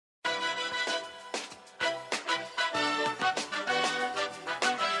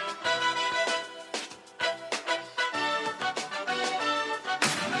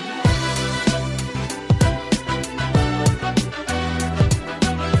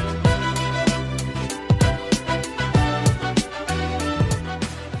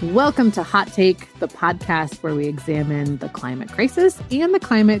Welcome to Hot Take, the podcast where we examine the climate crisis and the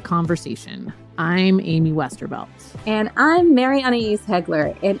climate conversation. I'm Amy Westervelt. And I'm Mary Anais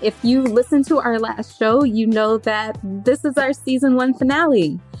Hegler. And if you listened to our last show, you know that this is our season 1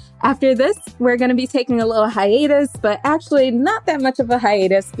 finale. After this, we're going to be taking a little hiatus, but actually not that much of a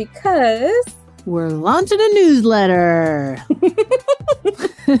hiatus because we're launching a newsletter.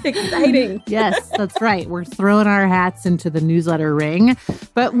 Exciting. Yes, that's right. We're throwing our hats into the newsletter ring,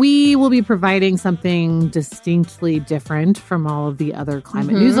 but we will be providing something distinctly different from all of the other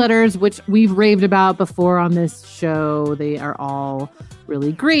climate newsletters, which we've raved about before on this show. They are all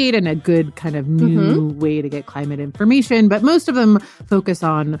really great and a good kind of new way to get climate information, but most of them focus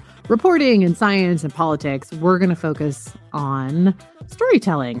on reporting and science and politics. We're going to focus on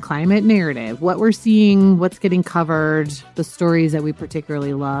storytelling, climate narrative, what we're seeing, what's getting covered, the stories that we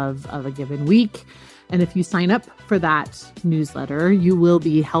particularly love of a given week. And if you sign up for that newsletter, you will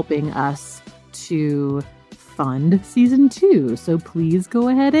be helping us to fund season 2. So please go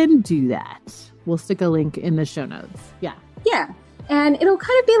ahead and do that. We'll stick a link in the show notes. Yeah. Yeah. And it'll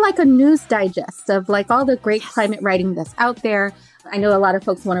kind of be like a news digest of like all the great climate writing that's out there. I know a lot of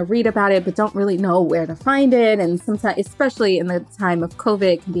folks want to read about it, but don't really know where to find it. And sometimes, especially in the time of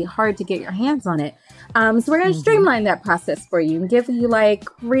COVID, it can be hard to get your hands on it. So we're going to streamline that process for you and give you like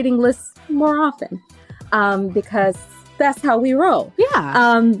reading lists more often because that's how we roll.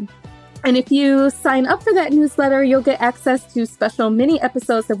 Yeah. And if you sign up for that newsletter, you'll get access to special mini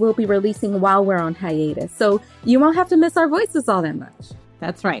episodes that we'll be releasing while we're on hiatus. So you won't have to miss our voices all that much.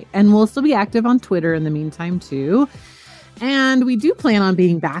 That's right. And we'll still be active on Twitter in the meantime, too. And we do plan on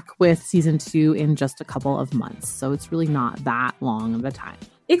being back with season 2 in just a couple of months. So it's really not that long of a time.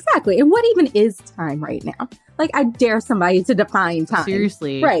 Exactly. And what even is time right now? Like, I dare somebody to define time.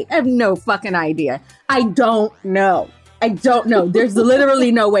 Seriously. Right. I have no fucking idea. I don't know. There's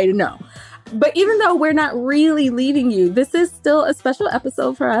literally no way to know. But even though we're not really leaving you, this is still a special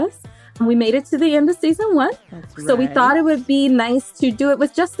episode for us. We made it to the end of season 1. That's right. So we thought it would be nice to do it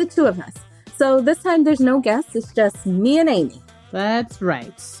with just the two of us. So this time there's no guests. It's just me and Amy. That's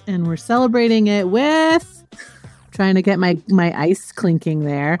right. And we're celebrating it with trying to get my ice clinking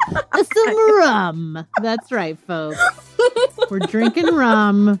there. Some rum. That's right, folks. We're drinking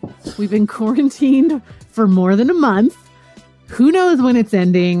rum. We've been quarantined for more than a month. Who knows when it's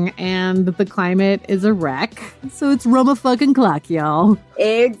ending, and the climate is a wreck. So it's rum-a-fucking clock, y'all.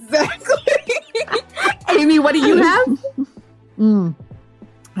 Exactly. Amy, what do you have?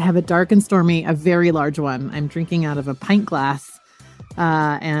 I have a dark and stormy, a very large one. I'm drinking out of a pint glass,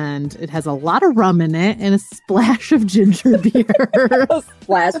 and it has a lot of rum in it and a splash of ginger beer. A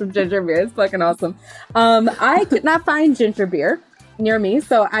splash of ginger beer. It's fucking awesome. I could not find ginger beer near me,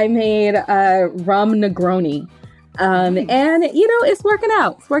 so I made a rum Negroni. And, you know, it's working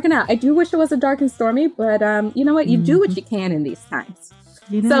out. I do wish it was a dark and stormy, but you know what? You do what you can in these times.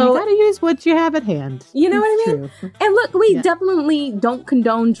 You know, you gotta use what you have at hand. You know what I mean? True. And look, we definitely don't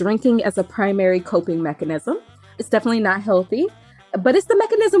condone drinking as a primary coping mechanism. It's definitely not healthy, but it's the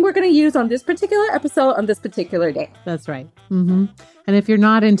mechanism we're going to use on this particular episode on this particular day. That's right. And if you're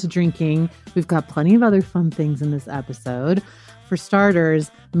not into drinking, we've got plenty of other fun things in this episode. For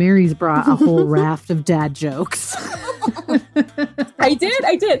starters, Mary's brought a whole raft of dad jokes. I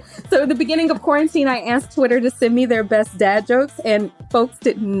did. So at the beginning of quarantine, I asked Twitter to send me their best dad jokes, and folks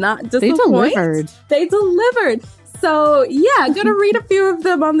did not disappoint. They delivered. So yeah, I'm going to read a few of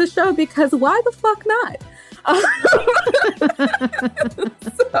them on the show because why the fuck not?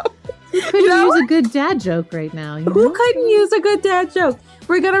 Who couldn't use a good dad joke right now? You know? Who couldn't use a good dad joke?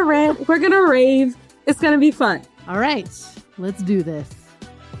 We're going to rant. We're going to rave. It's going to be fun. All right. Let's do this.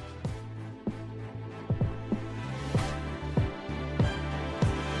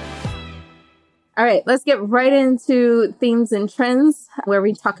 All right, let's get right into themes and trends, where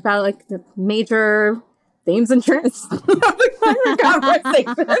we talk about like the major themes and trends of the climate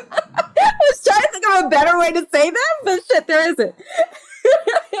conversation. I was trying to think of a better way to say that, but shit, there isn't.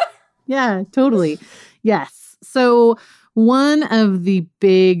 Yeah, totally. Yes. So one of the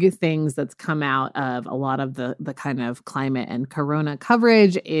big things that's come out of a lot of the kind of climate and corona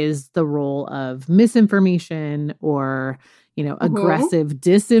coverage is the role of misinformation or, you know, aggressive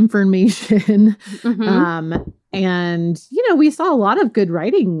disinformation. And, you know, we saw a lot of good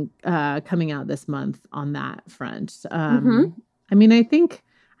writing coming out this month on that front. I mean, I think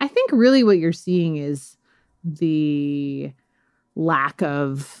really what you're seeing is the lack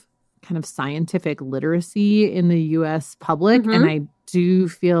of kind of scientific literacy in the U.S. public. And I do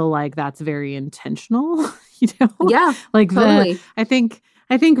feel like that's very intentional, you know? Yeah, like totally. I think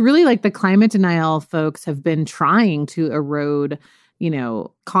really like the climate denial folks have been trying to erode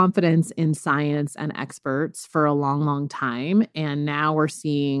confidence in science and experts for a long, long time. And now we're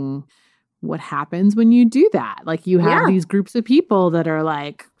seeing what happens when you do that. Like you have these groups of people that are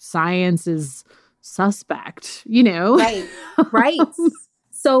like, science is suspect, Right, right.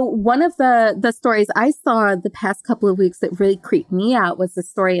 So one of the stories I saw the past couple of weeks that really creeped me out was the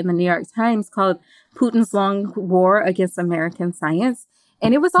story in the New York Times called Putin's Long War Against American Science.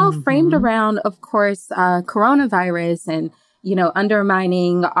 And it was all framed around, of course, coronavirus and,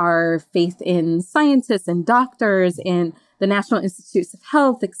 undermining our faith in scientists and doctors and the National Institutes of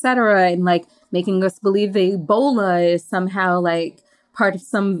Health, et cetera, and like making us believe that Ebola is somehow like part of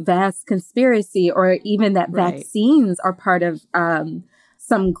some vast conspiracy, or even that vaccines are part of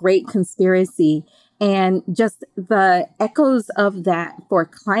some great conspiracy. And just the echoes of that for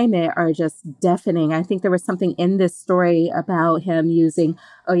climate are just deafening. I think there was something in this story about him using,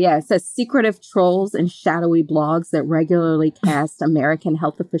 it says secretive trolls and shadowy blogs that regularly cast American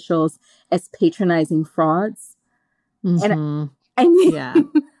health officials as patronizing frauds. And I mean,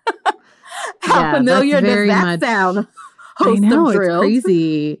 how familiar does that sound? I know, it's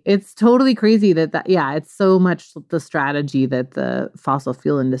crazy. It's totally crazy it's so much the strategy that the fossil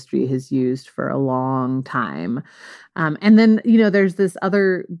fuel industry has used for a long time. And then, there's this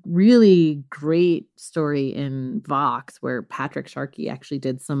other really great story in Vox where Patrick Sharkey actually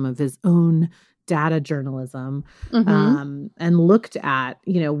did some of his own data journalism and looked at,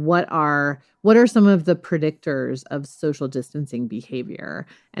 what are some of the predictors of social distancing behavior,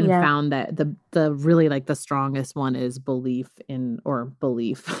 and found that the really like the strongest one is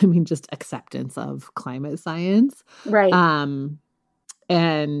just acceptance of climate science. Right.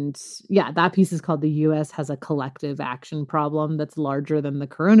 And that piece is called The U.S. Has a Collective Action Problem That's Larger Than the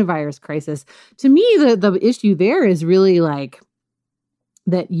Coronavirus Crisis. To me, the issue there is really like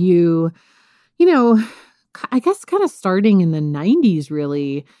that I guess kind of starting in the 90s,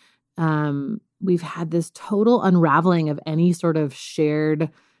 really, we've had this total unraveling of any sort of shared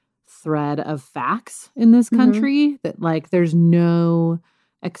thread of facts in this country, that like there's no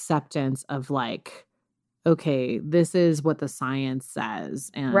acceptance of like, okay, this is what the science says.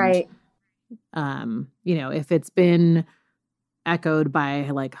 And, if it's been echoed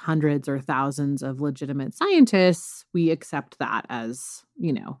by like hundreds or thousands of legitimate scientists, we accept that as,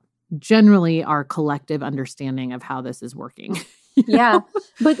 generally our collective understanding of how this is working.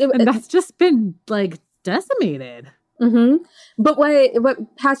 But and that's just been like decimated. But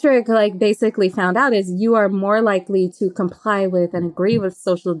what Patrick like basically found out is you are more likely to comply with and agree with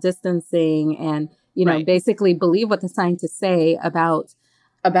social distancing and, basically believe what the scientists say about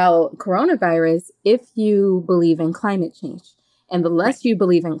coronavirus if you believe in climate change. And the less you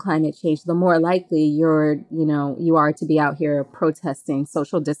believe in climate change, the more likely you are to be out here protesting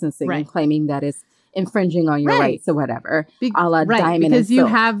social distancing and claiming that it's infringing on your rights or whatever. A la Diamond because and you Silk.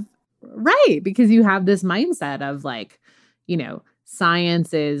 have because you have this mindset of like,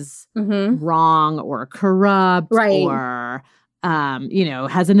 science is wrong or corrupt or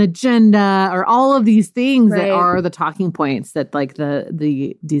has an agenda, or all of these things that are the talking points that like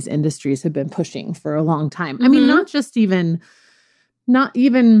these industries have been pushing for a long time. I mean, not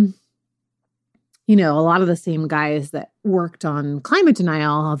even, a lot of the same guys that worked on climate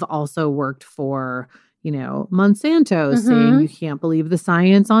denial have also worked for, Monsanto saying you can't believe the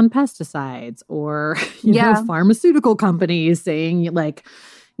science on pesticides, or, pharmaceutical companies saying like,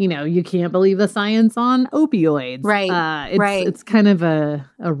 you can't believe the science on opioids. It's kind of a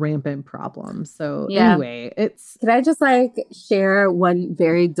rampant problem. So anyway, Can I just like share one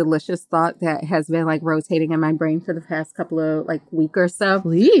very delicious thought that has been like rotating in my brain for the past couple of like week or so?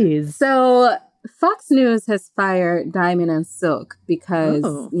 Please. So Fox News has fired Diamond and Silk because,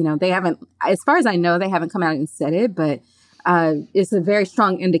 they haven't, as far as I know, they haven't come out and said it, but it's a very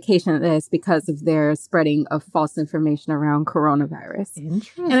strong indication that it's because of their spreading of false information around coronavirus.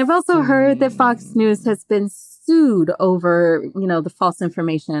 And I've also heard that Fox News has been sued over, the false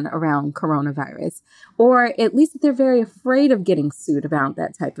information around coronavirus, or at least that they're very afraid of getting sued about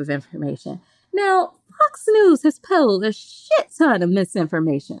that type of information. Now, Fox News has peddled a shit ton of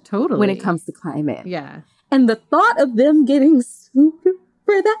misinformation when it comes to climate. And the thought of them getting sued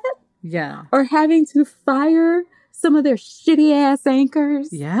for that, or having to fire some of their shitty ass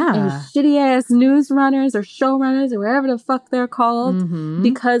anchors and shitty ass news runners or showrunners or whatever the fuck they're called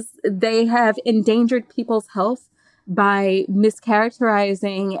because they have endangered people's health by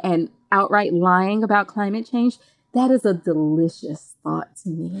mischaracterizing and outright lying about climate change. That is a delicious thought to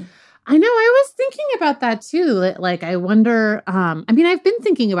me. I know. I was thinking about that too. Like, I wonder, I've been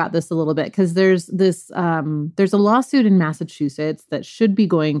thinking about this a little bit because there's a lawsuit in Massachusetts that should be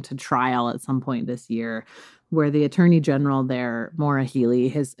going to trial at some point this year, where the Attorney General there, Maura Healey,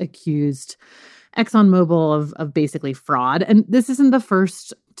 has accused ExxonMobil of basically fraud. And this isn't the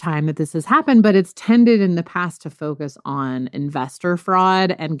first time that this has happened, but it's tended in the past to focus on investor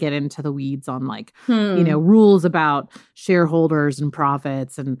fraud and get into the weeds on rules about shareholders and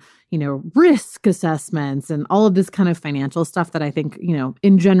profits and, risk assessments and all of this kind of financial stuff that I think,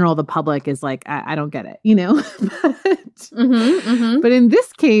 in general, the public is like, I don't get it, But in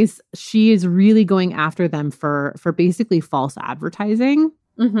this case, she is really going after them for basically false advertising.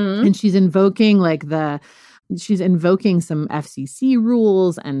 And she's invoking some FCC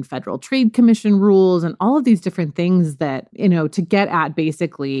rules and Federal Trade Commission rules and all of these different things that, to get at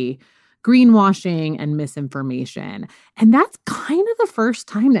basically greenwashing and misinformation. And that's kind of the first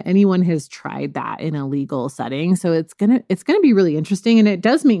time that anyone has tried that in a legal setting. So it's going to be really interesting. And it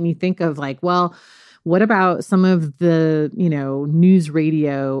does make me think of what about some of the, news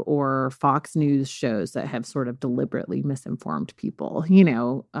radio or Fox News shows that have sort of deliberately misinformed people?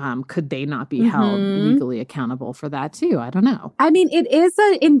 Could they not be held legally accountable for that too? I don't know. I mean, it is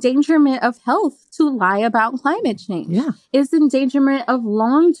an endangerment of health to lie about climate change. Yeah. It's endangerment of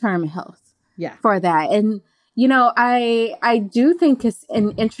long-term health for that. And, I do think it's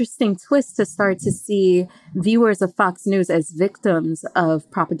an interesting twist to start to see viewers of Fox News as victims of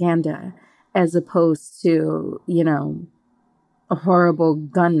propaganda, as opposed to, a horrible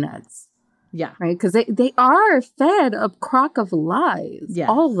gun nuts. Yeah. Right? Because they are fed a crock of lies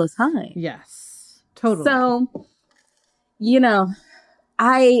all the time. Yes. Totally. So,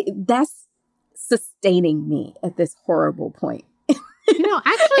 that's sustaining me at this horrible point.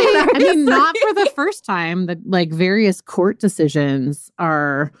 Actually, not for the first time that various court decisions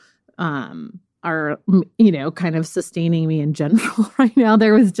are kind of sustaining me in general right now.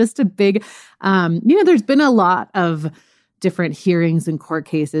 There was just a big, there's been a lot of different hearings and court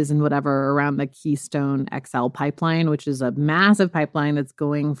cases and whatever around the Keystone XL pipeline, which is a massive pipeline that's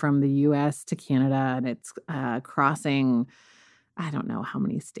going from the U.S. to Canada, and it's crossing, I don't know how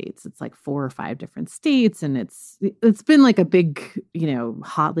many states. It's 4 or 5 different states, and it's been a big,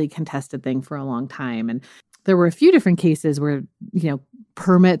 hotly contested thing for a long time. And there were a few different cases where,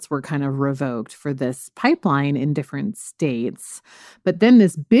 permits were kind of revoked for this pipeline in different states. But then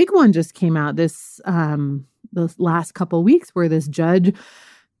this big one just came out this last couple of weeks, where this judge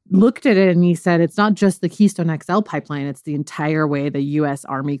looked at it and he said, it's not just the Keystone XL pipeline, it's the entire way the U.S.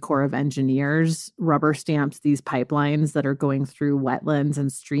 Army Corps of Engineers rubber stamps these pipelines that are going through wetlands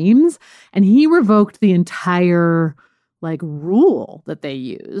and streams. And he revoked the entire rule that they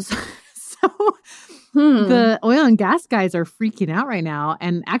use. So the oil and gas guys are freaking out right now.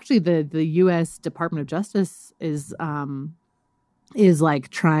 And actually the U.S. Department of Justice is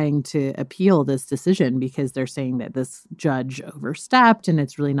trying to appeal this decision, because they're saying that this judge overstepped and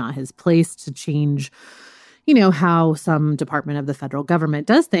it's really not his place to change, how some department of the federal government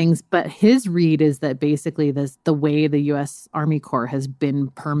does things. But his read is that basically the way the U.S. Army Corps has been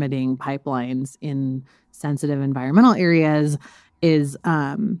permitting pipelines in sensitive environmental areas is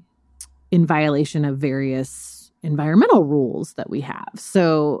in violation of various environmental rules that we have.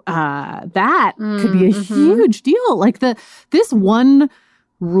 So that could be a huge deal. This one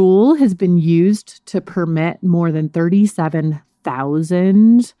rule has been used to permit more than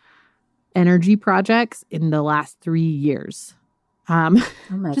 37,000 energy projects in the last 3 years.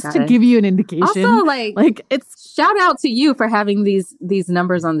 Just to give you an indication. Also, it's shout out to you for having these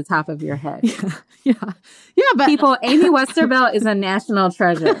numbers on the top of your head. Yeah. But people, Amy Westervelt is a national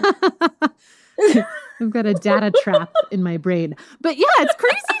treasure. I've got a data trap in my brain. But yeah, it's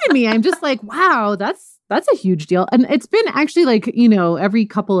crazy to me. I'm just wow, that's a huge deal. And it's been actually every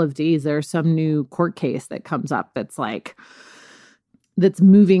couple of days there's some new court case that comes up that's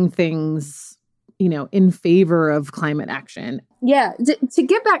moving things, in favor of climate action. Yeah. To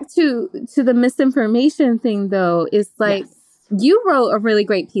get back to the misinformation thing, though, is yes. You wrote a really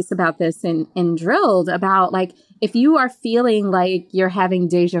great piece about this in Drilled about if you are feeling like you're having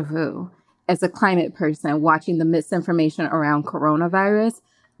deja vu as a climate person watching the misinformation around coronavirus,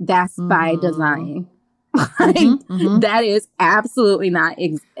 that's by design. That is absolutely not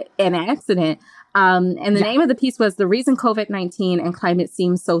an accident. And the name of the piece was "The Reason COVID-19 and Climate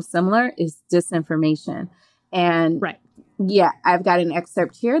Seem So Similar is Disinformation." And I've got an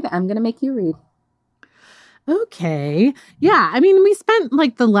excerpt here that I'm going to make you read. Okay. Yeah. We spent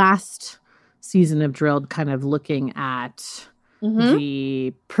the last season of Drilled kind of looking at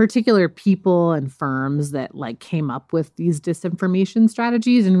the particular people and firms that came up with these disinformation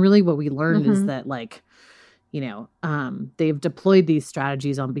strategies. And really what we learned is that they've deployed these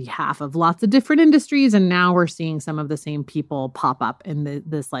strategies on behalf of lots of different industries. And now we're seeing some of the same people pop up in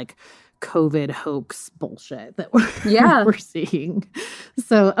this COVID hoax bullshit that we're, Yeah. we're seeing.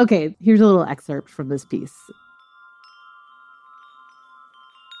 So, okay, here's a little excerpt from this piece.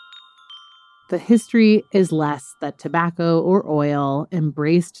 The history is less that tobacco or oil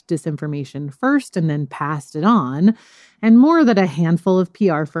embraced disinformation first and then passed it on, and more that a handful of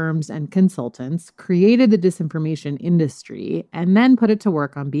PR firms and consultants created the disinformation industry and then put it to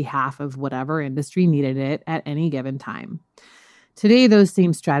work on behalf of whatever industry needed it at any given time. Today, those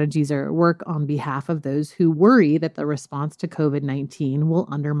same strategies are at work on behalf of those who worry that the response to COVID-19 will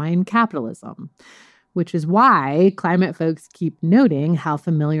undermine capitalism, which is why climate folks keep noting how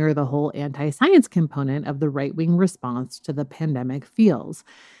familiar the whole anti-science component of the right-wing response to the pandemic feels.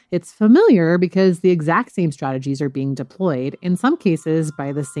 It's familiar because the exact same strategies are being deployed, in some cases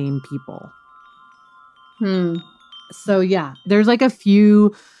by the same people. So yeah, there's like a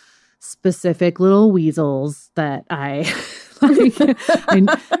few specific little weasels that I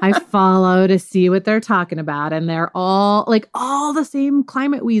follow to see what they're talking about. And they're all the same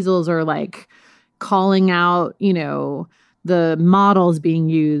climate weasels are like calling out, the models being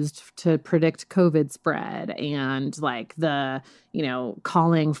used to predict COVID spread and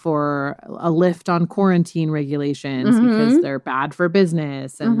calling for a lift on quarantine regulations because they're bad for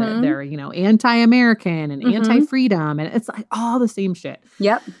business and that they're, anti-American and anti-freedom. And it's like all the same shit.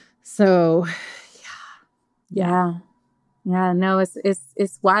 Yep. So, yeah. No,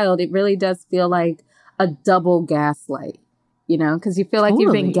 it's wild. It really does feel like a double gaslight. Because you feel like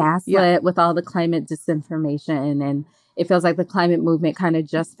you've been gaslit with all the climate disinformation, and it feels like the climate movement kind of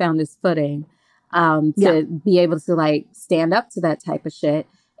just found its footing to be able to stand up to that type of shit.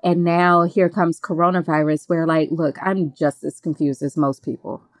 And now here comes coronavirus where look, I'm just as confused as most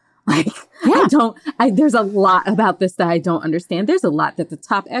people. There's a lot about this that I don't understand. There's a lot that the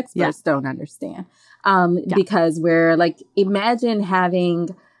top experts don't understand because we're imagine having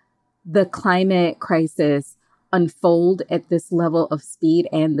the climate crisis unfold at this level of speed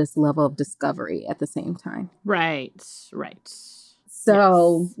and this level of discovery at the same time. Right.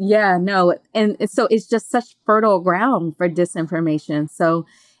 So, and so it's just such fertile ground for disinformation. So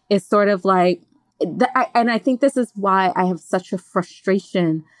it's sort of and I think this is why I have such a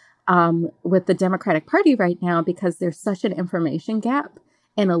frustration with the Democratic Party right now, because there's such an information gap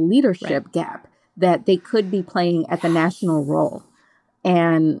and a leadership gap that they could be playing at the national role.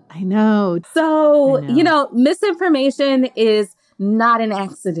 And I know. So, misinformation is not an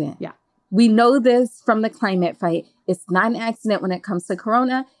accident. Yeah. We know this from the climate fight. It's not an accident when it comes to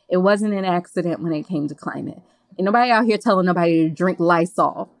corona. It wasn't an accident when it came to climate. Ain't nobody out here telling nobody to drink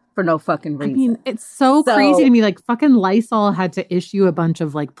Lysol for no fucking reason. I mean, it's so crazy to me. Fucking Lysol had to issue a bunch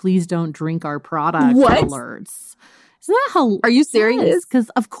of please don't drink our product alerts. Isn't that how? Are you serious? Because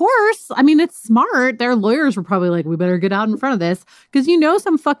of course, it's smart. Their lawyers were probably we better get out in front of this because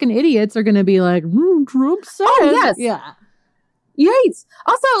some fucking idiots are going to be Trump said. Oh yes, yeah. Yikes.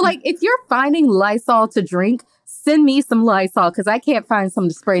 Also, if you're finding Lysol to drink, send me some Lysol because I can't find some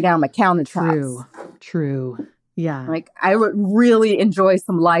to spray down my countertops. True. Yeah. I would really enjoy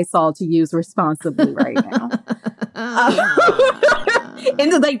some Lysol to use responsibly right now.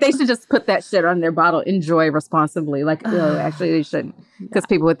 And they should just put that shit on their bottle. Enjoy responsibly. Actually, they shouldn't, because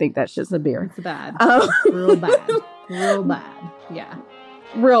people would think that shit's a beer. It's bad. Real bad. Real bad. Yeah.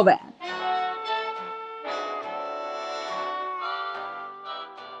 Real bad.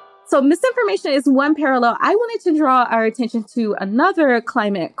 So misinformation is one parallel. I wanted to draw our attention to another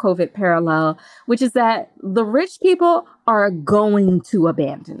climate COVID parallel, which is that the rich people are going to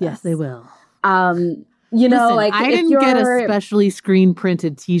abandon us. Yes, they will. Listen, I didn't get a specially screen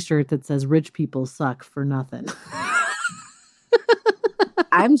printed T-shirt that says "Rich people suck" for nothing.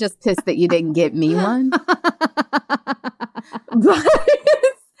 I'm just pissed that you didn't get me one.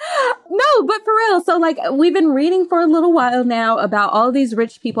 But for real. So we've been reading for a little while now about all these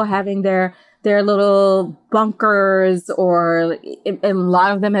rich people having their little bunkers, and a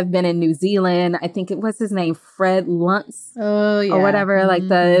lot of them have been in New Zealand. I think what's his name? Fred Luntz. Oh, yeah. Or whatever.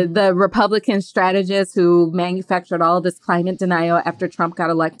 The Republican strategist who manufactured all of this climate denial after Trump got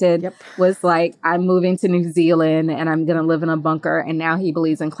elected was I'm moving to New Zealand and I'm going to live in a bunker. And now he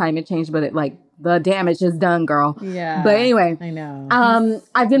believes in climate change, but the damage is done, girl. Yeah. But anyway, I know.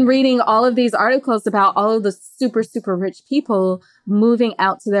 I've been reading all of these articles about all of the super, super rich people moving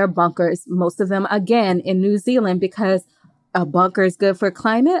out to their bunkers, most of them, again, in New Zealand, because a bunker is good for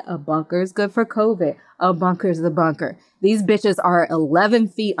climate. A bunker is good for COVID. A bunker is the bunker. These bitches are 11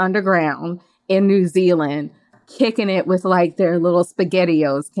 feet underground in New Zealand, kicking it with their little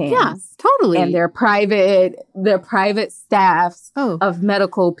SpaghettiOs cans. Yeah, totally. And their private staffs of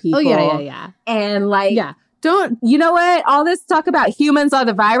medical people. Oh, yeah. And Don't. You know what? All this talk about humans are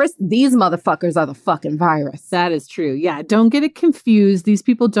the virus. These motherfuckers are the fucking virus. That is true. Yeah. Don't get it confused. These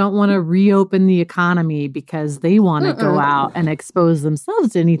people don't want to reopen the economy because they want to go out and expose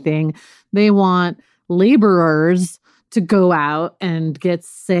themselves to anything. They want laborers to go out and get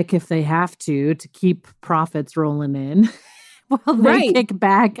sick if they have to keep profits rolling in while they kick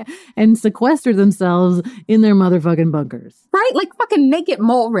back and sequester themselves in their motherfucking bunkers. Right? Like fucking naked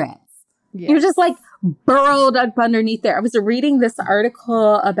mole rats. Yes. You're just like burrowed up underneath there. I was reading this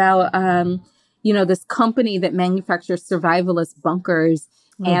article about, this company that manufactures survivalist bunkers.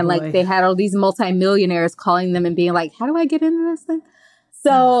 And like they had all these multimillionaires calling them and being like, how do I get into this thing?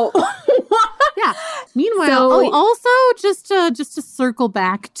 So yeah. Meanwhile, also just to circle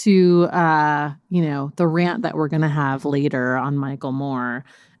back to the rant that we're gonna have later on Michael Moore.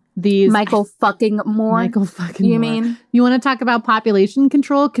 Michael fucking Moore. You mean? You want to talk about population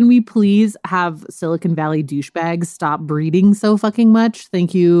control? Can we please have Silicon Valley douchebags stop breeding so fucking much?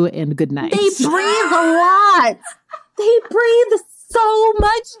 Thank you and good night. They breathe a lot. They breathe so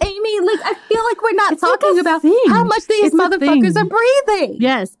much, Amy. Like, I feel like we're not talking about how much these motherfuckers are breathing.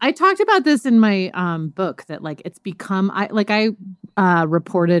 Yes. I talked about this in my book that like it's become, I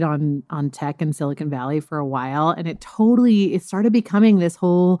reported on tech in Silicon Valley for a while, and it started becoming this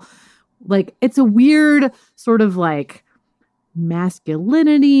whole, like, it's a weird sort of like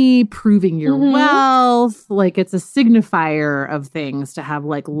masculinity, proving your wealth. Like it's a signifier of things to have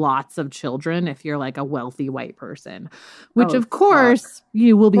like lots of children if you're like a wealthy white person, which of course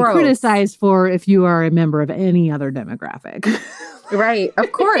you will be criticized for if you are a member of any other demographic. Right.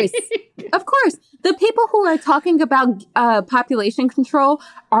 Of course. Of course. The people who are talking about population control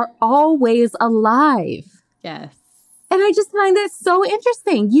are always alive. Yes. And I just find that so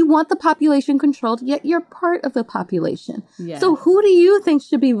interesting. You want the population controlled, yet you're part of the population. Yes. So who do you think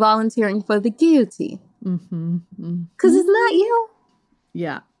should be volunteering for the guillotine? Because it's not you.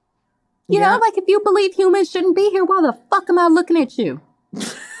 Yeah. You know, like if you believe humans shouldn't be here, why the fuck am I looking at you?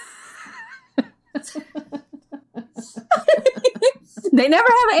 They never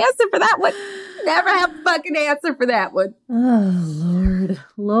have an answer for that one. Never have a fucking answer for that one. Oh,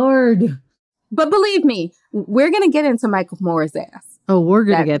 Lord. But believe me, we're going to get into Michael Moore's ass. Oh, we're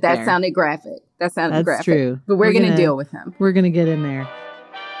going to get there. That sounded graphic. That's graphic. True. But we're going to deal with him. We're going to get in there.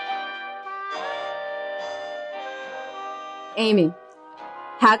 Amy,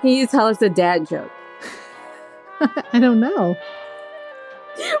 how can you tell us a dad joke? I don't know.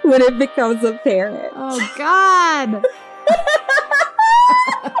 When it becomes apparent. Oh, God.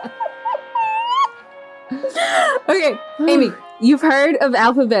 Okay, Amy, you've heard of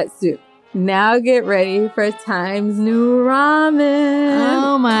alphabet soup. Now get ready for Times New Ramen.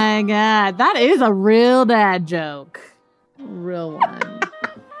 Oh my God. That is a real dad joke. A real one.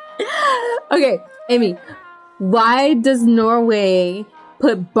 Okay, Amy, why does Norway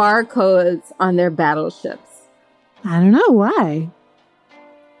put barcodes on their battleships? I don't know. Why?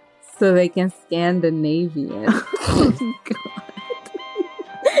 So they can Scandinavian. Oh, God.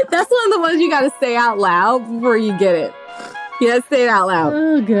 That's one of the ones you got to say out loud before you get it. Yeah, say it out loud.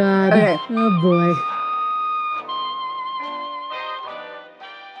 Oh, God. Okay. Oh, boy.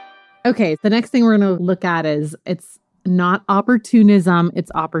 Okay, the next thing we're going to look at is it's not opportunism,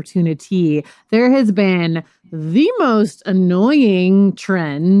 it's opportunity. There has been the most annoying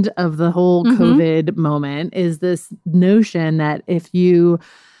trend of the whole COVID moment is this notion that if you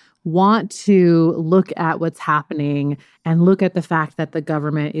want to look at what's happening and look at the fact that the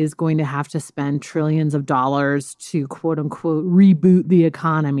government is going to have to spend trillions of dollars to quote unquote reboot the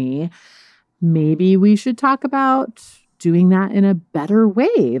economy, maybe we should talk about doing that in a better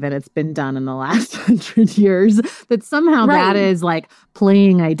way than it's been done in the last 100 years. That somehow that is like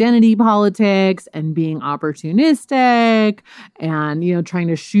playing identity politics and being opportunistic and, you know, trying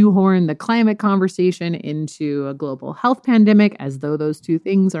to shoehorn the climate conversation into a global health pandemic as though those two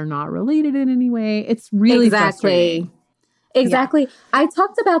things are not related in any way. It's really frustrating. Exactly. Yeah. I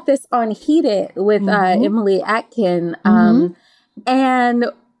talked about this on Heated with Emily Atkin. And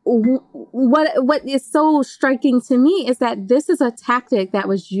what is so striking to me is that this is a tactic that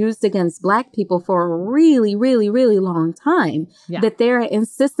was used against Black people for a really, really, really long time. Yeah. That their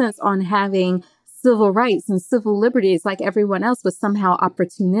insistence on having civil rights and civil liberties like everyone else was somehow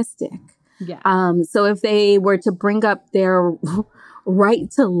opportunistic. Yeah. So if they were to bring up their right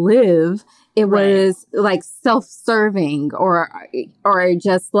to live, it was like self-serving or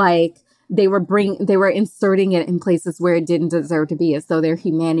just like they were inserting it in places where it didn't deserve to be, as though their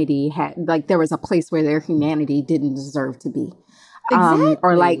humanity there was a place where their humanity didn't deserve to be. Exactly.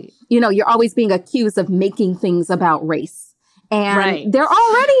 Or like, you know, you're always being accused of making things about race. And they're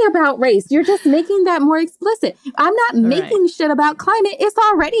already about race. You're just making that more explicit. I'm not making shit about climate. It's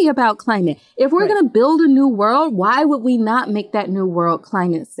already about climate. If we're going to build a new world, why would we not make that new world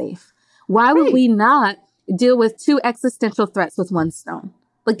climate safe? Why would we not deal with two existential threats with one stone?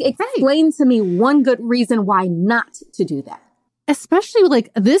 Like, explain to me one good reason why not to do that. Especially like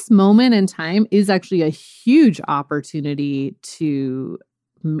this moment in time is actually a huge opportunity to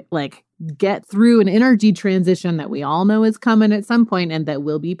like get through an energy transition that we all know is coming at some point and that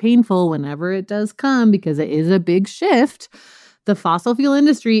will be painful whenever it does come because it is a big shift. The fossil fuel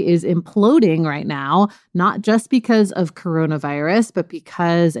industry is imploding right now, not just because of coronavirus, but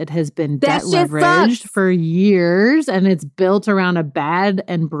because it has been debt leveraged for years and it's built around a bad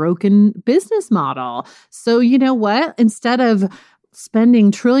and broken business model. So you know what? Instead of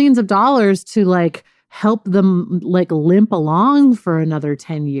spending trillions of dollars to like help them like limp along for another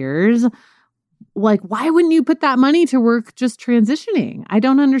 10 years. Like, why wouldn't you put that money to work just transitioning? I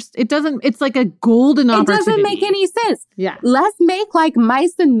don't understand. It's like a golden opportunity. It doesn't make any sense. Yeah. Let's make like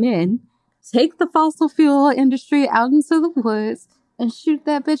mice and men, take the fossil fuel industry out into the woods and shoot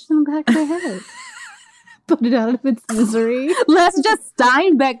that bitch in the back of the head. Put it out of its misery. Let's just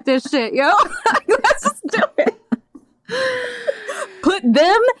Steinbeck this shit, yo. Let's just do it. Put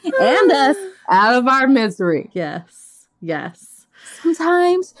them and us out of our misery. Yes. Yes.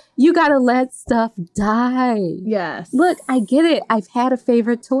 Sometimes you gotta let stuff die. Yes. Look, I get it. I've had a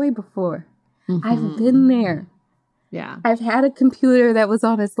favorite toy before. Mm-hmm. I've been there. Yeah. I've had a computer that was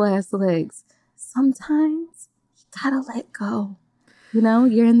on its last legs. Sometimes you gotta let go. You know,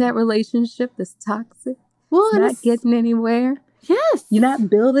 you're in that relationship that's toxic. Well, it's not getting anywhere. Yes. You're not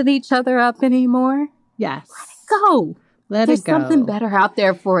building each other up anymore. Yes. Let it go. There's something better out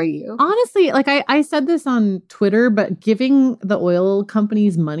there for you. Honestly, like I said this on Twitter, but giving the oil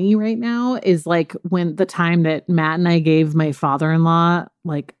companies money right now is like when the time that Matt and I gave my father-in-law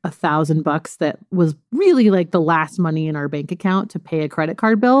like $1,000 that was really like the last money in our bank account to pay a credit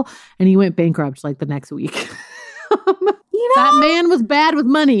card bill. And he went bankrupt like the next week. You know? That man was bad with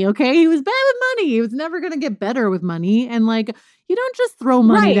money, okay? He was bad with money. He was never going to get better with money. And like, you don't just throw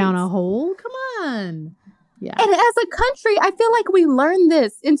money down a hole. Come on. Yeah. And as a country, I feel like we learned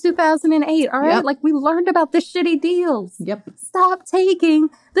this in 2008, all right? Yep. Like we learned about the shitty deals. Yep. Stop taking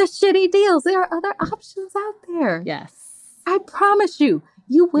the shitty deals. There are other options out there. Yes. I promise you,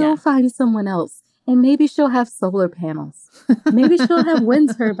 you will find someone else. And maybe she'll have solar panels. Maybe she'll have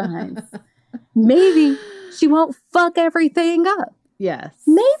wind turbines. Maybe she won't fuck everything up. Yes.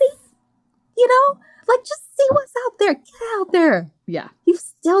 Maybe, you know, like just see what's out there. Get out there. Yeah. You've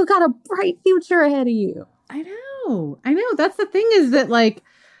still got a bright future ahead of you. I know. That's the thing is that like,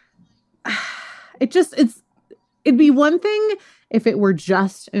 it'd be one thing if it were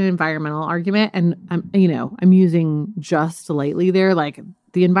just an environmental argument. And I'm using just lightly there. Like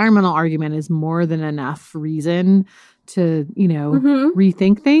the environmental argument is more than enough reason to,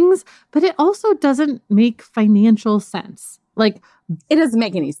 rethink things, but it also doesn't make financial sense. Like it doesn't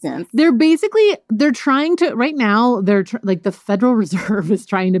make any sense. They're trying to right now. Like the Federal Reserve is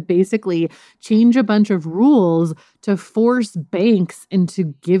trying to basically change a bunch of rules to force banks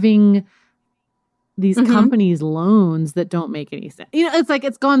into giving these companies loans that don't make any sense. It's like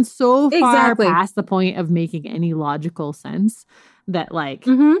it's gone so far past the point of making any logical sense that like,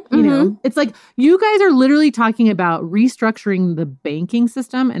 it's like you guys are literally talking about restructuring the banking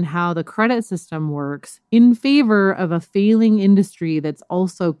system and how the credit system works in favor of a failing industry that's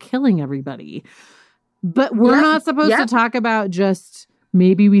also killing everybody. But we're not supposed to talk about just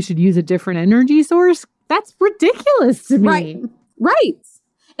maybe we should use a different energy source. That's ridiculous to me. Right.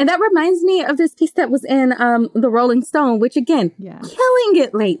 And that reminds me of this piece that was in the Rolling Stone, which again, killing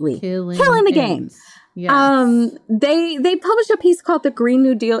it lately. Killing the game. Yes. They published a piece called "The Green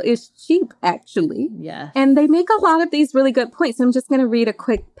New Deal is Cheap," actually. Yes. And they make a lot of these really good points. I'm just going to read a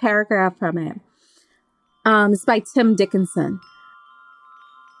quick paragraph from it. It's by Tim Dickinson.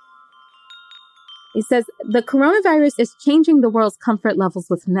 He says, "The coronavirus is changing the world's comfort levels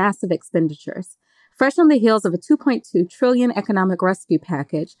with massive expenditures. Fresh on the heels of a $2.2 trillion economic rescue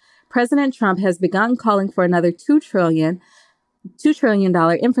package, President Trump has begun calling for another $2 trillion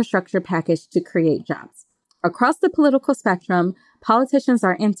infrastructure package to create jobs. Across the political spectrum, politicians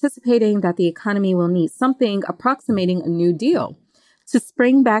are anticipating that the economy will need something approximating a New Deal to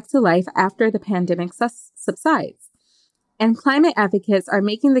spring back to life after the pandemic subsides. And climate advocates are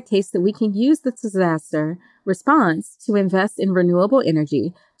making the case that we can use the disaster response to invest in renewable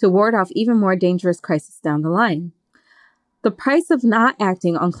energy to ward off even more dangerous crises down the line. The price of not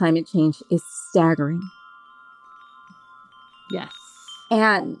acting on climate change is staggering." Yes.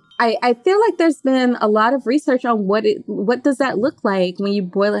 And I feel like there's been a lot of research on what does that look like when you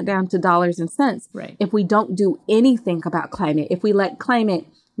boil it down to dollars and cents. Right. If we don't do anything about climate, if we let climate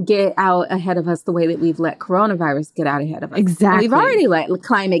get out ahead of us the way that we've let coronavirus get out ahead of us. Exactly. And we've already let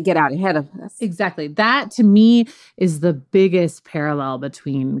climate get out ahead of us. Exactly. That to me is the biggest parallel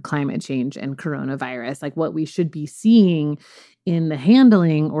between climate change and coronavirus. Like what we should be seeing in the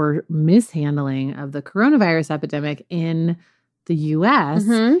handling or mishandling of the coronavirus epidemic in the US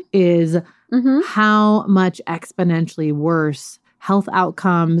is how much exponentially worse health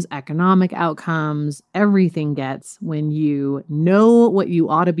outcomes, economic outcomes, everything gets when you know what you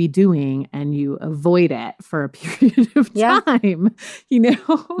ought to be doing and you avoid it for a period of time, you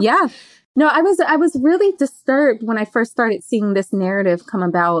know? Yeah. No, I was really disturbed when I first started seeing this narrative come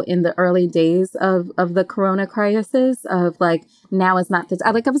about in the early days of the corona crisis of like, now is not the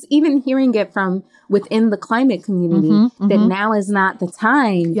time. Like I was even hearing it from within the climate community that now is not the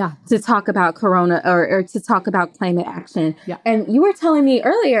time to talk about corona or to talk about climate action. Yeah. And you were telling me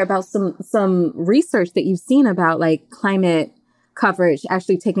earlier about some research that you've seen about like climate coverage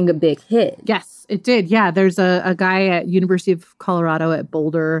actually taking a big hit. Yes, it did. Yeah. There's a guy at University of Colorado at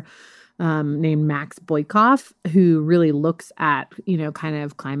Boulder named Max Boykoff, who really looks at, you know, kind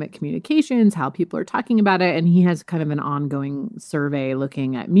of climate communications, how people are talking about it. And he has kind of an ongoing survey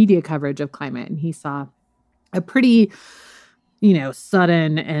looking at media coverage of climate. And he saw a pretty, you know,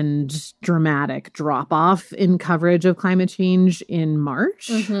 sudden and dramatic drop off in coverage of climate change in March.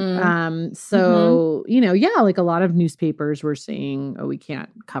 So, you know, like a lot of newspapers were saying, oh, we can't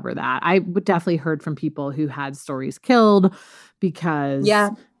cover that. I definitely heard from people who had stories killed because,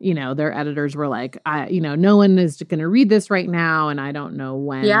 you know, their editors were like, no one is going to read this right now. And I don't know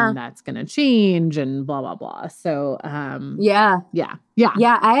when that's going to change and blah, blah, blah. So, I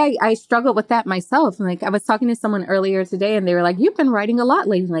struggled with that myself. Like I was talking to someone earlier today and they were like, you've been writing a lot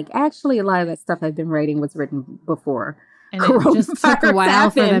lately. Like actually a lot of that stuff I've been writing was written before. And it just took a while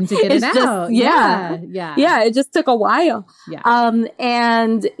for them to get it out. It just took a while.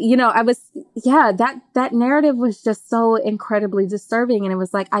 And you know, that narrative was just so incredibly disturbing. And it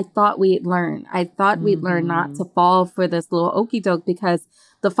was like, I thought we'd learn. I thought we'd learn not to fall for this little okie doke because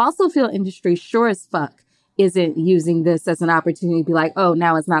the fossil fuel industry sure as fuck isn't using this as an opportunity to be like, oh,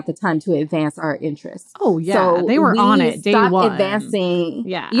 now is not the time to advance our interests. Oh, yeah. So they were on it day one. Advancing.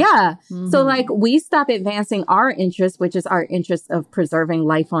 So like we stop advancing our interests, which is our interest of preserving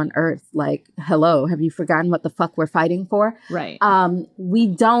life on Earth. Like, hello, have you forgotten what the fuck we're fighting for? Right.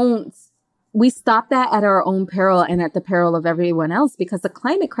 We stop that at our own peril and at the peril of everyone else because the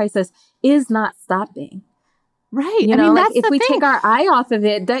climate crisis is not stopping. Right. You know, like if we take our eye off of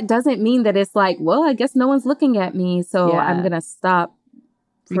it, that doesn't mean that it's like, well, I guess no one's looking at me, so I'm going to stop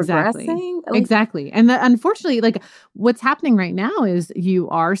progressing. Exactly. And unfortunately, like what's happening right now is you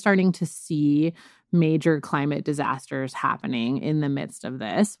are starting to see major climate disasters happening in the midst of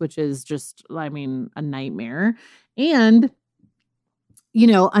this, which is just, I mean, a nightmare. And, you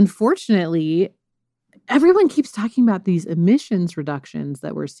know, unfortunately, everyone keeps talking about these emissions reductions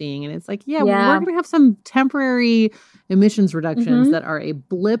that we're seeing. And it's like, we're going to have some temporary emissions reductions that are a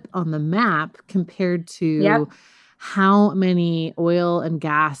blip on the map compared to how many oil and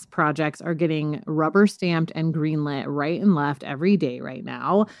gas projects are getting rubber stamped and greenlit right and left every day right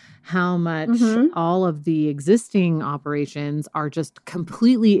now. How much all of the existing operations are just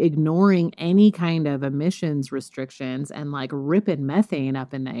completely ignoring any kind of emissions restrictions and like ripping methane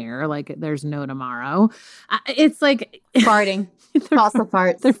up in the air like there's no tomorrow. It's like farting. Fossil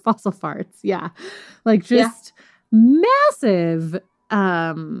farts. They're fossil farts. Yeah. Like just massive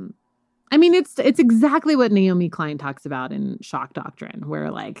I mean, it's exactly what Naomi Klein talks about in Shock Doctrine,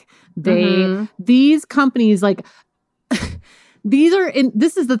 where like these companies, like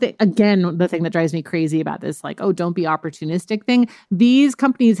this is the thing, again, the thing that drives me crazy about this, like, oh, don't be opportunistic thing. These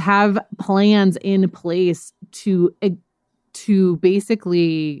companies have plans in place to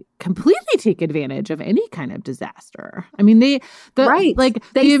basically completely take advantage of any kind of disaster. I mean, they stay ready.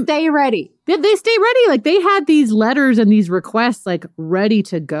 They stay ready. Like they had these letters and these requests like ready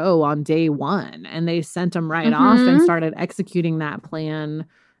to go on day one, and they sent them right off and started executing that plan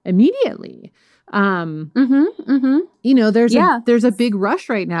immediately. You know, there's a big rush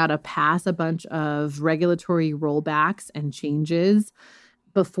right now to pass a bunch of regulatory rollbacks and changes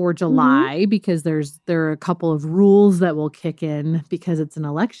before July because there are a couple of rules that will kick in because it's an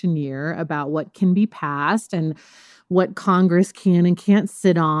election year about what can be passed and what Congress can and can't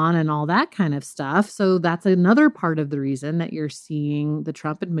sit on and all that kind of stuff. So that's another part of the reason that you're seeing the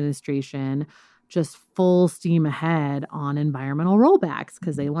Trump administration just full steam ahead on environmental rollbacks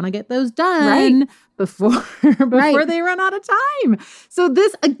because they want to get those done before they run out of time. So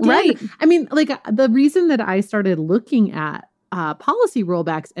this, again, I mean, like the reason that I started looking at policy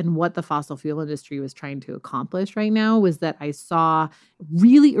rollbacks and what the fossil fuel industry was trying to accomplish right now was that I saw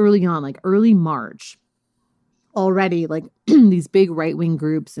really early on, like early March, already like these big right-wing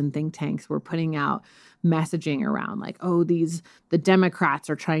groups and think tanks were putting out messaging around like, oh, the Democrats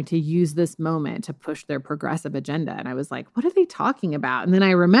are trying to use this moment to push their progressive agenda. And I was like, what are they talking about? And then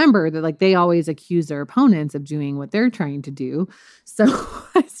I remember that like they always accuse their opponents of doing what they're trying to do. So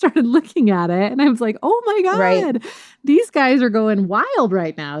I started looking at it and I was like, oh my God, these guys are going wild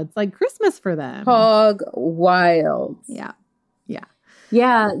right now. It's like Christmas for them. Hog wild. Yeah.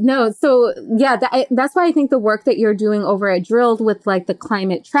 Yeah, no. So yeah, that's why I think the work that you're doing over at Drilled with like the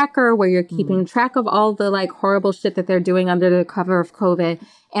climate tracker, where you're keeping track of all the like horrible shit that they're doing under the cover of COVID,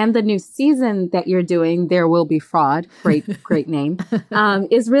 and the new season that you're doing, There Will Be Fraud, great name,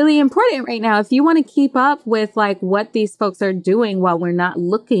 is really important right now. If you want to keep up with like what these folks are doing while we're not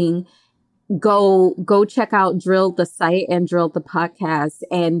looking, go check out Drilled the site and Drilled the podcast,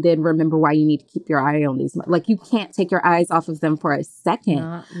 and then remember why you need to keep your eye on these. Like you can't take your eyes off of them for a second.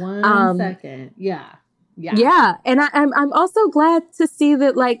 Not one second. Yeah. And I'm also glad to see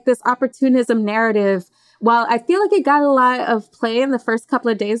that like this opportunism narrative, while I feel like it got a lot of play in the first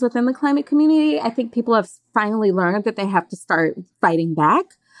couple of days within the climate community, I think people have finally learned that they have to start fighting back.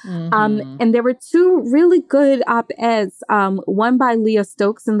 And there were two really good op-eds, one by Leah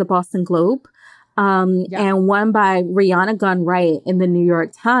Stokes in the Boston Globe, and one by Rihanna Gunn Wright in the New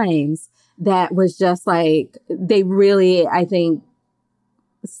York Times that was just like, they really, I think,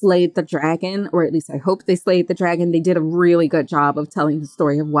 slayed the dragon, or at least I hope they slayed the dragon. They did a really good job of telling the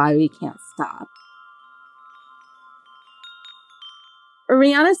story of why we can't stop.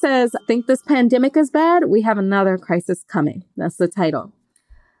 Rihanna says, think this pandemic is bad? We have another crisis coming. That's the title.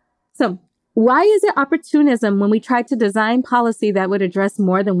 So why is it opportunism when we try to design policy that would address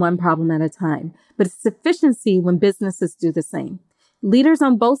more than one problem at a time, but it's sufficiency when businesses do the same? Leaders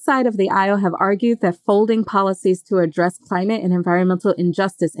on both sides of the aisle have argued that folding policies to address climate and environmental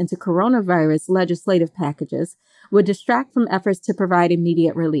injustice into coronavirus legislative packages would distract from efforts to provide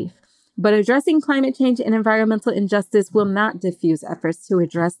immediate relief. But addressing climate change and environmental injustice will not diffuse efforts to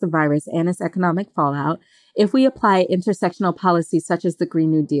address the virus and its economic fallout if we apply intersectional policies such as the Green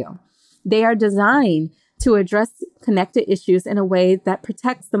New Deal. They are designed to address connected issues in a way that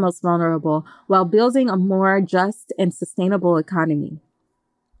protects the most vulnerable while building a more just and sustainable economy.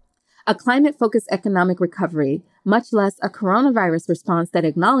 A climate-focused economic recovery, much less a coronavirus response that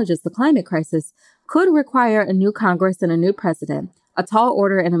acknowledges the climate crisis, could require a new Congress and a new president, a tall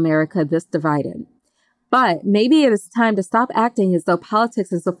order in America this divided. But maybe it is time to stop acting as though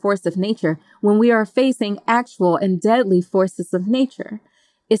politics is a force of nature when we are facing actual and deadly forces of nature.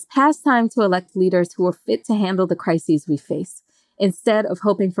 It's past time to elect leaders who are fit to handle the crises we face, instead of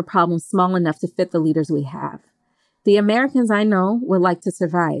hoping for problems small enough to fit the leaders we have. The Americans I know would like to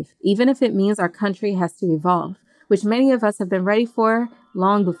survive, even if it means our country has to evolve, which many of us have been ready for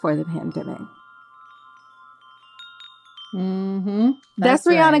long before the pandemic. That's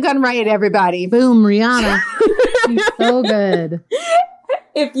Rihanna right. Gunn Wright, everybody. Boom, Rihanna. She's so good.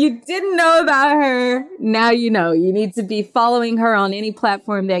 If you didn't know about her, now you know. You need to be following her on any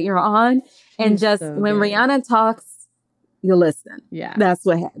platform that you're on. And just so when Rihanna talks, you listen. Yeah.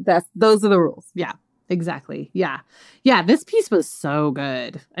 Those are the rules. Yeah, exactly. Yeah. This piece was so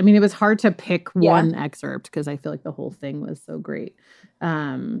good. I mean, it was hard to pick one excerpt because I feel like the whole thing was so great.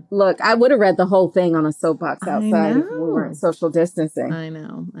 Look, I would have read the whole thing on a soapbox outside if we weren't social distancing. I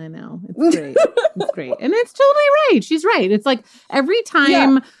know. It's great. It's great. And it's totally right. She's right. It's like every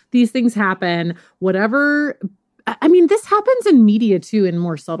time these things happen, whatever. I mean, this happens in media too, in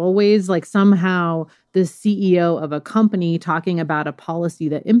more subtle ways. Like somehow the CEO of a company talking about a policy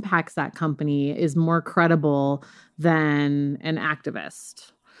that impacts that company is more credible than an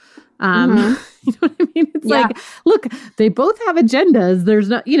activist. You know what I mean? It's like, look, they both have agendas. There's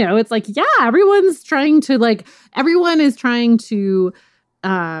no, it's like, everyone is trying to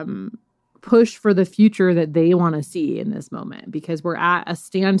push for the future that they want to see in this moment, because we're at a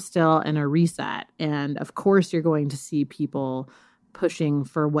standstill and a reset. And of course, you're going to see people pushing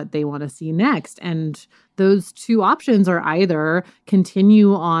for what they want to see next. And those two options are either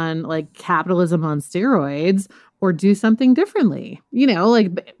continue on like capitalism on steroids or do something differently.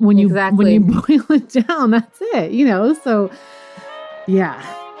 Like when you boil it down, that's it, so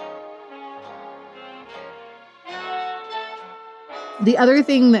yeah. The other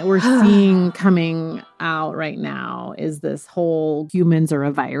thing that we're seeing coming out right now is this whole humans are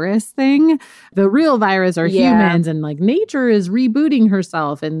a virus thing. The real virus are humans, and like nature is rebooting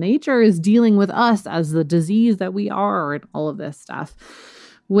herself and nature is dealing with us as the disease that we are and all of this stuff.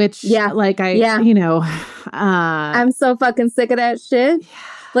 Which, I'm so fucking sick of that shit.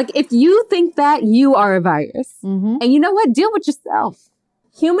 Like, if you think that, you are a virus. And you know what? Deal with yourself.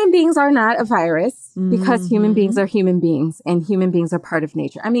 Human beings are not a virus because human beings are human beings and human beings are part of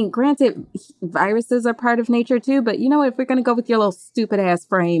nature. I mean, granted, viruses are part of nature too, but you know what? If we're going to go with your little stupid ass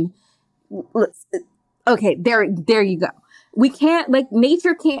frame, there you go. We can't,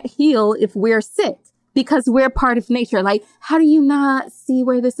 nature can't heal if we're sick because we're part of nature. Like, how do you not see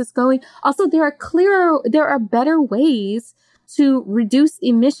where this is going? Also, there are better ways to reduce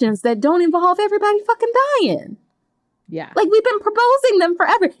emissions that don't involve everybody fucking dying. Yeah. Like, we've been proposing them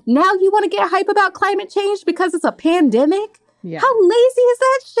forever. Now you want to get hype about climate change because it's a pandemic? Yeah. How lazy is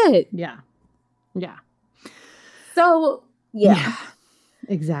that shit? Yeah. Yeah. So, yeah.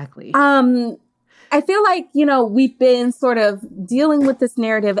 Exactly. I feel like, we've been sort of dealing with this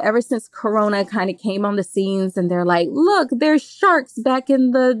narrative ever since Corona kind of came on the scenes and they're like, look, there's sharks back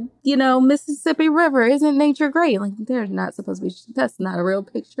in the, Mississippi River. Isn't nature great? Like, they're not supposed to be, that's not a real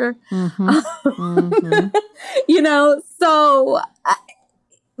picture. So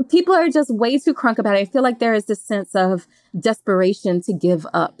people are just way too crunk about it. I feel like there is this sense of desperation to give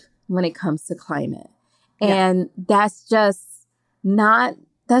up when it comes to climate. And that's not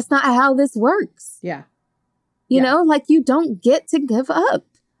how this works. Yeah. You know, you don't get to give up.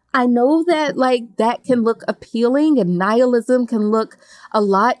 I know that that can look appealing and nihilism can look a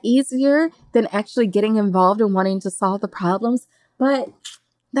lot easier than actually getting involved and wanting to solve the problems. But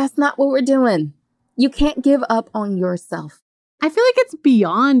that's not what we're doing. You can't give up on yourself. I feel like it's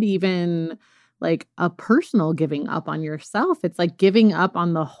beyond even a personal giving up on yourself. It's like giving up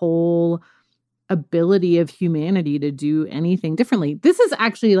on the whole ability of humanity to do anything differently. This is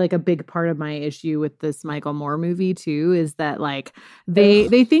actually a big part of my issue with this Michael Moore movie too, is that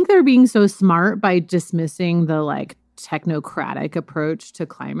they think they're being so smart by dismissing the technocratic approach to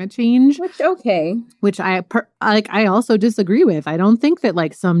climate change. Which I also disagree with. I don't think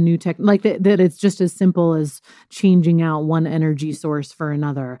that some new tech that it's just as simple as changing out one energy source for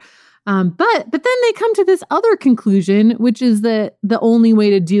another. But then they come to this other conclusion, which is that the only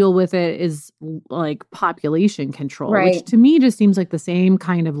way to deal with it is population control, which to me just seems like the same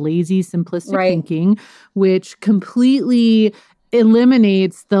kind of lazy, simplistic thinking, which completely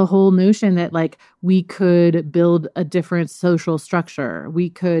eliminates the whole notion that we could build a different social structure. We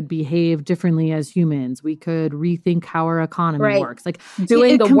could behave differently as humans. We could rethink how our economy works.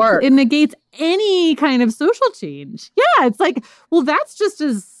 Doing the work. It negates any kind of social change. Yeah. It's well, that's just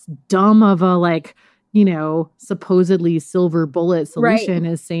as dumb of a supposedly silver bullet solution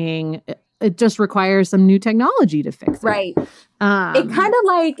as saying it just requires some new technology to fix it. Right. It kind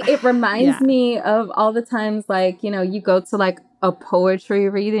of it reminds me of all the times you go to a poetry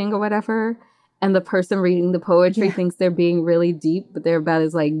reading or whatever, and the person reading the poetry thinks they're being really deep, but they're about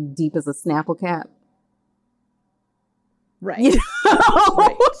as deep as a Snapple cap. Right.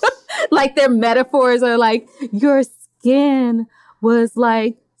 Right. Their metaphors are your skin was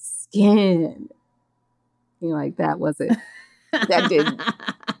skin. You're like, that wasn't. That didn't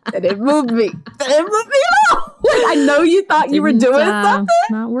move me. That didn't move me at all. I know you thought you were doing something.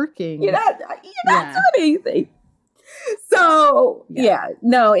 Not working. You're not doing anything. So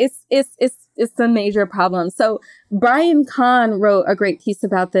no, it's a major problem. So Brian Kahn wrote a great piece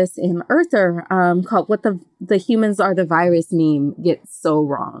about this in Earther, called "What the Humans Are the Virus" meme gets so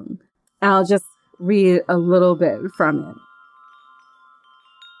wrong. I'll just read a little bit from it.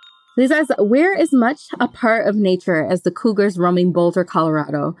 He says, "We're as much a part of nature as the cougars roaming Boulder,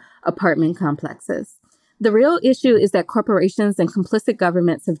 Colorado apartment complexes. The real issue is that corporations and complicit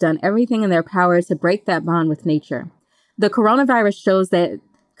governments have done everything in their power to break that bond with nature. The coronavirus shows that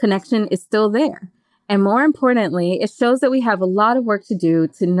connection is still there. And more importantly, it shows that we have a lot of work to do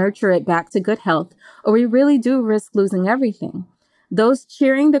to nurture it back to good health, or we really do risk losing everything. Those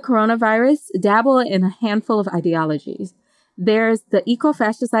cheering the coronavirus dabble in a handful of ideologies. There's the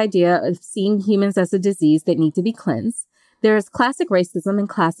eco-fascist idea of seeing humans as a disease that need to be cleansed. There's classic racism and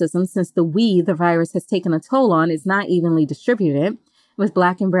classism, since the virus has taken a toll on is not evenly distributed, with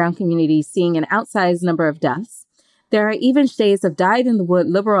Black and brown communities seeing an outsized number of deaths. There are even shades of dyed-in-the-wood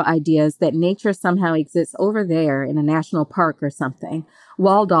liberal ideas that nature somehow exists over there in a national park or something,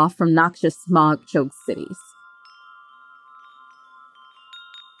 walled off from noxious smog-choked cities.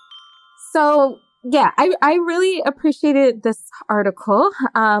 So, yeah, I really appreciated this article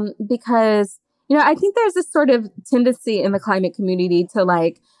because, I think there's this sort of tendency in the climate community to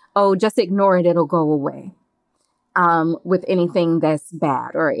like, oh, just ignore it, it'll go away. With anything that's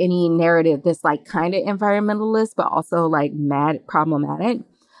bad or any narrative that's like kind of environmentalist, but also like mad problematic,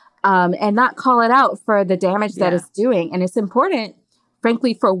 and not call it out for the damage that it's doing. And it's important,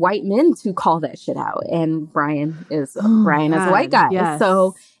 frankly, for white men to call that shit out. And Brian is a white guy. Yes.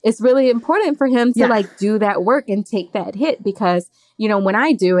 So it's really important for him to like do that work and take that hit because, when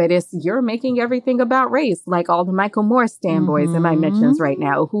I do it, you're making everything about race, like all the Michael Moore standboys in my mentions right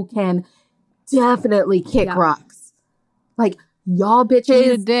now, who can definitely kick rocks. Like, y'all bitches.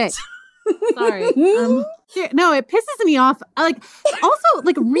 Eat a dick. Sorry. No, it pisses me off. Like, also,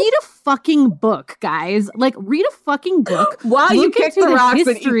 like, read a fucking book, guys. Like, read a fucking book. While you kick the rocks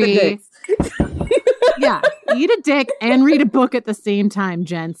and eat the dicks. Yeah, eat a dick and read a book at the same time,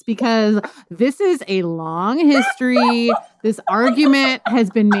 gents, because this is a long history. This argument has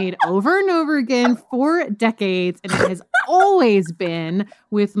been made over and over again for decades, and it has always been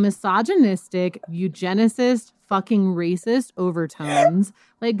with misogynistic, eugenicist, fucking racist overtones.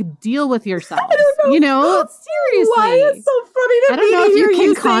 Like, deal with yourself. Seriously. Why is so funny to me? I don't know if you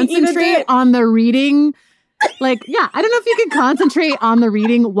can concentrate on the reading. Like, I don't know if you can concentrate on the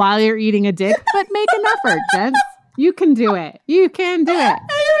reading while you're eating a dick, but make an effort, gents. You can do it. You can do it. I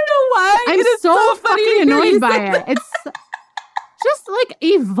don't know why. I'm so fucking annoyed by it. It's just like,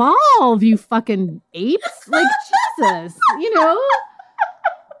 evolve, you fucking apes. Like, Jesus,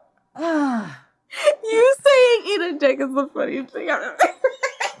 You saying eat a dick is the funniest thing I've ever.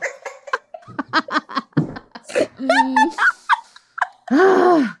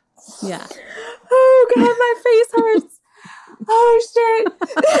 Yeah. Oh, God, my face hurts. Oh, shit.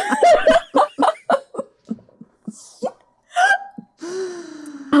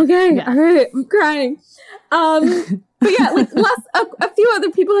 Okay. Yeah. All right. I'm crying. But yeah, like a few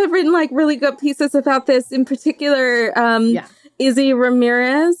other people have written like really good pieces about this. In particular, Izzy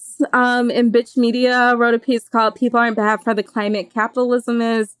Ramirez in Bitch Media wrote a piece called "People Aren't Bad for the Climate, Capitalism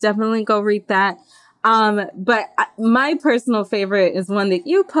Is." Definitely go read that. But my personal favorite is one that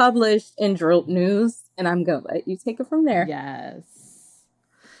you published in Droop News, and I'm going to let you take it from there.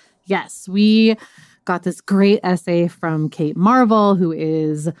 Yes, we got this great essay from Kate Marvel, who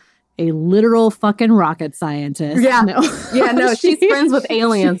is a literal fucking rocket scientist. She's friends with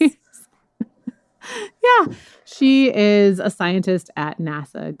aliens. She is a scientist at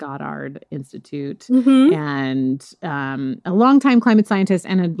NASA Goddard Institute and a longtime climate scientist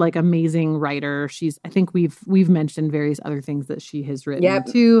and a amazing writer. I think we've mentioned various other things that she has written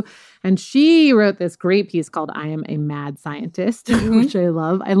too. And she wrote this great piece called "I Am a Mad Scientist," which I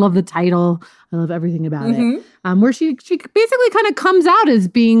love. I love the title. I love everything about it. Where she basically kind of comes out as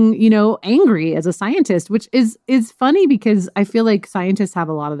being, angry as a scientist, which is funny because I feel like scientists have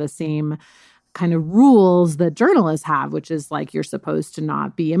a lot of the same kind of rules that journalists have, which is like you're supposed to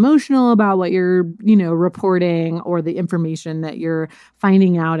not be emotional about what you're, reporting or the information that you're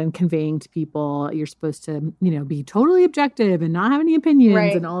finding out and conveying to people. You're supposed to, be totally objective and not have any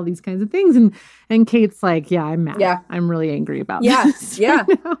opinions and all these kinds of things. And Kate's like, I'm mad. Yeah. I'm really angry about this. Yeah.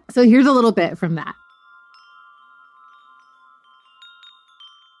 Right. So here's a little bit from that.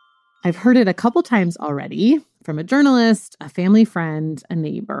 I've heard it a couple times already from a journalist, a family friend, a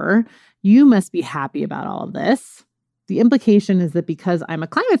neighbor. You must be happy about all of this. The implication is that because I'm a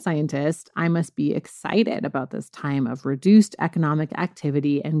climate scientist, I must be excited about this time of reduced economic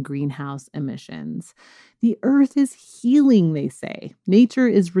activity and greenhouse emissions. The earth is healing, they say. Nature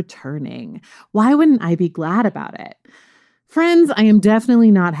is returning. Why wouldn't I be glad about it? Friends, I am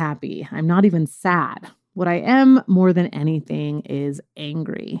definitely not happy. I'm not even sad. What I am more than anything is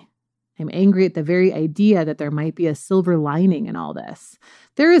angry. I'm angry at the very idea that there might be a silver lining in all this.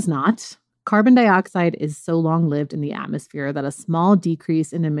 There is not. Carbon dioxide is so long-lived in the atmosphere that a small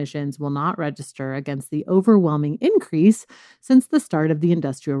decrease in emissions will not register against the overwhelming increase since the start of the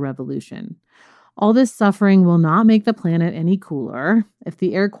Industrial Revolution. All this suffering will not make the planet any cooler. If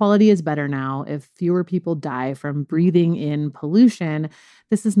the air quality is better now, if fewer people die from breathing in pollution,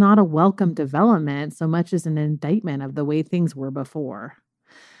 this is not a welcome development so much as an indictment of the way things were before.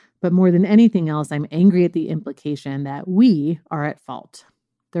 But more than anything else, I'm angry at the implication that we are at fault.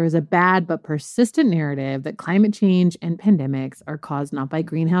 There is a bad but persistent narrative that climate change and pandemics are caused not by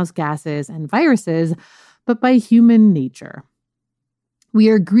greenhouse gases and viruses, but by human nature. We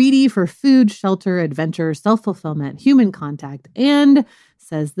are greedy for food, shelter, adventure, self-fulfillment, human contact, and,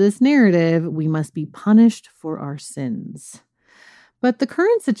 says this narrative, we must be punished for our sins. But the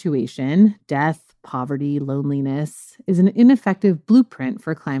current situation, death, poverty, loneliness, is an ineffective blueprint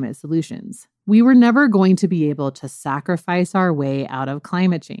for climate solutions. we were never going to be able to sacrifice our way out of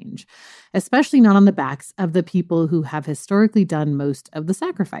climate change, especially not on the backs of the people who have historically done most of the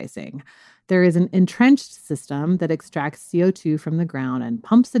sacrificing. There is an entrenched system that extracts CO2 from the ground and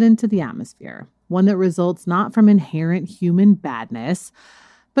pumps it into the atmosphere, one that results not from inherent human badness,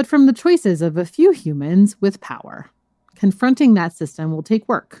 but from the choices of a few humans with power. Confronting that system will take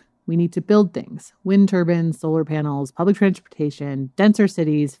work. We need to build things: wind turbines, solar panels, public transportation, denser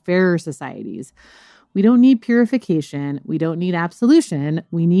cities, fairer societies. We don't need purification. We don't need absolution.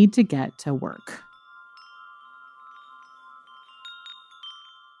 We need to get to work.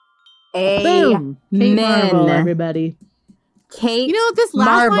 Boom. Kate Marvel, everybody. Kate, you know, this last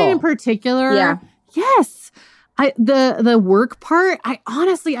Marvel. line in particular. Yeah. Yes. The work part,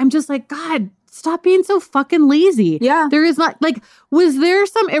 I'm just like, God, stop being so fucking lazy. Yeah. There is not, like, was there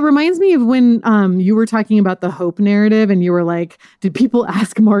some, it reminds me of when you were talking about the hope narrative and you were like, did people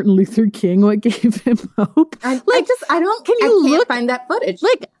ask Martin Luther King what gave him hope? I can't find that footage.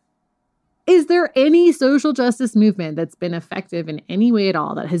 Like, is there any social justice movement that's been effective in any way at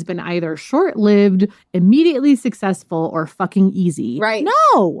all that has been either short-lived, immediately successful, or fucking easy? Right.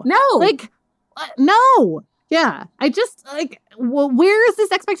 No. Like, no. Yeah. I just, well, where is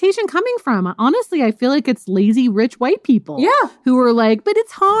this expectation coming from? Honestly, I feel like it's lazy, rich white people. Yeah. Who are like, but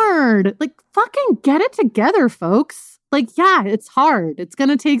it's hard. Like, fucking get it together, folks. Like, yeah, it's hard. It's going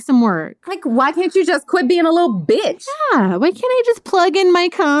to take some work. Like, why can't you just quit being a little bitch? Yeah. Why can't I just plug in my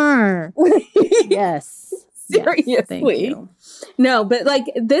car? Yes. Seriously. Yes, thank you. No, but like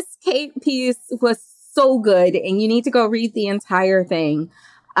this Kate piece was so good, and you need to go read the entire thing.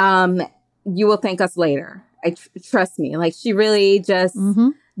 You will thank us later. Trust me. Like, she really just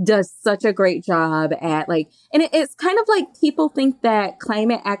does such a great job at and it's kind of like people think that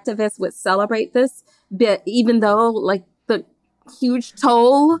climate activists would celebrate this, but even though like the huge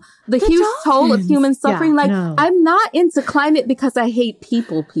toll of human suffering, I'm not into climate because I hate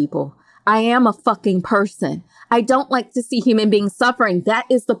people. I am a fucking person. I don't like to see human beings suffering. That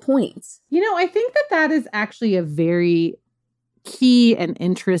is the point. You know, I think that is actually a very key and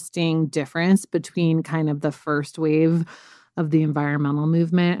interesting difference between kind of the first wave of the environmental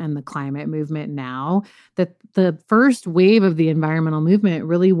movement and the climate movement now. That the first wave of the environmental movement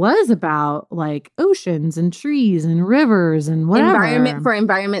really was about like oceans and trees and rivers and whatever. Environment for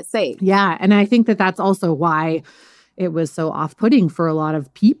environment's sake. Yeah. And I think that that's also why it was so off-putting for a lot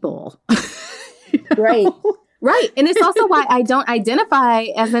of people. You know? Right. And it's also why I don't identify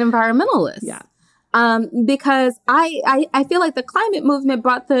as an environmentalist. Yeah. Because I feel like the climate movement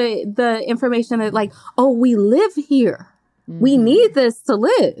brought the information that like, oh, we live here. We need this to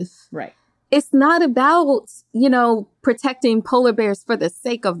live. Right. It's not about, protecting polar bears for the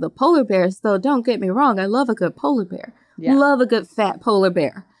sake of the polar bears, though. Don't get me wrong. I love a good polar bear. Yeah. Love a good fat polar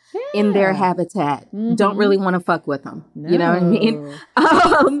bear in their habitat. Don't really want to fuck with them. No. You know what I mean?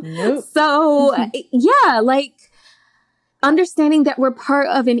 Nope. So yeah, like, understanding that we're part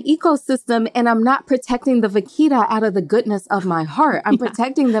of an ecosystem, and I'm not protecting the vaquita out of the goodness of my heart. I'm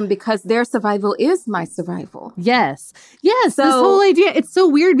protecting them because their survival is my survival. Yes. This whole idea, it's so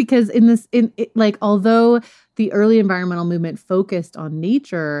weird because although the early environmental movement focused on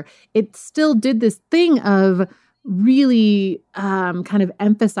nature, it still did this thing of really kind of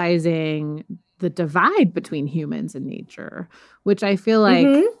emphasizing the divide between humans and nature, which I feel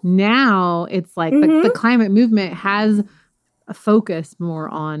like now it's like the climate movement has a focus more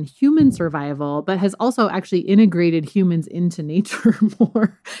on human survival, but has also actually integrated humans into nature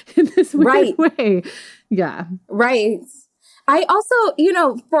more in this weird way. Yeah. Right. I also,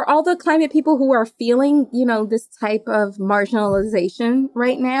 for all the climate people who are feeling, this type of marginalization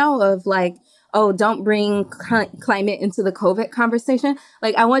right now of like, oh, don't bring climate into the COVID conversation.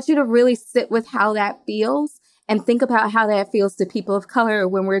 Like, I want you to really sit with how that feels and think about how that feels to people of color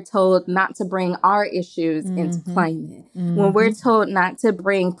when we're told not to bring our issues into climate, when we're told not to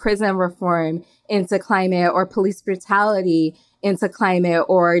bring prison reform into climate or police brutality into climate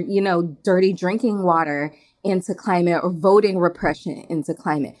or, dirty drinking water into climate or voting repression into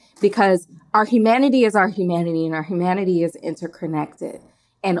climate, because our humanity is our humanity and our humanity is interconnected.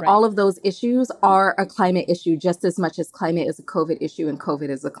 And all of those issues are a climate issue just as much as climate is a COVID issue and COVID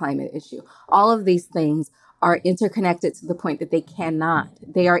is a climate issue. All of these things are interconnected to the point that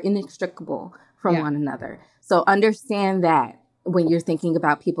they are inextricable from one another. So understand that when you're thinking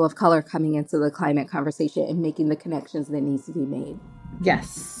about people of color coming into the climate conversation and making the connections that needs to be made.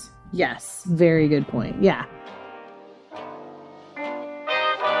 Yes. Very good point. Yeah.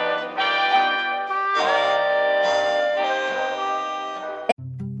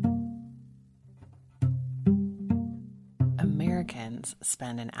 Americans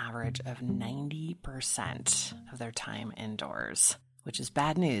spend an average of 90% of their time indoors, which is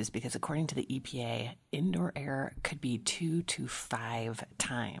bad news because according to the EPA, indoor air could be 2 to 5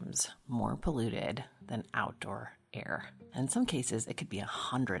 times more polluted than outdoor air. And in some cases, it could be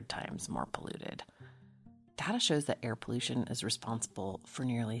 100 times more polluted. Data shows that air pollution is responsible for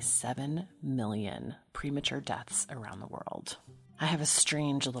nearly 7 million premature deaths around the world. I have a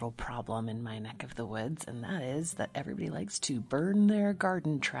strange little problem in my neck of the woods, and that is that everybody likes to burn their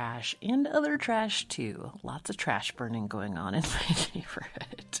garden trash and other trash too. Lots of trash burning going on in my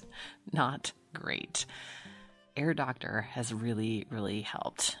neighborhood. Not great. Air Doctor has really, really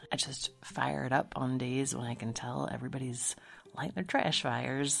helped. I just fire it up on days when I can tell everybody's lighting their trash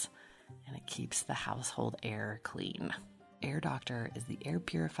fires, and it keeps the household air clean. Air Doctor is the air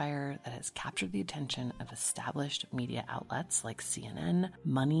purifier that has captured the attention of established media outlets like CNN,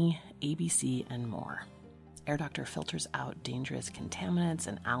 Money, ABC, and more. Air Doctor filters out dangerous contaminants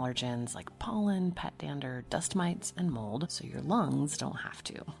and allergens like pollen, pet dander, dust mites, and mold, so your lungs don't have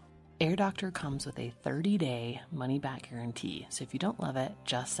to. Air Doctor comes with a 30-day money-back guarantee, so if you don't love it,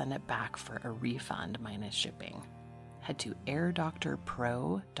 just send it back for a refund minus shipping. Head to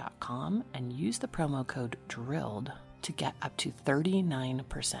airdoctorpro.com and use the promo code DRILLED to get up to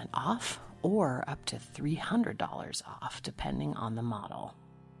 39% off or up to $300 off, depending on the model.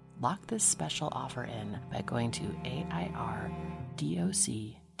 Lock this special offer in by going to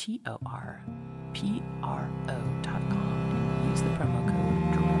airdoctorpro.com and use the promo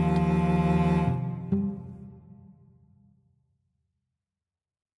code DRILLED.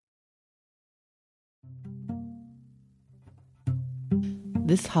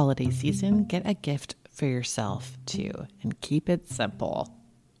 This holiday season, get a gift for yourself too, and keep it simple.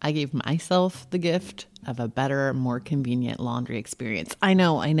 I gave myself the gift of a better, more convenient laundry experience. I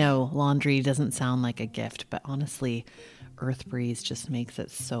know, laundry doesn't sound like a gift, but honestly, Earth Breeze just makes it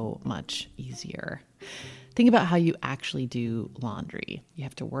so much easier. Think about how you actually do laundry. You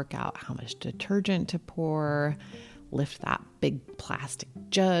have to work out how much detergent to pour, lift that big plastic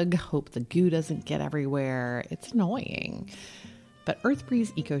jug, hope the goo doesn't get everywhere. It's annoying. But Earth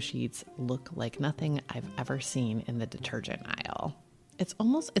Breeze Eco Sheets look like nothing I've ever seen in the detergent aisle. It's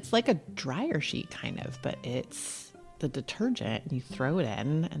like a dryer sheet kind of, but it's the detergent and you throw it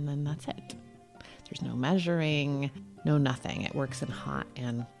in and then that's it. There's no measuring, no nothing. It works in hot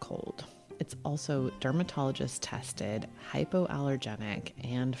and cold. It's also dermatologist tested, hypoallergenic,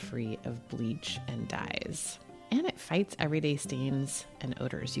 and free of bleach and dyes. And it fights everyday stains and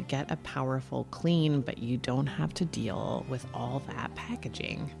odors. You get a powerful clean, but you don't have to deal with all that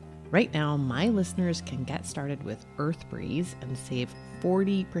packaging. Right now, my listeners can get started with Earth Breeze and save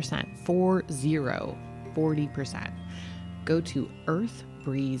 40%, 40%. Go to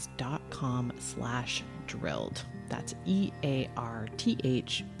earthbreeze.com/drilled. That's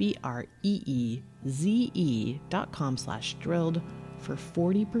EARTHBREEZE.com/drilled for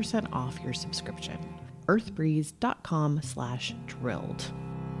 40% off your subscription. earthbreeze.com/drilled.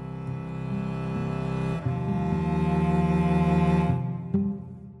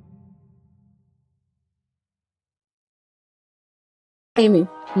 Amy,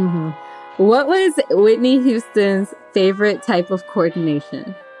 what was Whitney Houston's favorite type of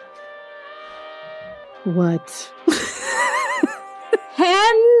coordination? What?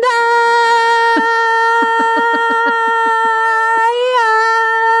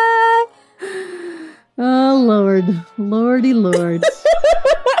 Oh, Lord. Lordy Lord.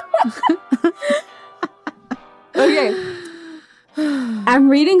 Okay. I'm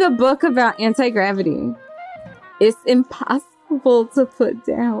reading a book about anti-gravity. It's impossible to put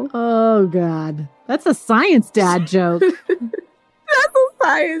down. Oh, God. That's a science dad joke. That's a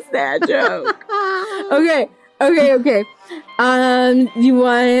science dad joke. Okay. You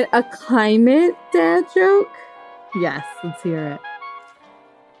want a climate dad joke? Yes, let's hear it.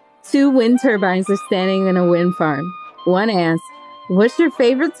 2 wind turbines are standing in a wind farm. One asks, "What's your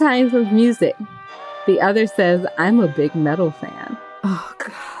favorite type of music?" The other says, "I'm a big metal fan." Oh,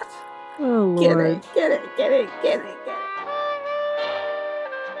 God. Oh, Lord. Get it.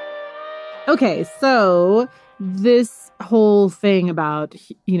 Okay, so this whole thing about,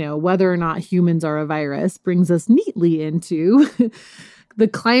 whether or not humans are a virus brings us neatly into the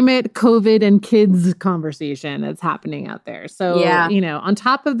climate, COVID, and kids conversation that's happening out there. So, yeah. On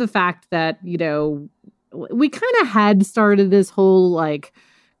top of the fact that, we kind of had started this whole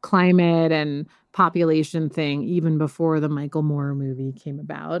climate and population thing even before the Michael Moore movie came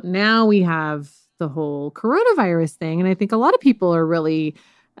about. Now we have the whole coronavirus thing. And I think a lot of people are really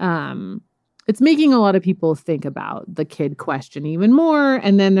it's making a lot of people think about the kid question even more.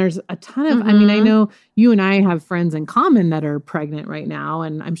 And then there's a ton of, I mean, I know you and I have friends in common that are pregnant right now.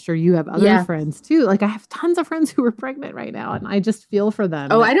 And I'm sure you have other friends too. Like I have tons of friends who are pregnant right now and I just feel for them.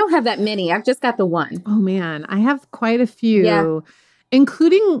 Oh, I don't have that many. I've just got the one. Oh man, I have quite a few,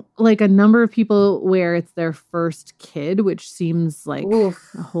 including like a number of people where it's their first kid, which seems like a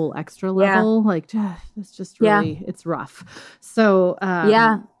whole extra level. Like it's just really, it's rough. So,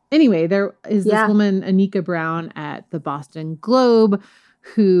 anyway, there is this woman, Anika Brown, at the Boston Globe,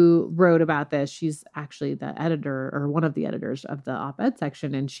 who wrote about this. She's actually the editor or one of the editors of the op-ed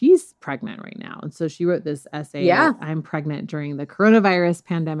section, and she's pregnant right now. And so she wrote this essay, I'm pregnant during the coronavirus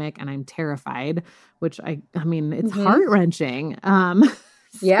pandemic, and I'm terrified, which I mean, it's heart-wrenching. And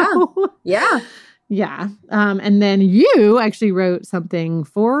then you actually wrote something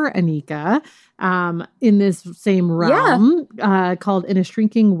for Anika in this same realm called In a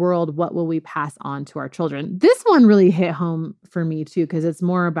Shrinking World, What Will We Pass On to Our Children? This one really hit home for me too, because it's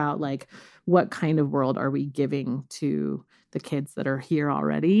more about like, what kind of world are we giving to the kids that are here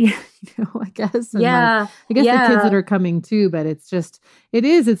already, I guess. And I guess the kids that are coming too, but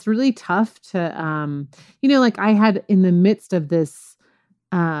it's really tough to, like I had in the midst of this,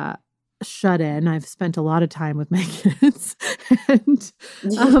 shut in. I've spent a lot of time with my kids, and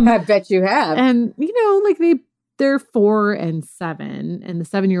I bet you have. And like they're 4 and 7, and the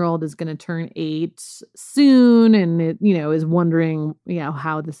 7-year-old is going to turn 8 soon, and it, is wondering,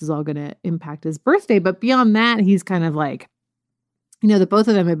 how this is all going to impact his birthday. But beyond that, he's kind of like, the both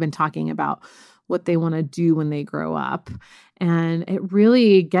of them have been talking about what they want to do when they grow up. And it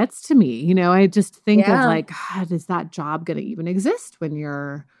really gets to me. I just think of like, God, is that job going to even exist when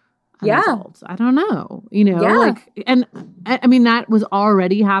you're adult? I don't know, like, and I mean, that was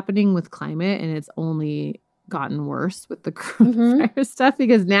already happening with climate, and it's only gotten worse with the coronavirus stuff,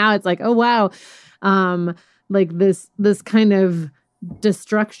 because now it's like, oh, wow. Like this kind of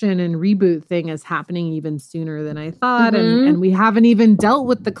destruction and reboot thing is happening even sooner than I thought. And we haven't even dealt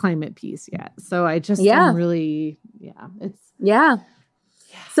with the climate piece yet. So I just am really,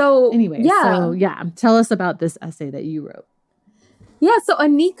 So anyway, tell us about this essay that you wrote. Yeah, so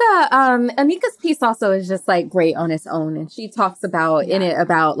Anika's piece also is just like great on its own. And she talks about in it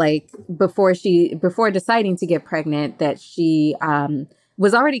about like before deciding to get pregnant, that she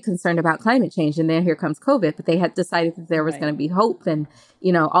was already concerned about climate change. And then here comes COVID, but they had decided that there was going to be hope and,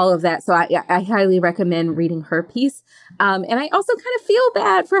 all of that. So I highly recommend reading her piece. And I also kind of feel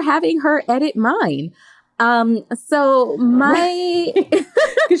bad for having her edit mine. So my,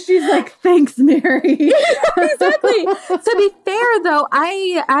 because she's like, thanks, Mary. Exactly. To be fair though,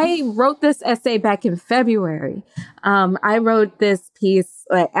 I wrote this essay back in February. I wrote this piece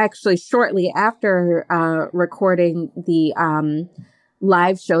actually shortly after, recording the,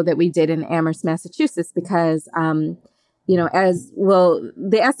 live show that we did in Amherst, Massachusetts, because, the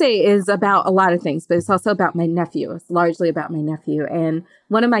essay is about a lot of things, but it's also about my nephew. It's largely about my nephew. And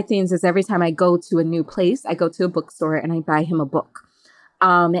one of my themes is every time I go to a new place, I go to a bookstore and I buy him a book.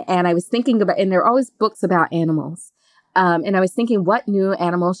 And I was thinking about, and there are always books about animals. And I was thinking, what new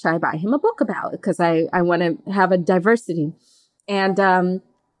animal should I buy him a book about? Because I want to have a diversity. And,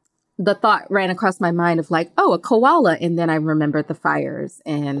 the thought ran across my mind of like, oh, a koala. And then I remembered the fires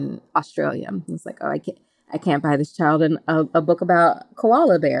in Australia. It's like, oh, I can't buy this child a book about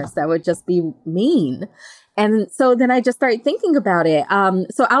koala bears. That would just be mean. And so then I just started thinking about it.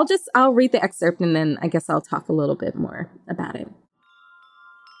 So I'll read the excerpt and then I guess I'll talk a little bit more about it.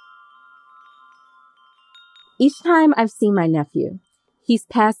 Each time I've seen my nephew, he's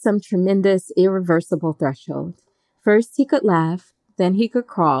passed some tremendous, irreversible threshold. First he could laugh, then he could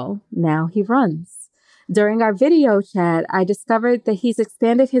crawl, now he runs. During our video chat, I discovered that he's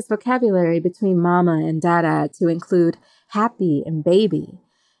expanded his vocabulary between mama and dada to include happy and baby.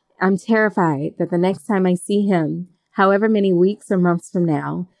 I'm terrified that the next time I see him, however many weeks or months from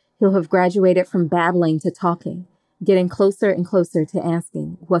now, he'll have graduated from babbling to talking, getting closer and closer to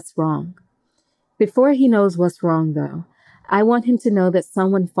asking, what's wrong? Before he knows what's wrong, though, I want him to know that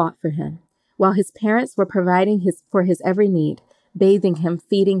someone fought for him. While his parents were providing for his every need, bathing him,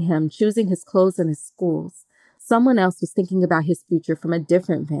 feeding him, choosing his clothes and his schools, someone else was thinking about his future from a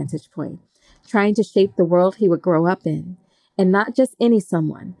different vantage point, trying to shape the world he would grow up in. And not just any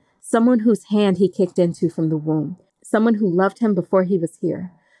someone whose hand he kicked into from the womb, someone who loved him before he was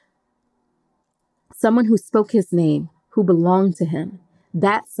here, someone who spoke his name, who belonged to him.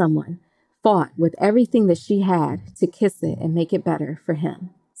 That someone fought with everything that she had to kiss it and make it better for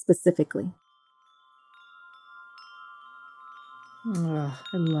him, specifically. Oh,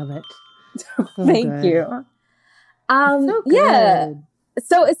 I love it. Thank you. So good.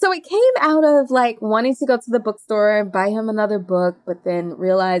 So it came out of like wanting to go to the bookstore and buy him another book, but then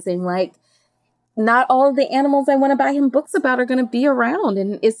realizing like not all of the animals I want to buy him books about are going to be around.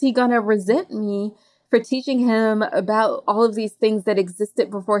 And is he going to resent me for teaching him about all of these things that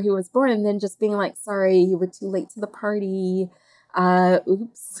existed before he was born? And then just being like, sorry, you were too late to the party.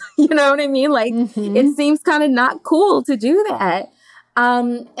 Oops. You know what I mean? Like, it seems kind of not cool to do that.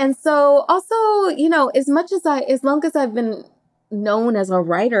 And so also, you know, as long as I've been known as a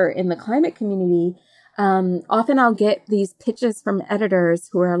writer in the climate community, often I'll get these pitches from editors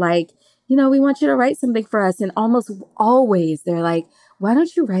who are like, you know, we want you to write something for us. And almost always they're like, why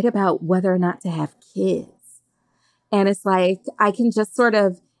don't you write about whether or not to have kids? And it's like, I can just sort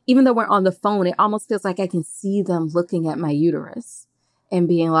of, even though we're on the phone, it almost feels like I can see them looking at my uterus and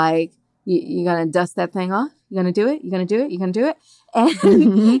being like, you going to dust that thing off? You going to do it? You going to do it? You going to do it?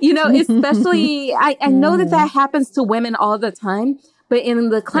 And, you know, especially, I know that happens to women all the time. But in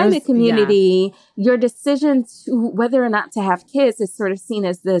the climate community, your decision to whether or not to have kids is sort of seen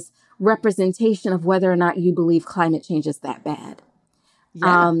as this representation of whether or not you believe climate change is that bad.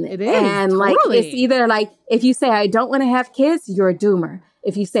 Yeah, it is. And like, it's either like, if you say, I don't want to have kids, you're a doomer.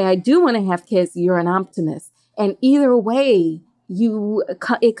 If you say, I do want to have kids, you're an optimist. And either way,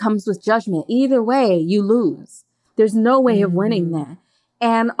 it comes with judgment. Either way, you lose. There's no way of winning that.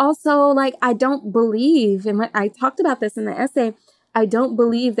 And also, like, I don't believe, and I talked about this in the essay, I don't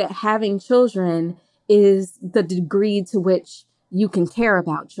believe that having children is the degree to which you can care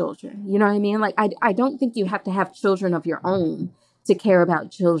about children. You know what I mean? Like, I don't think you have to have children of your own to care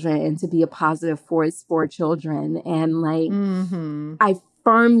about children and to be a positive force for children. And like, I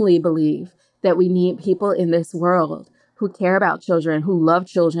firmly believe that we need people in this world who care about children, who love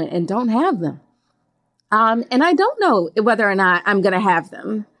children and don't have them. And I don't know whether or not I'm going to have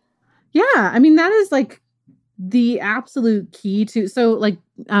them. Yeah. I mean, that is like the absolute key to, so like,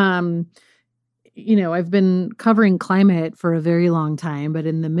 you know, I've been covering climate for a very long time, but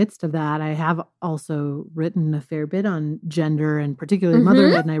in the midst of that, I have also written a fair bit on gender and particularly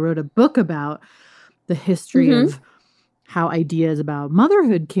motherhood. And I wrote a book about the history of how ideas about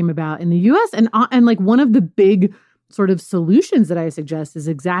motherhood came about in the US. And like one of the big sort of solutions that I suggest is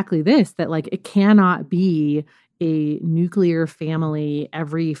exactly this, that like it cannot be a nuclear family,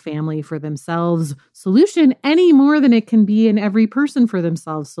 every family for themselves solution any more than it can be an every person for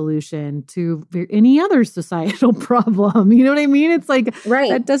themselves solution to any other societal problem. You know what I mean? It's like,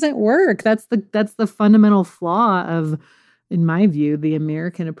 that doesn't work. That's the fundamental flaw of, in my view, the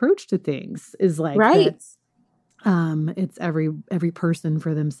American approach to things is like, it's every person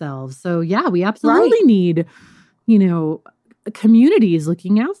for themselves. So yeah, we absolutely need, you know, communities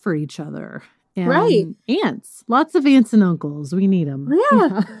looking out for each other. And aunts, lots of aunts and uncles. We need them.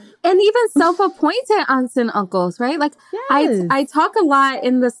 Yeah. And even self-appointed aunts and uncles, right? Like I talk a lot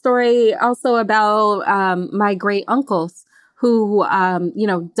in the story also about my great uncles who, you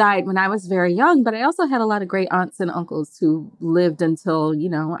know, died when I was very young. But I also had a lot of great aunts and uncles who lived until, you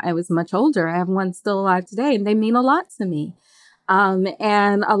know, I was much older. I have one still alive today and they mean a lot to me.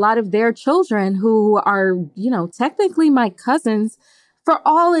 And a lot of their children who are, you know, technically my cousins, for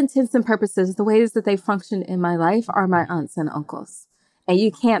all intents and purposes, the ways that they function in my life are my aunts and uncles. And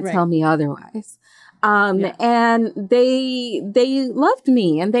you can't tell me otherwise. And they loved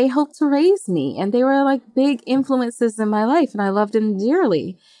me and they helped to raise me and they were like big influences in my life and I loved them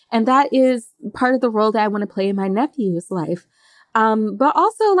dearly. And that is part of the role that I want to play in my nephew's life. But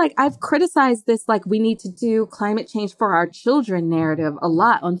also like I've criticized this, like we need to do climate change for our children narrative a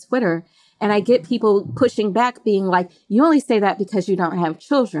lot on Twitter. And I get people pushing back being like, you only say that because you don't have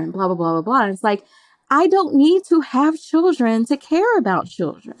children, blah, blah, blah, blah, blah. And it's like, I don't need to have children to care about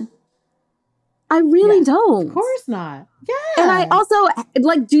children. I really don't. Of course not. Yeah. And I also,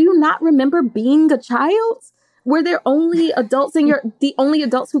 like, do you not remember being a child? Were there only adults the only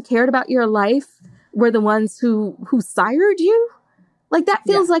adults who cared about your life were the ones who sired you? Like, that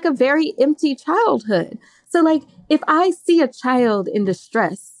feels like a very empty childhood. So, like, if I see a child in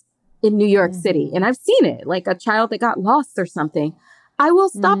distress in New York City, and I've seen it, like a child that got lost or something, I will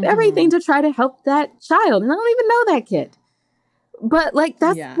stop everything to try to help that child. And I don't even know that kid. But like,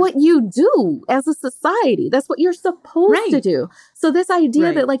 that's what you do as a society. That's what you're supposed to do. So this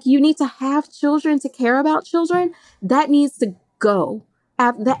idea that like, you need to have children to care about children, that needs to go.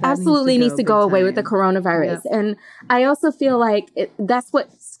 That absolutely needs to go away with the coronavirus. Yep. And I also feel like that's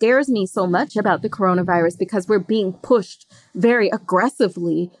what scares me so much about the coronavirus, because we're being pushed very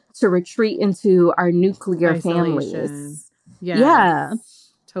aggressively to retreat into our nuclear families. Yeah.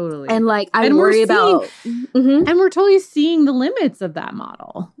 Totally. And like, I and worry about, and we're totally seeing the limits of that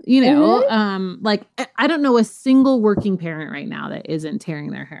model, like, I don't know a single working parent right now that isn't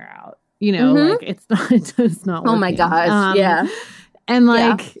tearing their hair out, like it's not working. Oh my gosh. Yeah. And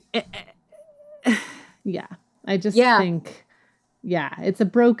like, I just think, it's a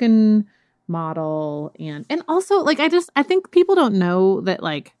broken model. And also like, I think people don't know that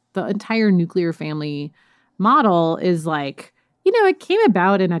like the entire nuclear family model is like, it came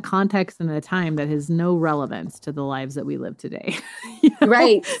about in a context and a time that has no relevance to the lives that we live today.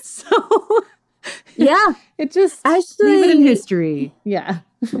 Right. So, it just actually, leave it in history. Yeah.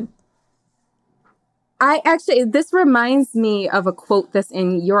 This reminds me of a quote that's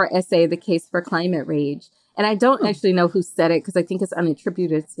in your essay, The Case for Climate Rage. And I don't actually know who said it because I think it's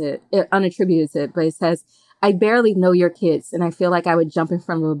unattributed, but it says, "I barely know your kids, and I feel like I would jump in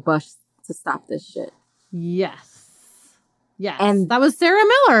front of a bus to stop this shit." Yes. Yes. And that was Sarah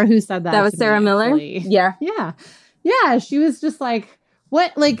Miller who said that. That was Sarah Miller? Actually. Yeah. Yeah. Yeah. She was just like,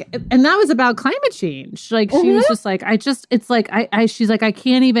 what? Like, and that was about climate change. Like, she was just like, she's like, I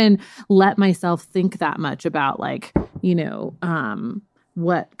can't even let myself think that much about like,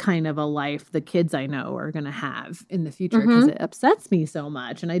 what kind of a life the kids I know are going to have in the future because it upsets me so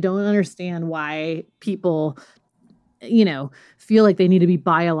much. And I don't understand why people feel like they need to be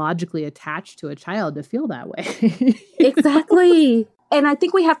biologically attached to a child to feel that way. Exactly. And I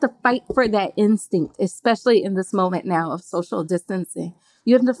think we have to fight for that instinct, especially in this moment now of social distancing.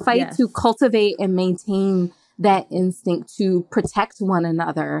 You have to fight to cultivate and maintain that instinct to protect one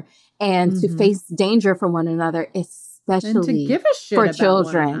another and to face danger for one another, especially and to give a shit for about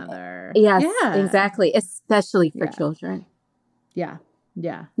children. One another. Yes, exactly. Especially for children. Yeah.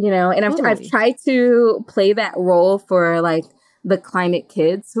 Yeah. And I've tried to play that role for like the climate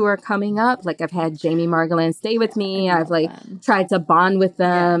kids who are coming up. Like I've had Jamie Margolin stay with me. I've like tried to bond with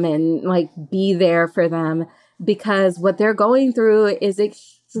them and like be there for them because what they're going through is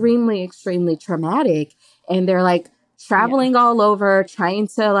extremely, extremely traumatic. And they're like traveling all over, trying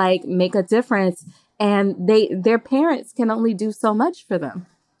to like make a difference. And their parents can only do so much for them.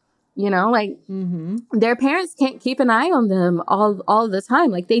 Their parents can't keep an eye on them all the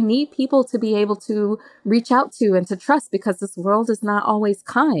time. Like they need people to be able to reach out to and to trust because this world is not always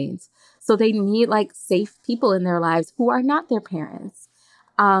kind. So they need like safe people in their lives who are not their parents,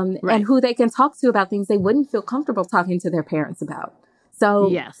 and who they can talk to about things they wouldn't feel comfortable talking to their parents about. So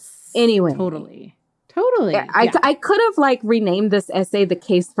anyway, totally. I could have like renamed this essay "The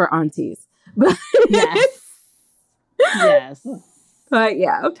Case for Aunties," but yes. But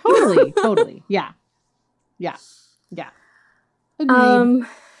yeah. Totally. Yeah. Agreed.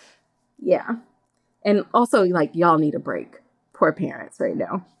 Yeah. And also like y'all need a break. Poor parents right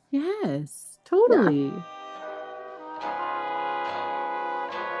now. Yes, totally. Yeah.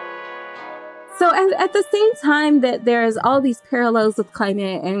 So at the same time that there's all these parallels with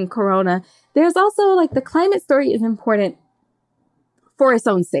climate and corona, there's also like the climate story is important for its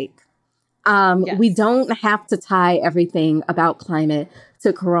own sake. We don't have to tie everything about climate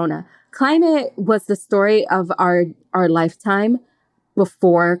to corona. Climate was the story of our lifetime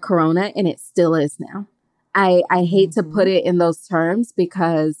before corona, and it still is now. I hate to put it in those terms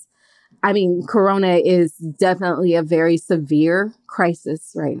because, I mean, corona is definitely a very severe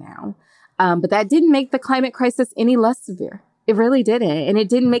crisis right now. But that didn't make the climate crisis any less severe. It really didn't. And it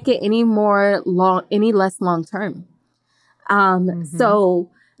didn't make it any less long term. So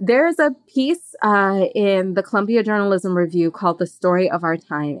there's a piece in the Columbia Journalism Review called The Story of Our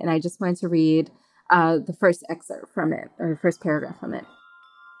Time. And I just wanted to read the first excerpt from it, or the first paragraph from it.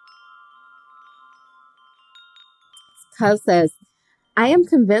 It says, "I am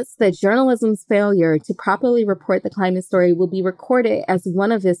convinced that journalism's failure to properly report the climate story will be recorded as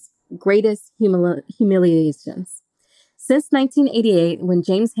one of its greatest humiliations. Since 1988, when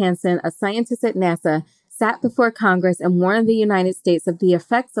James Hansen, a scientist at NASA, sat before Congress and warned the United States of the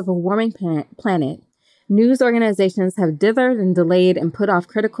effects of a warming planet, news organizations have dithered and delayed and put off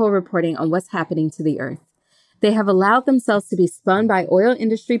critical reporting on what's happening to the Earth. They have allowed themselves to be spun by oil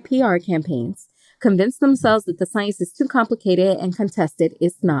industry PR campaigns, convinced themselves that the science is too complicated and contested,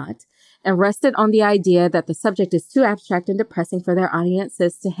 it's not, and rested on the idea that the subject is too abstract and depressing for their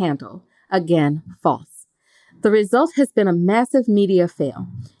audiences to handle. Again, false. The result has been a massive media fail.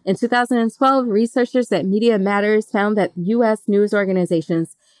 In 2012, researchers at Media Matters found that U.S. news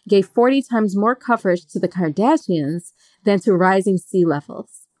organizations gave 40 times more coverage to the Kardashians than to rising sea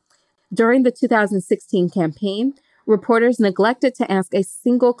levels. During the 2016 campaign, reporters neglected to ask a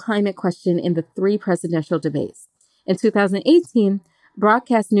single climate question in the 3 presidential debates. In 2018,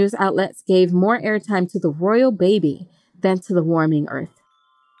 broadcast news outlets gave more airtime to the royal baby than to the warming Earth.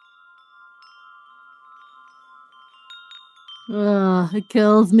 Ugh, it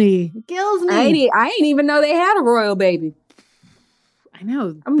kills me. It kills me. I ain't even know they had a royal baby. I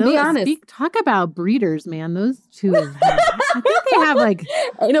know. I'm gonna be honest. Talk about breeders, man. Those two have I think they have like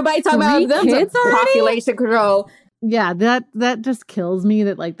ain't nobody talking about them kids already? Population control. Yeah, that just kills me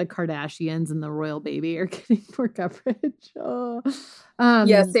that like the Kardashians and the royal baby are getting more coverage. Oh.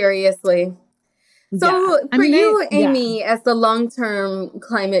 Yeah, seriously. So for you, Amy, as the long-term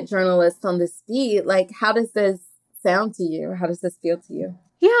climate journalist on this beat, like, how does this sound to you? How does this feel to you?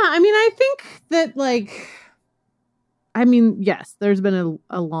 Yeah, I mean, I think that yes, there's been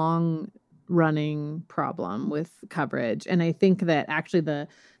a long running problem with coverage. And I think that actually the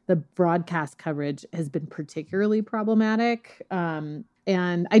broadcast coverage has been particularly problematic.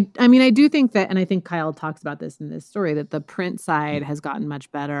 And I do think that, and I think Kyle talks about this in this story, that the print side has gotten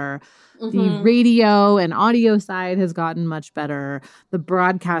much better. Mm-hmm. The radio and audio side has gotten much better. The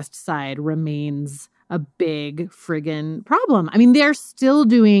broadcast side remains a big friggin' problem. I mean, you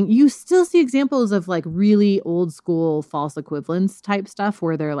still see examples of like really old school false equivalence type stuff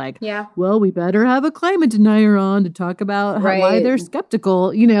where they're like, well, we better have a climate denier on to talk about why they're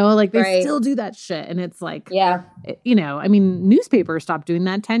skeptical, like they still do that shit. And it's like, newspapers stopped doing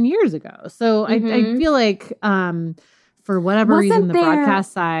that 10 years ago. So I feel like for whatever reason, the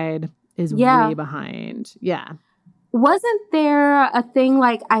broadcast side is way behind. Yeah. Wasn't there a thing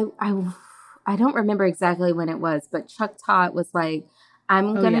like, I don't remember exactly when it was, but Chuck Todd was like,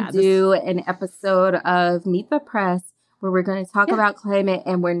 I'm going to do an episode of Meet the Press where we're going to talk about climate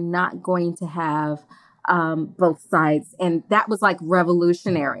and we're not going to have both sides. And that was like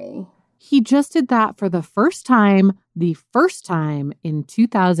revolutionary. He just did that for the first time in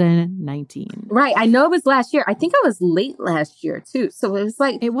 2019. Right. I know it was last year. I think it was late last year too. So it was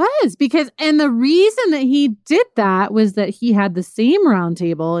like. It was and the reason that he did that was that he had the same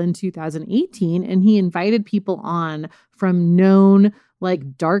roundtable in 2018 and he invited people on from known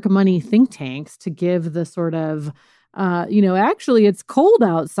like dark money think tanks to give the sort of, actually it's cold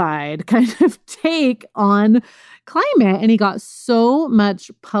outside kind of take on climate. And he got so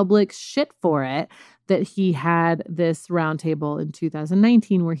much public shit for it that he had this roundtable in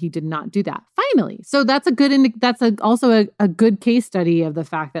 2019 where he did not do that. Finally. So that's also a good case study of the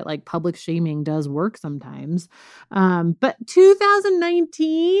fact that like public shaming does work sometimes. But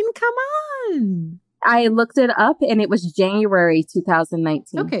 2019, come on. I looked it up and it was January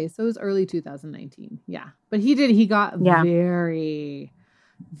 2019. Okay, so it was early 2019. Yeah. But he got very,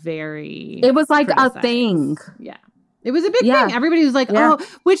 very It was like criticized. A thing. Yeah. It was a big thing. Everybody was like, oh,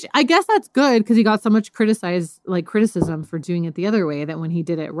 which I guess that's good because he got so much criticism for doing it the other way that when he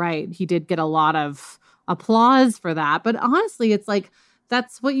did it right, he did get a lot of applause for that. But honestly, it's like,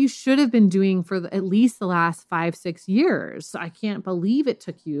 that's what you should have been doing for at least the last 5-6 years. So I can't believe it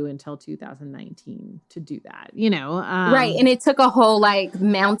took you until 2019 to do that, Right. And it took a whole like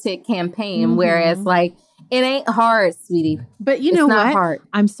mounted campaign, whereas like, it ain't hard, sweetie. But you know what? Hard.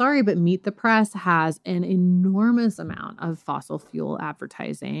 I'm sorry, but Meet the Press has an enormous amount of fossil fuel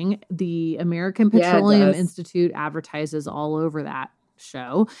advertising. The American Petroleum Institute advertises all over that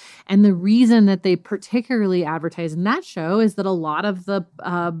show. And the reason that they particularly advertise in that show is that a lot of the,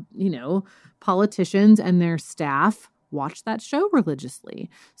 politicians and their staff watch that show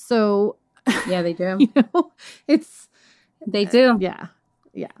religiously. So yeah, they do. They do. Yeah.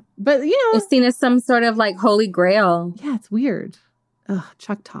 Yeah. But, it's seen as some sort of like holy grail. Yeah, it's weird. Ugh,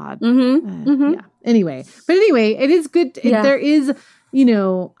 Chuck Todd. Yeah. Anyway, it is good. There is,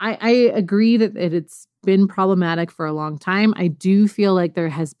 I agree that it's been problematic for a long time. I do feel like there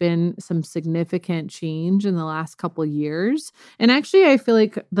has been some significant change in the last couple of years. And actually, I feel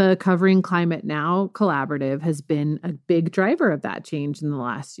like the Covering Climate Now collaborative has been a big driver of that change in the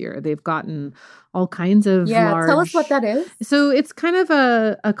last year. They've gotten all kinds of large... Tell us what that is. So it's kind of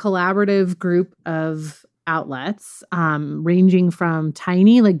a collaborative group of outlets, ranging from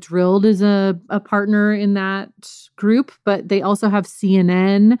tiny, like Drilled is a partner in that group, but they also have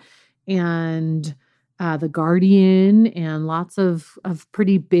CNN and The Guardian and lots of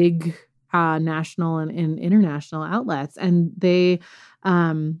pretty big national and international outlets. And they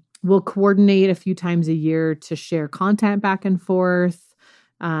will coordinate a few times a year to share content back and forth.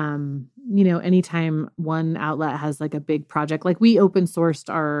 Anytime one outlet has like a big project, like we open sourced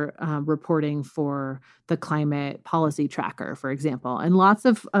our reporting for the climate policy tracker, for example, and lots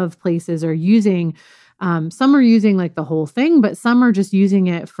of places are using, some are using like the whole thing, but some are just using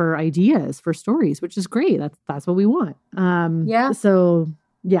it for ideas, for stories, which is great. That's what we want. So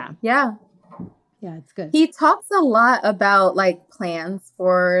yeah. Yeah, it's good. He talks a lot about like plans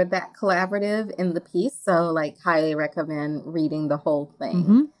for that collaborative in the piece. So like highly recommend reading the whole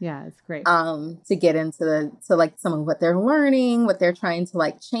thing. Yeah, it's great. To get into like some of what they're learning, what they're trying to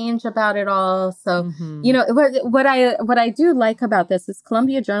like change about it all. So, you know, what I do like about this is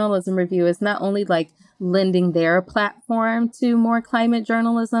Columbia Journalism Review is not only like lending their platform to more climate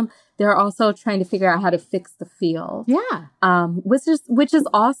journalism, they're also trying to figure out how to fix the field. Yeah. Which is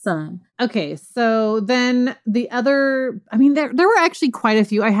awesome. Okay, so then the other, I mean, there were actually quite a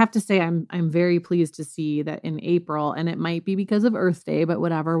few. I have to say, I'm very pleased to see that in April, and it might be because of Earth Day, but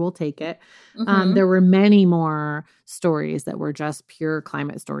whatever, we'll take it. There were many more stories that were just pure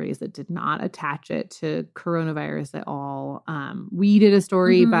climate stories that did not attach it to coronavirus at all. We did a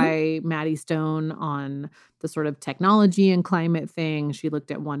story by Maddie Stone on the sort of technology and climate thing. She looked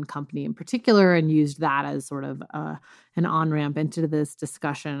at one company in particular and used that as sort of an on-ramp into this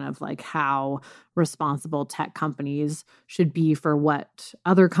discussion of like how responsible tech companies should be for what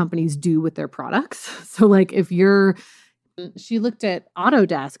other companies do with their products. So like she looked at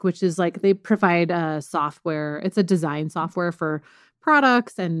Autodesk, which is like they provide software. It's a design software for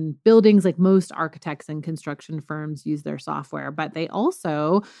products and buildings. Like most architects and construction firms use their software, but they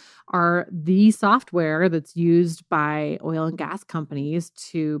also are the software that's used by oil and gas companies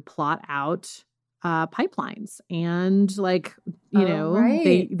to plot out pipelines. And like, you know,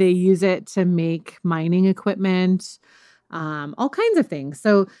 they use it to make mining equipment, all kinds of things.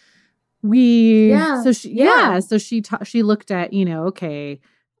 So she looked at, you know, okay,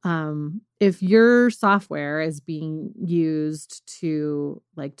 if your software is being used to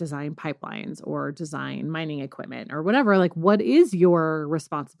like design pipelines or design mining equipment or whatever, like what is your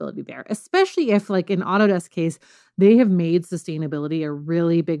responsibility there? Especially if like in Autodesk case, they have made sustainability a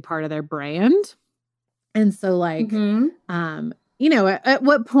really big part of their brand. And so like, you know, at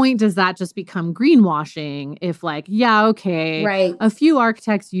what point does that just become greenwashing if like, yeah, okay, a few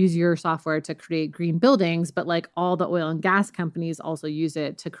architects use your software to create green buildings, but like all the oil and gas companies also use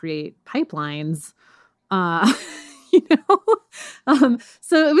it to create pipelines, you know?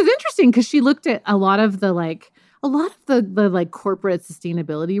 So it was interesting because she looked at a lot of the corporate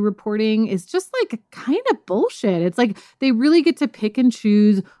sustainability reporting is just like kind of bullshit. It's like they really get to pick and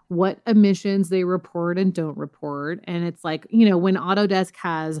choose what emissions they report and don't report. And it's like, you know, when Autodesk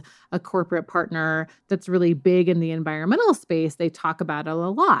has a corporate partner that's really big in the environmental space, they talk about it a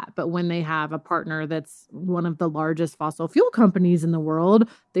lot. But when they have a partner that's one of the largest fossil fuel companies in the world,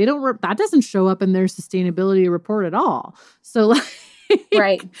 they don't, that doesn't show up in their sustainability report at all. So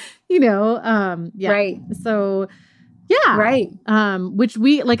like, you know, So which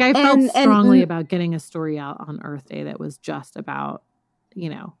we like, I felt strongly about getting a story out on Earth Day that was just about, you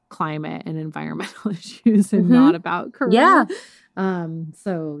know, climate and environmental issues and not about corona.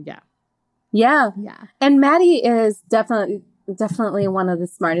 Yeah. And Maddie is definitely one of the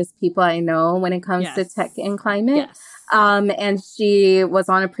smartest people I know when it comes to tech and climate. And she was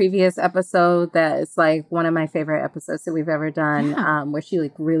on a previous episode that is like one of my favorite episodes that we've ever done, where she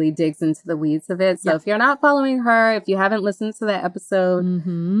like really digs into the weeds of it. So if you're not following her, if you haven't listened to that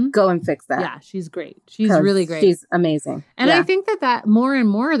episode, go and fix that. Yeah, she's great. She's really great. She's amazing. And I think that more and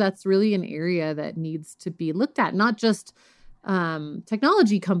more, that's really an area that needs to be looked at, not just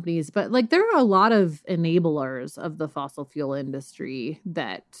technology companies, but like there are a lot of enablers of the fossil fuel industry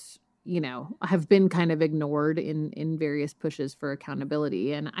that, you know, have been kind of ignored in various pushes for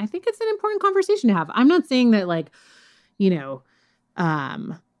accountability. And I think it's an important conversation to have. I'm not saying that like, you know,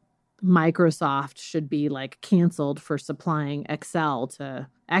 Microsoft should be like canceled for supplying Excel to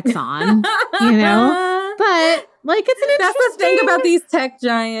Exxon, you know, but like it's an interesting... That's the thing about these tech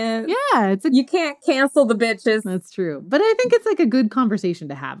giants. Yeah. You can't cancel the bitches. That's true. But I think it's like a good conversation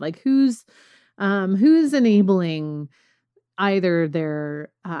to have. Like who's enabling either their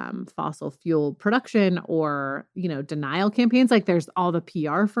fossil fuel production or, you know, denial campaigns. Like there's all the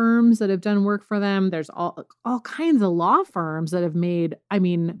PR firms that have done work for them. There's all kinds of law firms that have made, I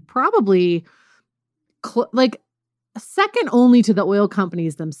mean, probably like second only to the oil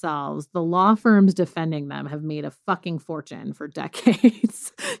companies themselves, the law firms defending them have made a fucking fortune for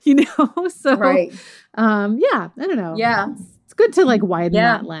decades, you know? So, I don't know. Yeah. It's good to like widen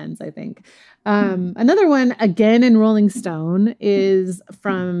that lens, I think. Another one, again in Rolling Stone, is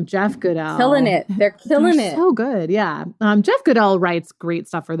from Jeff Goodell. Killing it. They're killing it. So good. Yeah. Jeff Goodell writes great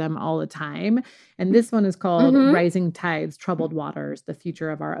stuff for them all the time. And this one is called Rising Tides, Troubled Waters, The Future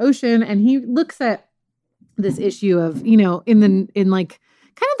of Our Ocean. And he looks at this issue of, you know, in like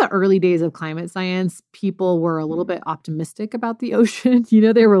kind of the early days of climate science, people were a little bit optimistic about the ocean. You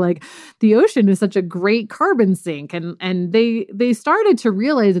know, they were like, the ocean is such a great carbon sink. And they started to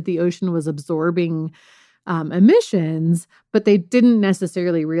realize that the ocean was absorbing emissions, but they didn't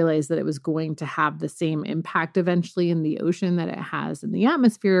necessarily realize that it was going to have the same impact eventually in the ocean that it has in the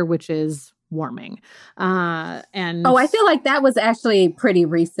atmosphere, which is warming. I feel like that was actually pretty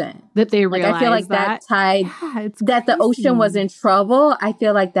recent. That they realized I feel like that tied that the ocean was in trouble. I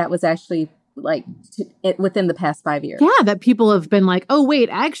feel like that was actually within the past 5 years. Yeah, that people have been like, oh, wait,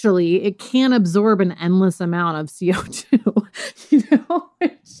 actually, it can absorb an endless amount of CO2. You know,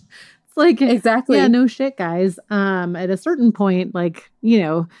 it's like, exactly. Yeah, no shit, guys. At a certain point, like, you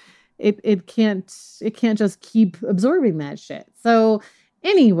know, it can't just keep absorbing that shit. So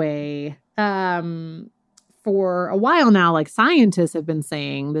anyway, for a while now, like scientists have been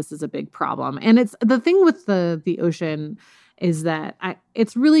saying this is a big problem. And it's the thing with the ocean is that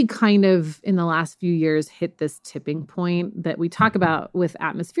it's really kind of in the last few years hit this tipping point that we talk about with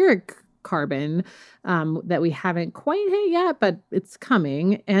atmospheric carbon that we haven't quite hit yet, but it's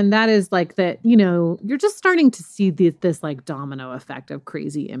coming. And that is like that, you know, you're just starting to see this like domino effect of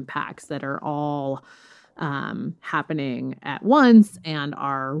crazy impacts that are all happening at once and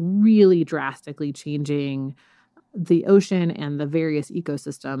are really drastically changing the ocean and the various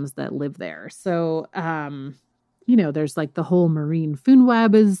ecosystems that live there. So, you know, there's like the whole marine food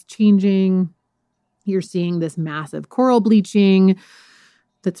web is changing. You're seeing this massive coral bleaching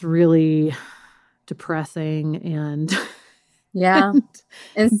that's really depressing and yeah,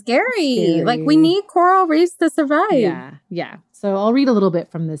 and scary. Like we need coral reefs to survive. Yeah. So I'll read a little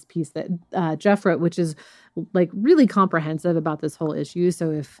bit from this piece that Jeff wrote, which is like really comprehensive about this whole issue.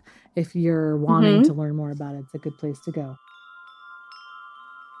 So if you're wanting to learn more about it, it's a good place to go.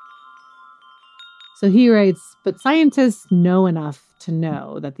 So he writes, but scientists know enough to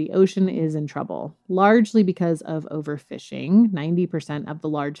know that the ocean is in trouble, largely because of overfishing. 90% of the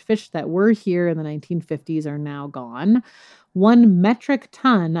large fish that were here in the 1950s are now gone. 1 metric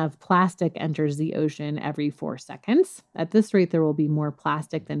ton of plastic enters the ocean every 4 seconds. At this rate, there will be more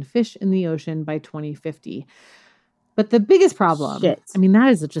plastic than fish in the ocean by 2050. But the biggest problem, I mean, that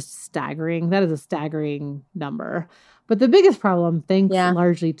is just staggering. That is a staggering number. But the biggest problem, thanks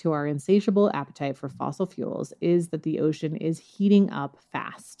largely to our insatiable appetite for fossil fuels, is that the ocean is heating up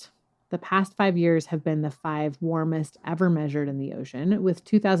fast. The past 5 years have been the 5 warmest ever measured in the ocean, with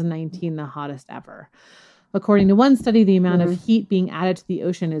 2019 the hottest ever. According to one study, the amount of heat being added to the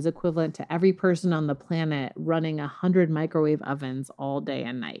ocean is equivalent to every person on the planet running 100 microwave ovens all day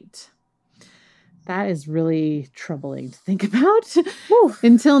and night. That is really troubling to think about.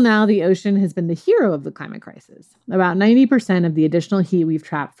 Until now, the ocean has been the hero of the climate crisis. About 90% of the additional heat we've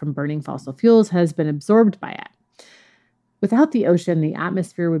trapped from burning fossil fuels has been absorbed by it. Without the ocean, the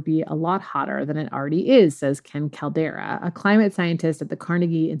atmosphere would be a lot hotter than it already is, says Ken Caldera, a climate scientist at the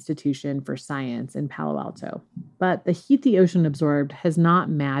Carnegie Institution for Science in Palo Alto. But the heat the ocean absorbed has not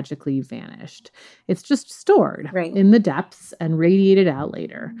magically vanished. It's just stored in the depths and radiated out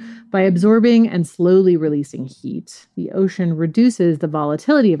later. By absorbing and slowly releasing heat, the ocean reduces the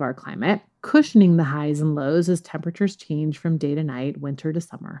volatility of our climate, cushioning the highs and lows as temperatures change from day to night, winter to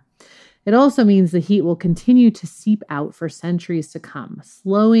summer. It also means the heat will continue to seep out for centuries to come,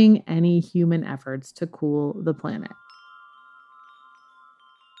 slowing any human efforts to cool the planet.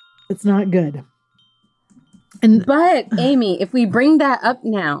 It's not good. But Amy, if we bring that up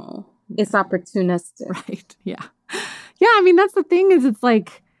now, it's opportunistic. Right. Yeah. Yeah. I mean, that's the thing is it's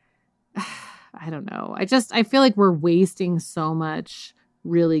like, I don't know. I feel like we're wasting so much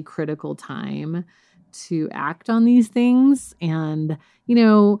really critical time to act on these things. And, you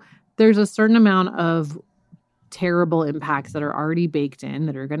know, there's a certain amount of terrible impacts that are already baked in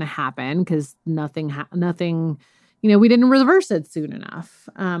that are going to happen because nothing, you know, we didn't reverse it soon enough,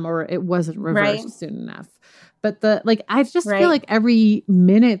 or it wasn't reversed soon enough. But I just feel like every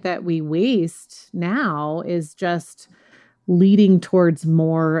minute that we waste now is just leading towards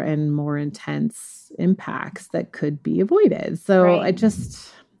more and more intense impacts that could be avoided. So I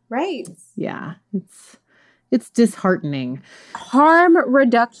just, yeah, it's disheartening. Harm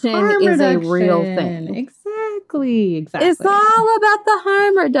reduction is a real thing. Exactly. It's all about the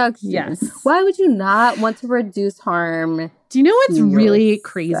harm reduction. Yes. Why would you not want to reduce harm? Do you know what's really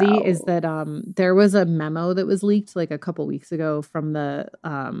crazy is that there was a memo that was leaked like a couple weeks ago from the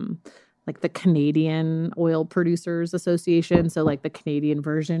the Canadian Oil Producers Association, so like the Canadian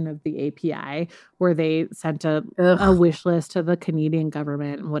version of the API, where they sent a wish list to the Canadian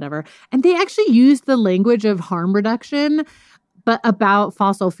government and whatever. And they actually used the language of harm reduction, but about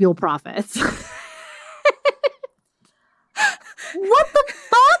fossil fuel profits. What the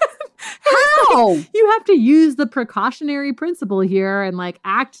fuck? How? You have to use the precautionary principle here and like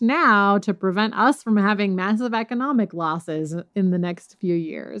act now to prevent us from having massive economic losses in the next few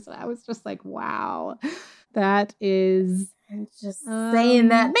years. I was just like, wow, that is just saying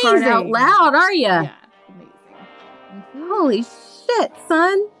that part out loud, are you? Yeah, amazing. Mm-hmm. Holy shit,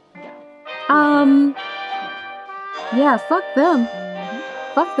 son. Yeah. Yeah, fuck them. Mm-hmm.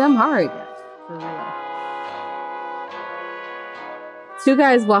 Fuck them hard. Yes, for real. Two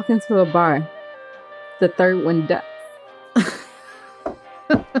guys walk into a bar. The third one ducks.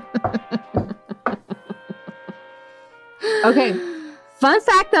 Okay. Fun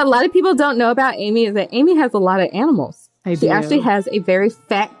fact that a lot of people don't know about Amy is that Amy has a lot of animals. She actually has a very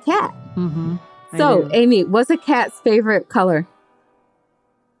fat cat. Mm-hmm. So, Amy, what's a cat's favorite color?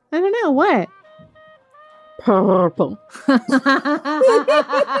 I don't know. What? Purple.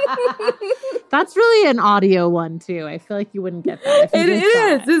 That's really an audio one, too. I feel like you wouldn't get that. If you It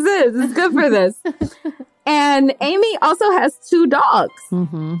is. It's good for this. And Amy also has 2 dogs.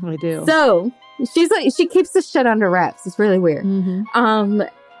 Mm-hmm, I do. So, she keeps the shit under wraps. It's really weird. Mm-hmm.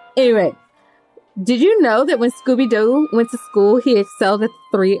 Anyway, did you know that when Scooby-Doo went to school, he excelled at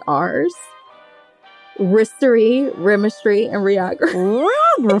 3 R's? Ristery, Remistry, and Reography.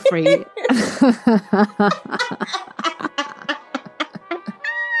 Reography.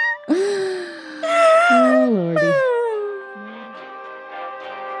 Oh, Lordy.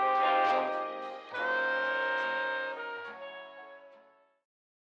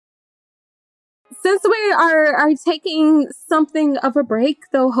 Since we are taking something of a break,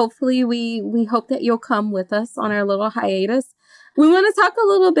 though hopefully we hope that you'll come with us on our little hiatus. We want to talk a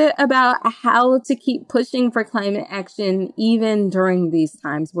little bit about how to keep pushing for climate action even during these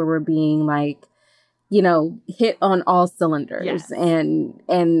times where we're being like, you know, hit on all cylinders. Yes.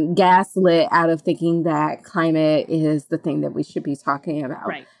 and gaslit out of thinking that climate is the thing that we should be talking about.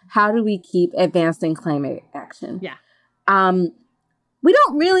 Right. How do we keep advancing climate action? Yeah. We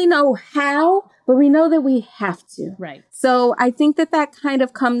don't really know how, but we know that we have to. Right. So I think that kind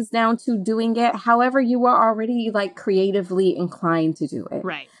of comes down to doing it however you are already like creatively inclined to do it.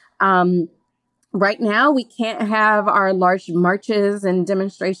 Right. Right now, we can't have our large marches and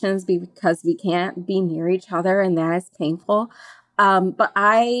demonstrations because we can't be near each other, and that is painful. But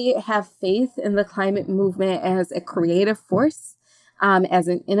I have faith in the climate movement as a creative force, as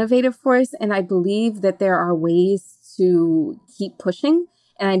an innovative force, and I believe that there are ways to keep pushing,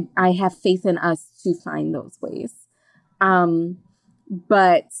 and I have faith in us to find those ways.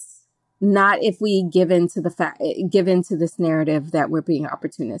 But not if we give into this narrative that we're being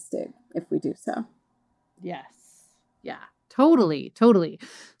opportunistic if we do so. Yes. Yeah, totally.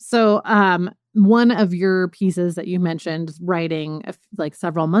 So, one of your pieces that you mentioned writing like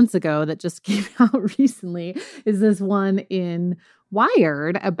several months ago that just came out recently is this one in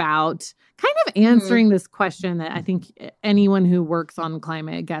Wired about kind of answering this question that I think anyone who works on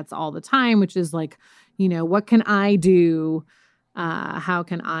climate gets all the time, which is like, you know, what can I do? How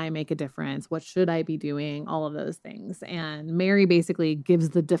can I make a difference? What should I be doing? All of those things. And Mary basically gives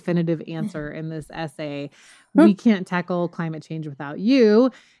the definitive answer in this essay. We can't tackle climate change without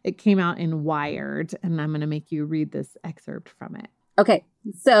you. It came out in Wired, and I'm going to make you read this excerpt from it. Okay,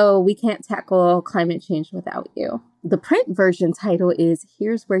 so we can't tackle climate change without you. The print version title is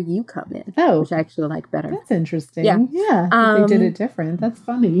Here's Where You Come In, which I actually like better. That's interesting. Yeah. They did it different. That's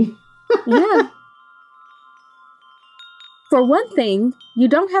funny. Yeah. For one thing, you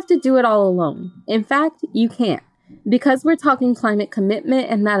don't have to do it all alone. In fact, you can't. Because we're talking climate commitment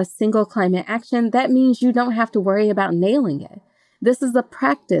and not a single climate action, that means you don't have to worry about nailing it. This is a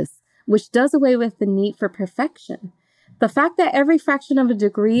practice which does away with the need for perfection. The fact that every fraction of a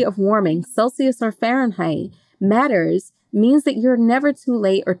degree of warming, Celsius or Fahrenheit, matters means that you're never too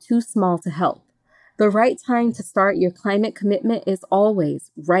late or too small to help. The right time to start your climate commitment is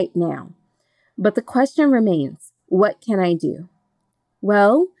always right now. But the question remains, what can I do?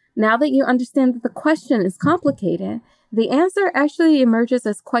 Well, now that you understand that the question is complicated, the answer actually emerges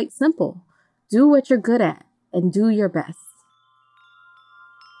as quite simple. Do what you're good at and do your best.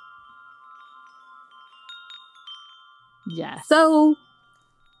 Yes. So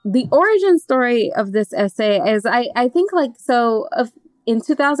the origin story of this essay is, I think in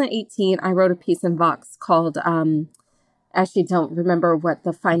 2018, I wrote a piece in Vox called, actually don't remember what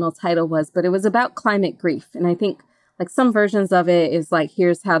the final title was, but it was about climate grief. And I think like some versions of it is like,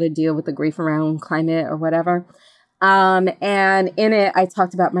 here's how to deal with the grief around climate or whatever. And in it, I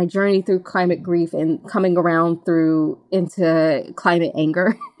talked about my journey through climate grief and coming around into climate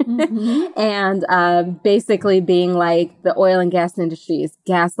anger. Mm-hmm. And basically being like the oil and gas industry is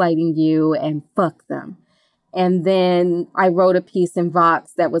gaslighting you and fuck them. And then I wrote a piece in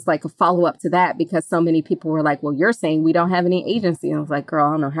Vox that was like a follow-up to that because so many people were like, well, you're saying we don't have any agency. And I was like, girl,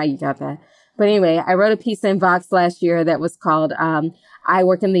 I don't know how you got that. But anyway, I wrote a piece in Vox last year that was called, I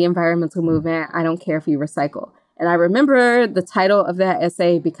Work in the Environmental Movement. I Don't Care If You Recycle. And I remember the title of that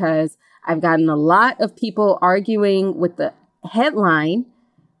essay because I've gotten a lot of people arguing with the headline,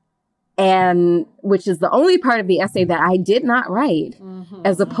 and which is the only part of the essay that I did not write,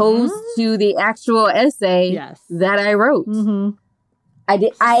 as opposed to the actual essay that I wrote.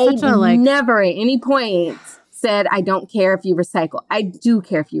 I never at any point said, I don't care if you recycle. I do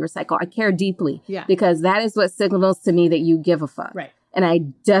care if you recycle. I care deeply because that is what signals to me that you give a fuck. Right. And I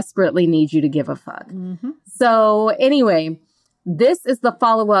desperately need you to give a fuck. So anyway, this is the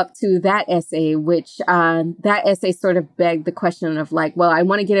follow-up to that essay, which that essay sort of begged the question of like, well, I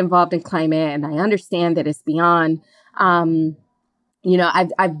want to get involved in climate and I understand that it's beyond, you know,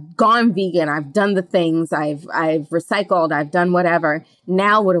 I've gone vegan. I've done the things. I've recycled. I've done whatever.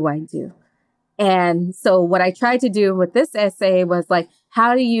 Now what do I do? And so what I tried to do with this essay was like,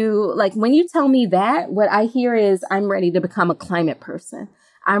 how do you, like, when you tell me that, what I hear is I'm ready to become a climate person.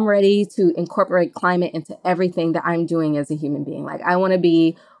 I'm ready to incorporate climate into everything that I'm doing as a human being. Like, I want to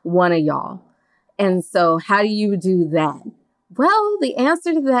be one of y'all. And so how do you do that? Well, the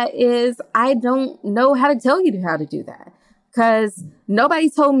answer to that is I don't know how to tell you how to do that because nobody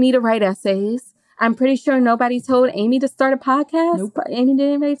told me to write essays. I'm pretty sure nobody told Amy to start a podcast. Nope. Amy, did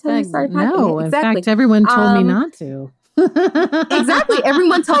anybody tell you to start a podcast? No, exactly. In fact, everyone told me not to. Exactly.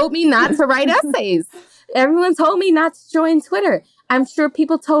 Everyone told me not to write essays. Everyone told me not to join Twitter. I'm sure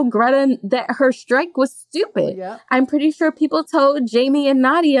people told Greta that her strike was stupid. Yeah. I'm pretty sure people told Jamie and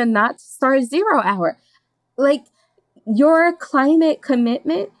Nadia not to start Zero Hour. Like, your climate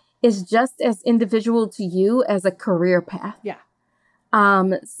commitment is just as individual to you as a career path. Yeah.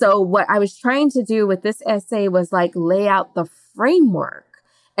 So what I was trying to do with this essay was like lay out the framework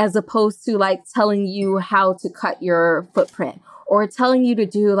as opposed to like telling you how to cut your footprint or telling you to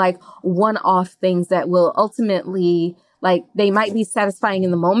do like one-off things that will ultimately, like, they might be satisfying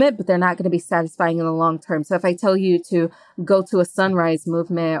in the moment, but they're not going to be satisfying in the long term. So if I tell you to go to a sunrise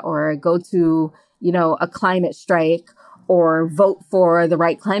movement or go to, you know, a climate strike or vote for the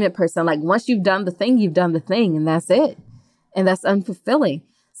right climate person, like once you've done the thing, you've done the thing and that's it. And that's unfulfilling.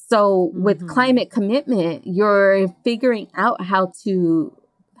 So with climate commitment, you're figuring out how to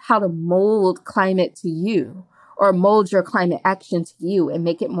mold climate to you or mold your climate action to you and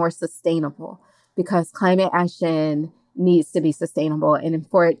make it more sustainable because climate action needs to be sustainable. And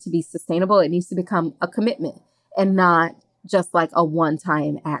for it to be sustainable, it needs to become a commitment and not just like a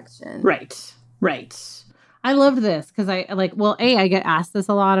one-time action. Right. I loved this because I get asked this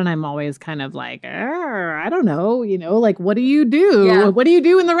a lot and I'm always kind of like, I don't know, you know, like, what do you do? Yeah. What do you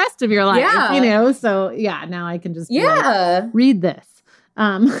do in the rest of your life? Yeah. You know? So yeah, now I can just like, read this.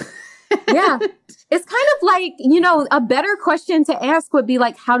 Yeah. It's kind of like, you know, a better question to ask would be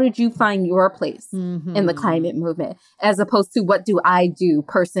like, how did you find your place in the climate movement? As opposed to what do I do,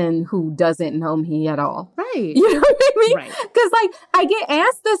 person who doesn't know me at all. Right. You know what I mean? Right. Because like, I get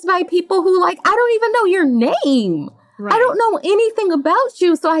asked this by people who like, I don't even know your name. Right. I don't know anything about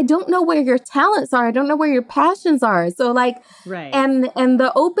you. So I don't know where your talents are. I don't know where your passions are. So like, and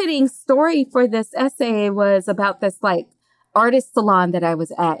the opening story for this essay was about this like, artist salon that I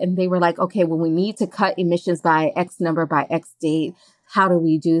was at, and they were like, okay, well, we need to cut emissions by X number by X date. How do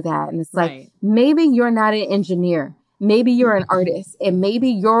we do that? And it's like, maybe you're not an engineer. Maybe you're an artist, and maybe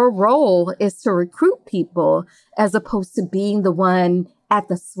your role is to recruit people as opposed to being the one at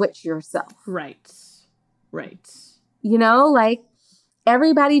the switch yourself. Right. You know, like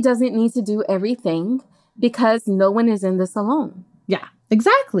everybody doesn't need to do everything because no one is in this alone. Yeah,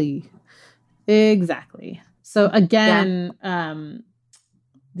 exactly. So again,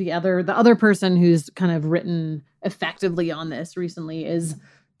 the other person who's kind of written effectively on this recently is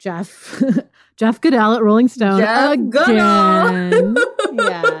Jeff Goodell at Rolling Stone. Jeff Goodell.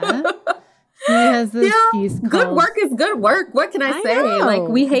 Yeah. He has this piece called, good work is good work. What can I say? Know. Like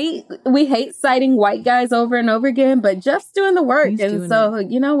we hate citing white guys over and over again, but Jeff's doing the work. And so,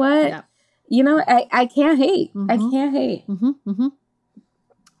 you know what? Yeah. You know, I can't hate. I can't hate.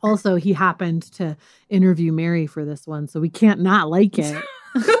 Also, he happened to interview Mary for this one, so we can't not like it.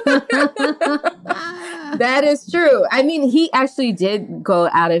 That is true. I mean, he actually did go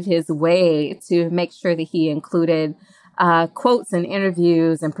out of his way to make sure that he included quotes and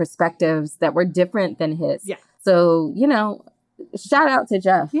interviews and perspectives that were different than his. Yeah. So, you know, shout out to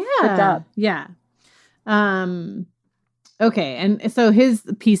Jeff. Yeah. Good job. Yeah. Okay. And so his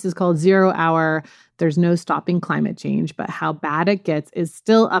piece is called 0 Hour. There's no stopping climate change, but how bad it gets is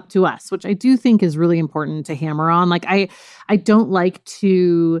still up to us, which I do think is really important to hammer on. Like I don't like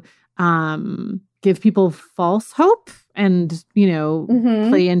to give people false hope and,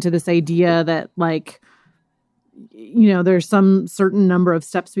 play into this idea that like, there's some certain number of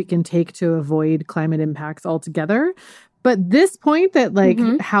steps we can take to avoid climate impacts altogether. But this point that like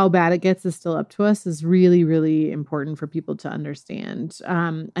how bad it gets is still up to us is really, really important for people to understand.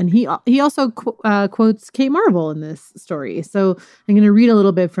 And he also quotes Kate Marvel in this story. So I'm going to read a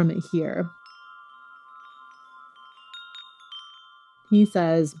little bit from it here. He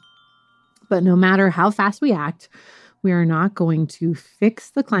says, "But no matter how fast we act, we are not going to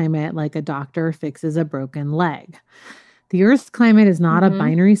fix the climate like a doctor fixes a broken leg. The Earth's climate is not a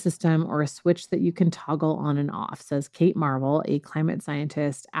binary system or a switch that you can toggle on and off," says Kate Marvel, a climate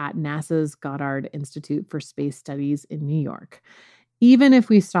scientist at NASA's Goddard Institute for Space Studies in New York. "Even if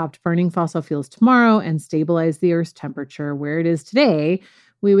we stopped burning fossil fuels tomorrow and stabilized the Earth's temperature where it is today,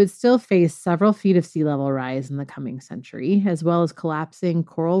 we would still face several feet of sea level rise in the coming century, as well as collapsing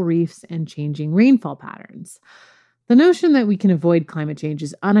coral reefs and changing rainfall patterns. The notion that we can avoid climate change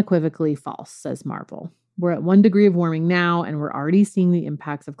is unequivocally false," says Marvel. "We're at 1 degree of warming now, and we're already seeing the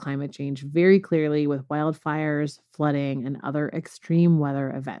impacts of climate change very clearly with wildfires, flooding, and other extreme weather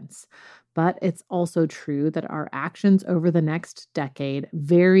events. But it's also true that our actions over the next decade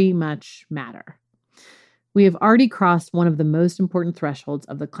very much matter. We have already crossed one of the most important thresholds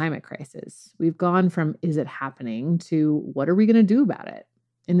of the climate crisis. We've gone from is it happening to what are we going to do about it?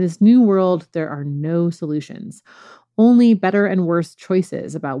 In this new world, there are no solutions. Only better and worse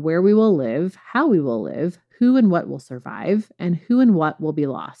choices about where we will live, how we will live, who and what will survive, and who and what will be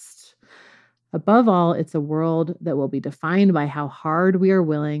lost. Above all, it's a world that will be defined by how hard we are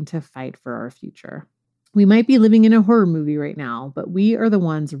willing to fight for our future. We might be living in a horror movie right now, but we are the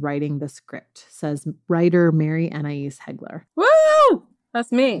ones writing the script," says writer Mary Anais Heglar. Woo!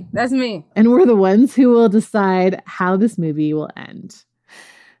 That's me. That's me. "And we're the ones who will decide how this movie will end.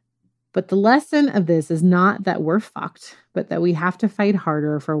 But the lesson of this is not that we're fucked, but that we have to fight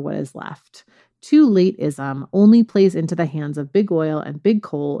harder for what is left. Too late-ism only plays into the hands of big oil and big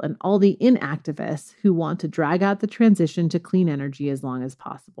coal and all the inactivists who want to drag out the transition to clean energy as long as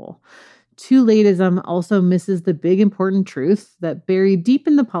possible. Too late-ism also misses the big important truth that buried deep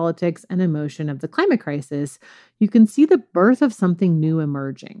in the politics and emotion of the climate crisis, you can see the birth of something new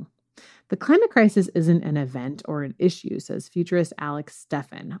emerging. The climate crisis isn't an event or an issue," says futurist Alex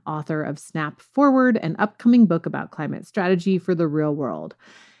Steffen, author of Snap Forward, an upcoming book about climate strategy for the real world.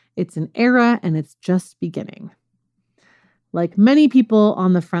 "It's an era and it's just beginning." Like many people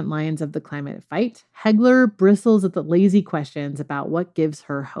on the front lines of the climate fight, Heglar bristles at the lazy questions about what gives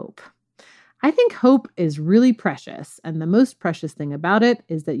her hope. "I think hope is really precious, and the most precious thing about it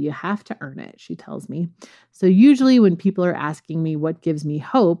is that you have to earn it," she tells me. "So usually when people are asking me what gives me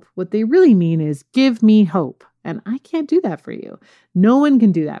hope, what they really mean is give me hope. And I can't do that for you. No one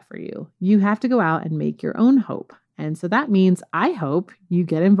can do that for you. You have to go out and make your own hope. And so that means I hope you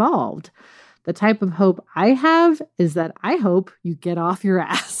get involved. The type of hope I have is that I hope you get off your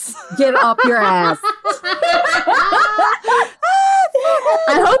ass." Get off your ass.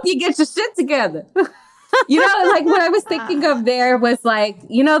 I hope you get your shit together. Like what I was thinking of there was like,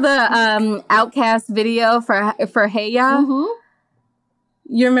 the Outkast video for Hey Ya? Mm-hmm.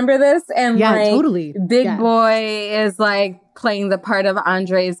 You remember this? And totally. Big Boy is like playing the part of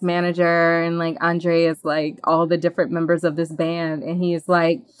Andre's manager, and like Andre is like all the different members of this band, and he's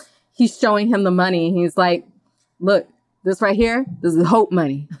showing him the money. He's like, "Look, this right here, this is hope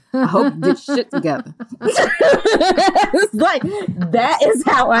money. I hope you get shit together." It's like, that is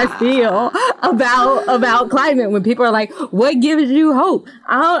how I feel about climate. When people are like, "What gives you hope?"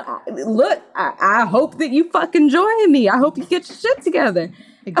 I hope that you fucking join me. I hope you get your shit together.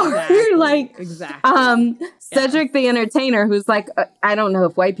 Exactly. Cedric the Entertainer, who's like, I don't know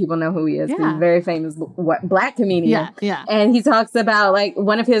if white people know who he is. Yeah. He's a very famous black comedian. Yeah. And he talks about, like,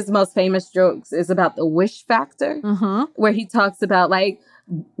 one of his most famous jokes is about the wish factor, where he talks about, like,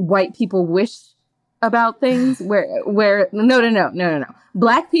 white people wish about things where no.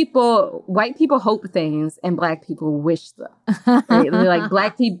 White people hope things and black people wish them. Right? Like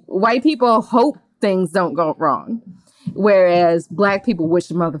white people hope things don't go wrong. Whereas black people wish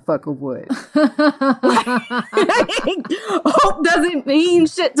a motherfucker would. Hope doesn't mean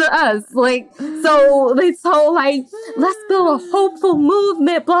shit to us. Like, so this whole, like, let's build a hopeful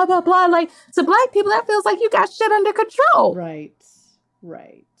movement, blah, blah, blah. Like, to black people, that feels like you got shit under control. Right.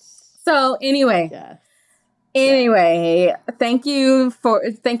 So anyway, Anyway, thank you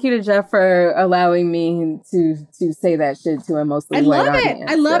to Jeff for allowing me to say that shit to a mostly white audience.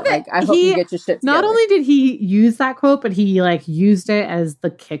 I love it. I hope you get your shit together. Not only did he use that quote, but he like used it as the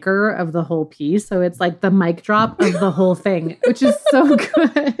kicker of the whole piece. So it's like the mic drop of the whole thing, which is so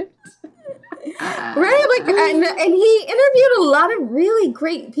good. Right, like, and he interviewed a lot of really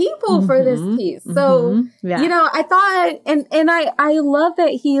great people for this piece. So, you know, I thought, and I love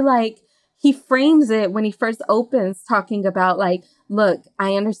that he frames it when he first opens talking about like, look,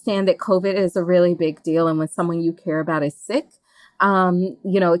 I understand that COVID is a really big deal. And when someone you care about is sick, you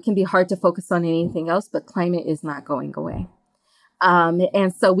know, it can be hard to focus on anything else, but climate is not going away.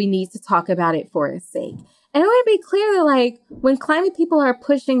 And so we need to talk about it for its sake. And I want to be clear that, like, when climate people are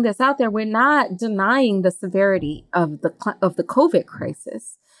pushing this out there, we're not denying the severity of the COVID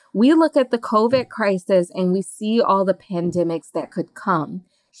crisis. We look at the COVID crisis and we see all the pandemics that could come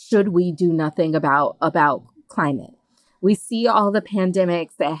should we do nothing about climate. We see all the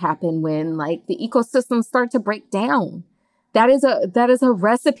pandemics that happen when, like, the ecosystems start to break down. That is a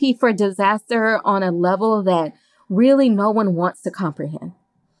recipe for disaster on a level that really no one wants to comprehend.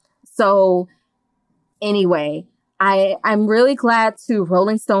 So anyway, I'm really glad to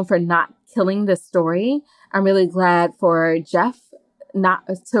Rolling Stone for not killing this story. I'm really glad for Jeff not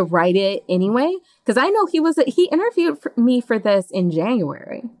to write it anyway, because I know he interviewed me for this in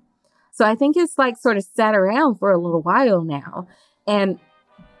January. So I think it's like sort of sat around for a little while now. And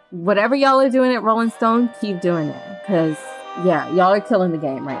whatever y'all are doing at Rolling Stone, keep doing it. Because, yeah, y'all are killing the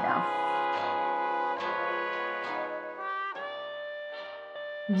game right now.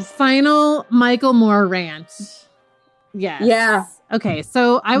 Final Michael Moore rant. Yes. Yeah. Okay,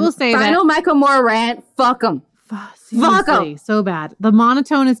 so I will say Final Michael Moore rant. Fuck him. Fuck him. So bad. The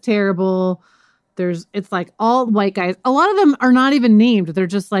monotone is terrible. It's like all white guys. A lot of them are not even named. They're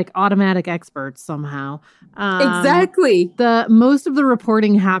just like automatic experts somehow. Exactly. Most of the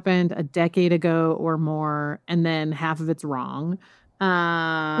reporting happened a decade ago or more, and then half of it's wrong.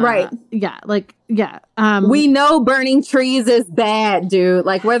 Right. Yeah. Like, yeah. We know burning trees is bad, dude.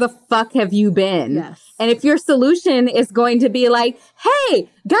 Like, where the fuck have you been? Yes. And if your solution is going to be like, hey,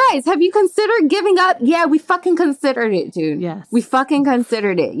 guys, have you considered giving up? Yeah, we fucking considered it, dude. Yes. We fucking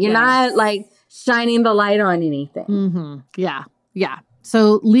considered it. You're not like shining the light on anything. Mm-hmm. Yeah. Yeah.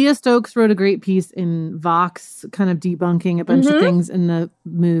 So Leah Stokes wrote a great piece in Vox, kind of debunking a bunch of things in the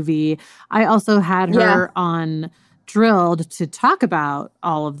movie. I also had her on Drilled to talk about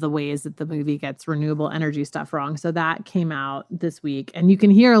all of the ways that the movie gets renewable energy stuff wrong. So that came out this week. And you can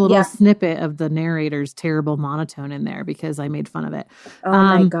hear a little snippet of the narrator's terrible monotone in there because I made fun of it. Oh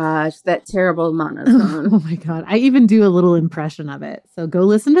my gosh, that terrible monotone. Oh my God. I even do a little impression of it. So go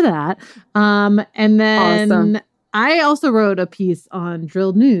listen to that. And then I also wrote a piece on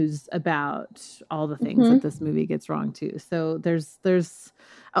Drilled News about all the things that this movie gets wrong too. So there's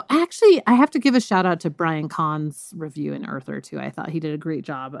oh, actually, I have to give a shout out to Brian Kahn's review in Earther too. I thought he did a great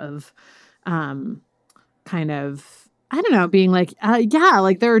job of kind of, I don't know, being like,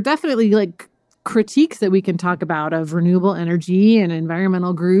 like there are definitely like critiques that we can talk about of renewable energy and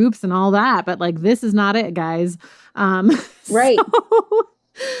environmental groups and all that. But like, this is not it, guys. Right. So,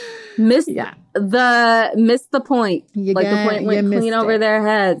 missed the point. The point went clean over their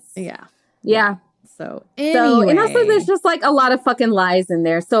heads. Yeah. So anyway. And also there's just like a lot of fucking lies in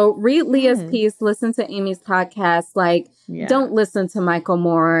there. So read Leah's piece, listen to Amy's podcast, like don't listen to Michael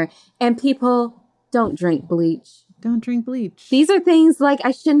Moore, and people, don't drink bleach. Don't drink bleach. These are things like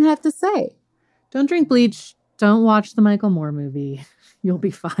I shouldn't have to say. Don't drink bleach. Don't watch the Michael Moore movie. You'll be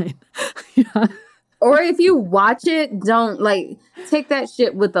fine. Yeah. Or if you watch it, don't like take that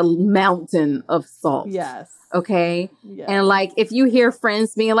shit with a mountain of salt. Yes. Okay. Yes. And like, if you hear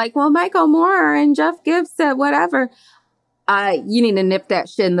friends being like, well, Michael Moore and Jeff Gibbs said whatever, you need to nip that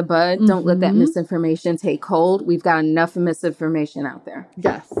shit in the bud. Don't let that misinformation take hold. We've got enough misinformation out there.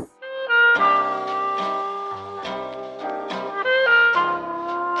 Yes.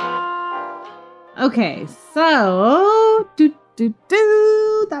 Okay. So,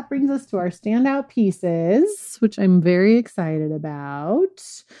 that brings us to our standout pieces, which I'm very excited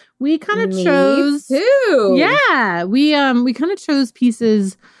about. We kind of chose too. Yeah, we kind of chose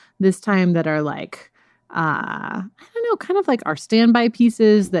pieces this time that are like I don't know, kind of like our standby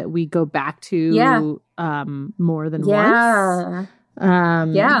pieces that we go back to more than once.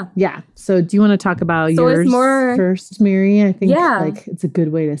 Yeah. So do you want to talk about yours first, Mary? I think like it's a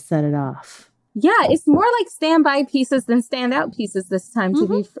good way to set it off. Yeah, it's more like standby pieces than standout pieces this time to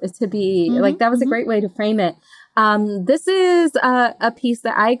be like, that was a great way to frame it. This is a piece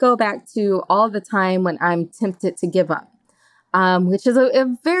that I go back to all the time when I'm tempted to give up. which is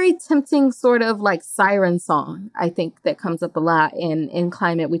a very tempting sort of like siren song, I think, that comes up a lot in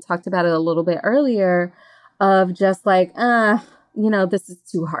climate. We talked about it a little bit earlier of just like, this is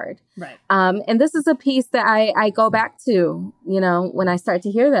too hard. Right. And this is a piece that I go back to, when I start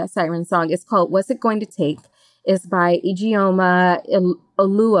to hear that siren song. It's called What's It Going to Take? It's by Ijeoma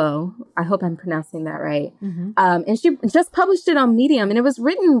Oluo. I hope I'm pronouncing that right. Mm-hmm. And she just published it on Medium, and it was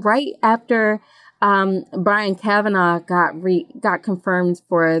written right after Brian Kavanaugh got confirmed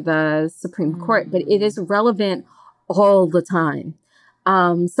for the Supreme Court, but it is relevant all the time.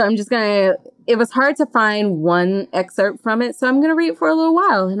 So I'm just it was hard to find one excerpt from it, so I'm gonna read it for a little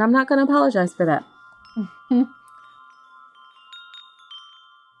while, and I'm not gonna apologize for that.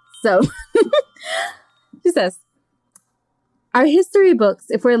 So she says, our history books,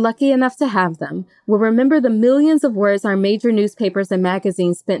 if we're lucky enough to have them, will remember the millions of words our major newspapers and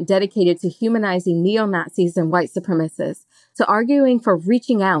magazines spent dedicated to humanizing neo-Nazis and white supremacists, to arguing for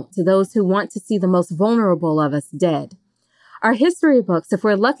reaching out to those who want to see the most vulnerable of us dead. Our history books, if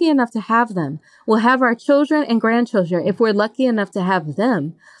we're lucky enough to have them, will have our children and grandchildren, if we're lucky enough to have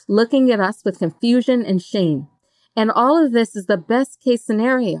them, looking at us with confusion and shame. And all of this is the best case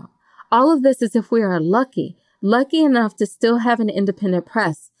scenario. All of this is if we are lucky enough to still have an independent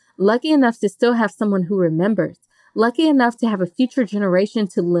press, lucky enough to still have someone who remembers, lucky enough to have a future generation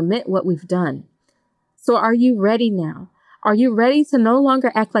to lament what we've done. So are you ready now? Are you ready to no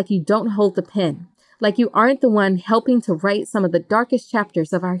longer act like you don't hold the pen, like you aren't the one helping to write some of the darkest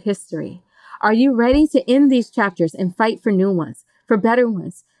chapters of our history? Are you ready to end these chapters and fight for new ones, for better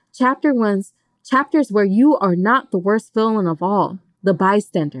ones, chapters where you are not the worst villain of all, the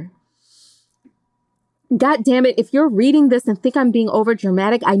bystander? God damn it, if you're reading this and think I'm being over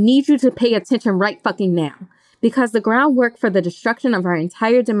dramatic, I need you to pay attention right fucking now. Because the groundwork for the destruction of our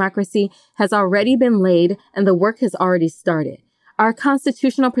entire democracy has already been laid and the work has already started. Our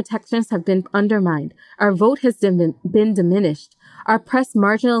constitutional protections have been undermined. Our vote has been diminished. Our press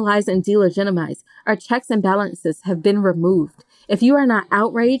marginalized and delegitimized. Our checks and balances have been removed. If you are not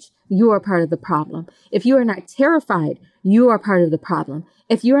outraged, you are part of the problem. If you are not terrified, you are part of the problem.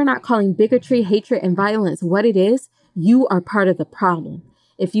 If you are not calling bigotry, hatred, and violence what it is, you are part of the problem.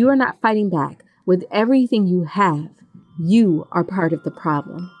 If you are not fighting back with everything you have, you are part of the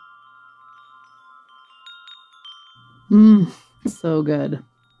problem. So good.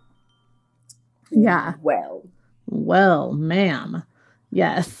 Yeah. Well, ma'am.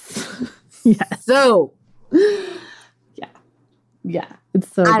 Yes. Yes. So. Yeah.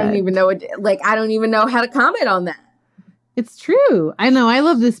 It's so I good. don't even know I don't even know how to comment on that. It's true. I know. I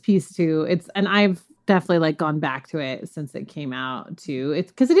love this piece too. And I've definitely gone back to it since it came out too.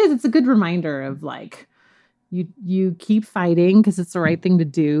 It's a good reminder of you keep fighting because it's the right thing to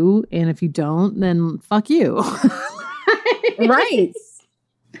do. And if you don't, then fuck you. Right.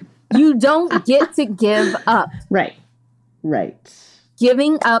 You don't get to give up. Right.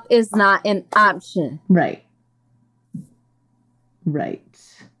 Giving up is not an option. Right.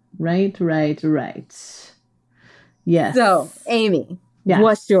 Yes. So, Amy,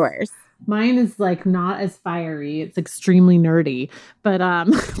 what's yours? Mine is not as fiery. It's extremely nerdy, but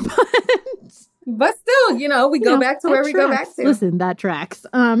but still, we go back to where we go back to. Listen, that tracks.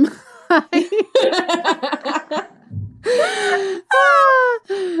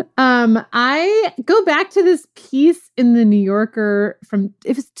 I go back to this piece in the New Yorker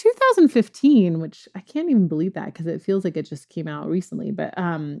it was 2015, which I can't even believe that because it feels like it just came out recently. But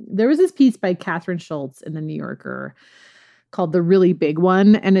there was this piece by Catherine Schultz in the New Yorker called The Really Big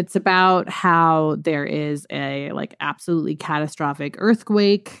One. And it's about how there is a absolutely catastrophic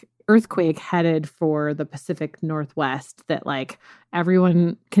earthquake headed for the Pacific Northwest that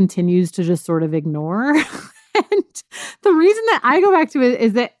everyone continues to just sort of ignore. And the reason that I go back to it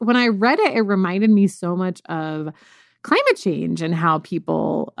is that when I read it, it reminded me so much of climate change and how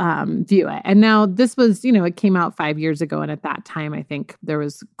people view it. And now this was, it came out 5 years ago. And at that time, I think there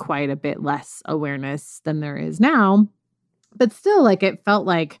was quite a bit less awareness than there is now. But still, it felt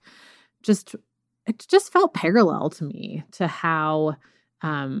it just felt parallel to me to how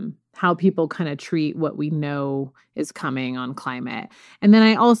people kind of treat what we know is coming on climate. And then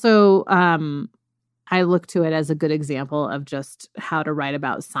I also, I look to it as a good example of just how to write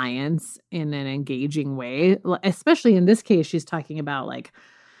about science in an engaging way. Especially in this case, she's talking about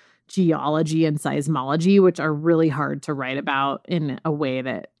geology and seismology, which are really hard to write about in a way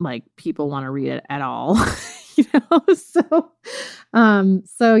that people want to read it at all. So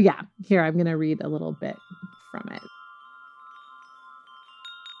yeah, here I'm going to read a little bit from it.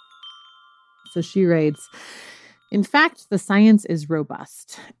 So she writes, In fact, the science is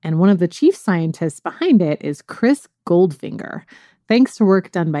robust, and one of the chief scientists behind it is Chris Goldfinger. Thanks to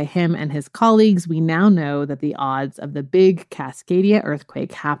work done by him and his colleagues, we now know that the odds of the big Cascadia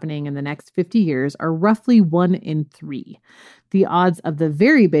earthquake happening in the next 50 years are roughly 1 in 3. The odds of the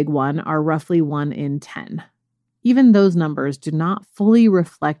very big one are roughly 1 in 10. Even those numbers do not fully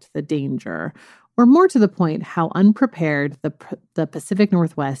reflect the danger, or more to the point, how unprepared the Pacific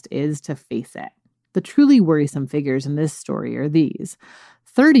Northwest is to face it. The truly worrisome figures in this story are these.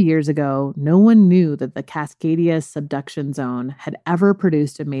 30 years ago, no one knew that the Cascadia subduction zone had ever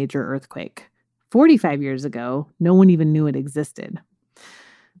produced a major earthquake. 45 years ago, no one even knew it existed.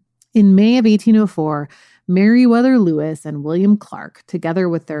 In May of 1804, Meriwether Lewis and William Clark, together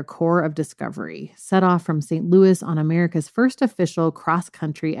with their Corps of Discovery, set off from St. Louis on America's first official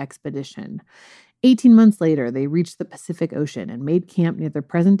cross-country expedition. 18 months later, they reached the Pacific Ocean and made camp near the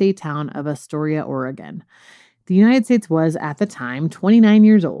present-day town of Astoria, Oregon. The United States was, at the time, 29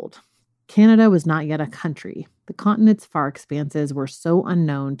 years old. Canada was not yet a country. The continent's far expanses were so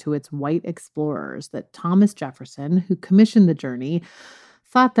unknown to its white explorers that Thomas Jefferson, who commissioned the journey,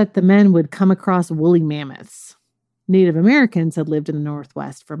 thought that the men would come across woolly mammoths. Native Americans had lived in the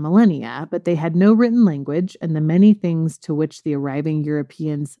Northwest for millennia, but they had no written language, and the many things to which the arriving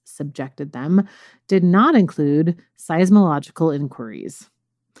Europeans subjected them did not include seismological inquiries.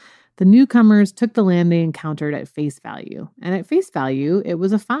 The newcomers took the land they encountered at face value, and at face value, it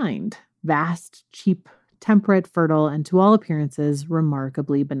was a find. Vast, cheap, temperate, fertile, and to all appearances,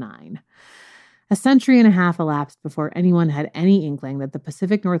 remarkably benign. A century and a half elapsed before anyone had any inkling that the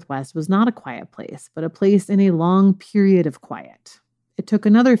Pacific Northwest was not a quiet place, but a place in a long period of quiet. It took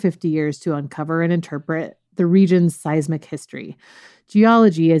another 50 years to uncover and interpret the region's seismic history.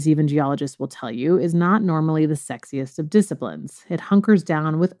 Geology, as even geologists will tell you, is not normally the sexiest of disciplines. It hunkers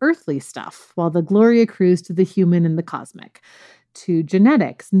down with earthly stuff, while the glory accrues to the human and the cosmic, to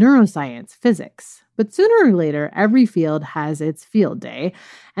genetics, neuroscience, physics. But sooner or later, every field has its field day,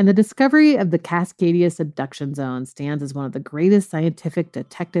 and the discovery of the Cascadia subduction zone stands as one of the greatest scientific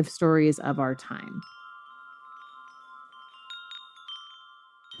detective stories of our time.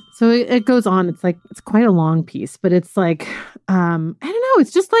 So it goes on. It's quite a long piece, but it's like, I don't know.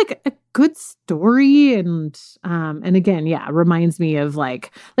 It's just like a good story. And again, yeah, it reminds me of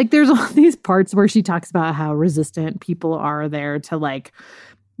like there's all these parts where she talks about how resistant people are there to like,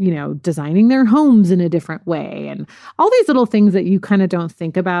 designing their homes in a different way and all these little things that you kind of don't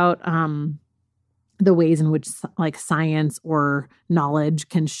think about, the ways in which like science or knowledge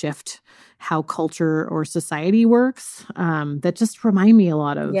can shift how culture or society works, that just remind me a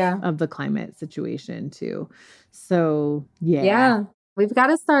lot of the climate situation too. So, yeah. Yeah. We've got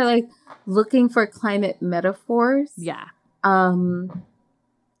to start like looking for climate metaphors. Yeah.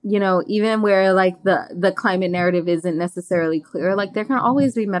 Even where like the climate narrative isn't necessarily clear, like there can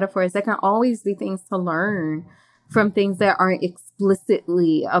always be metaphors. There can always be things to learn from things that aren't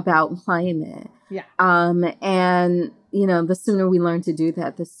explicitly about climate. Yeah. And the sooner we learn to do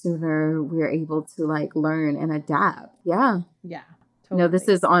that, the sooner we're able to like learn and adapt. Yeah. Yeah. Totally. No, this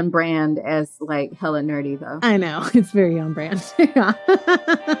is on brand as like hella nerdy though. I know. It's very on brand. Yeah.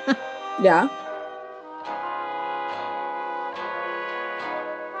 Yeah.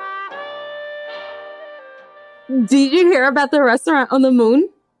 Did you hear about the restaurant on the moon?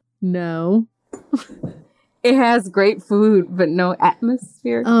 No. It has great food, but no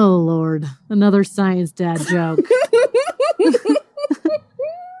atmosphere. Oh, Lord. Another science dad joke.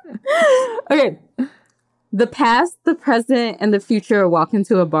 Okay. The past, the present, and the future walk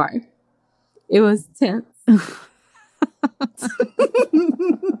into a bar. It was tense.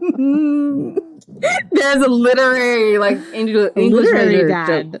 There's a literary, like, English literary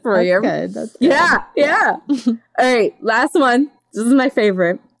dad joke for you. Good. That's good. Yeah. All right, last one. This is my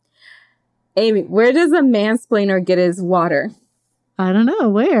favorite. Amy, where does a mansplainer get his water? I don't know.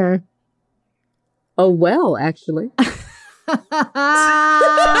 Where? A well, actually. That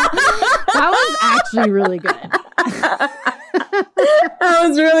was actually really good. That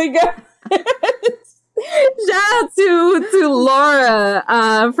was really good. Shout out to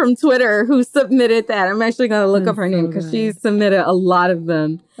Laura from Twitter who submitted that. I'm actually going to look up her name because she submitted a lot of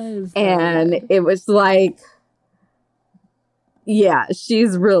them. And it was like, yeah,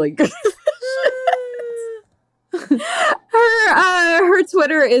 she's really good. Her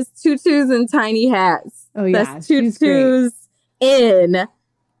Twitter is tutus and tiny hats. Oh yeah, that's tutus in,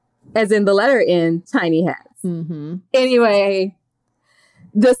 as in the letter N, tiny hats. Mm-hmm. Anyway,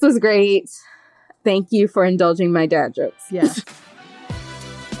 this was great. Thank you for indulging my dad jokes. Yes.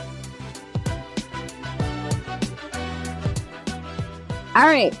 All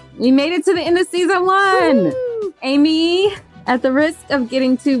right, we made it to the end of season 1. Woo! Amy, at the risk of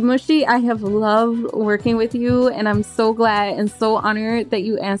getting too mushy, I have loved working with you, and I'm so glad and so honored that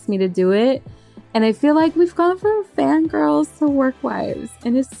you asked me to do it. And I feel like we've gone from fangirls to work wives,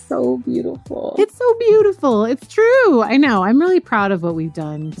 and it's so beautiful. It's so beautiful. It's true. I know. I'm really proud of what we've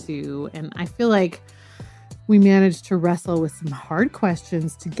done too. And I feel like we managed to wrestle with some hard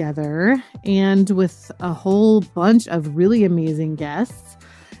questions together and with a whole bunch of really amazing guests.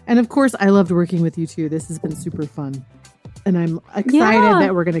 And of course, I loved working with you too. This has been super fun. And I'm excited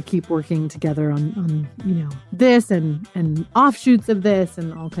that we're going to keep working together on this and offshoots of this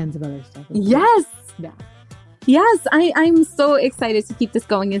and all kinds of other stuff. Yes. Yeah. Yes, I'm so excited to keep this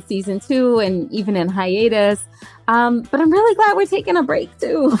going in season 2 and even in hiatus. But I'm really glad we're taking a break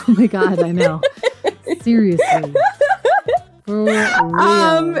too. Oh my God, I know. Seriously. For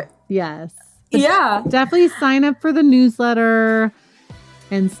real. Yes. Yeah. Definitely sign up for the newsletter.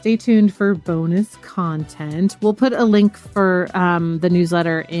 And stay tuned for bonus content. We'll put a link for the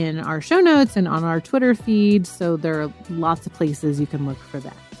newsletter in our show notes and on our Twitter feed. So there are lots of places you can look for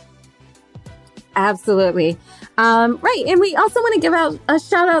that. Absolutely. Right. And we also want to give out a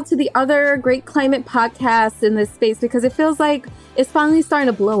shout out to the other great climate podcasts in this space, because it feels like it's finally starting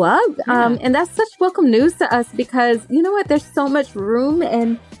to blow up. Yeah. And that's such welcome news to us, because you know what? There's so much room,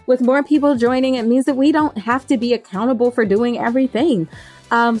 and with more people joining, it means that we don't have to be accountable for doing everything.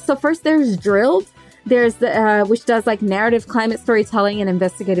 So first there's Drilled. There's the, which does like narrative climate storytelling and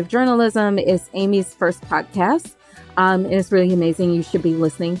investigative journalism. It's Amy's first podcast. And it's really amazing. You should be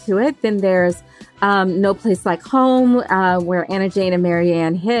listening to it. Then there's No Place Like Home, where Anna Jane and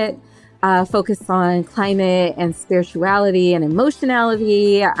Marianne hit, focus on climate and spirituality and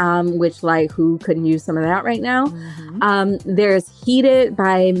emotionality, which like who couldn't use some of that right now. Mm-hmm. There's Heated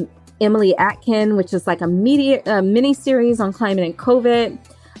by Emily Atkin, which is like a mini series on climate and COVID.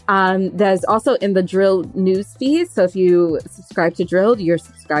 That's also in the Drilled news feed. So if you subscribe to Drilled, you're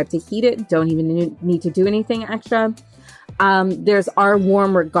subscribed to Heated. Don't even need to do anything extra. There's Our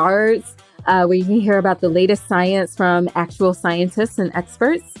Warm Regards, where you can hear about the latest science from actual scientists and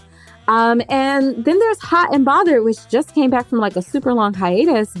experts. And then there's Hot and Bothered, which just came back from like a super long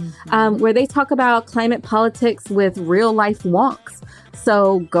hiatus, where they talk about climate politics with real life wonks.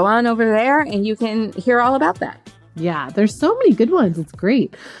 So go on over there and you can hear all about that. Yeah, there's so many good ones. It's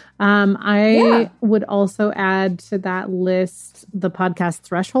great. I would also add to that list the podcast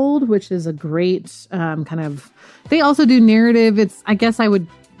Threshold, which is a great they also do narrative. I guess I would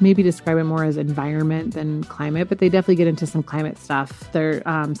maybe describe it more as environment than climate, but they definitely get into some climate stuff. Their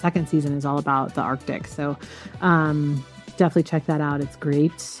second season is all about the Arctic. So definitely check that out. It's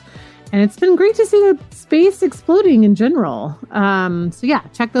great. And it's been great to see the space exploding in general. So yeah,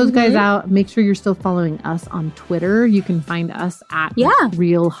 check those guys out. Make sure you're still following us on Twitter. You can find us at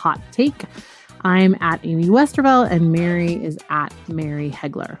Real Hot Take. I'm at Amy Westervelt, and Mary is at Mary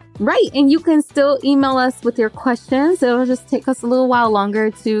Hegler. Right. And you can still email us with your questions. It'll just take us a little while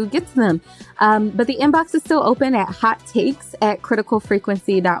longer to get to them. But the inbox is still open at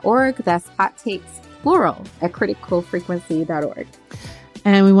hottakes@criticalfrequency.org. That's hot takes, plural, at criticalfrequency.org.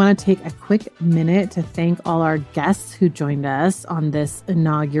 And we want to take a quick minute to thank all our guests who joined us on this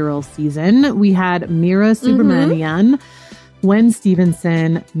inaugural season. We had Mira Subramanian, Gwen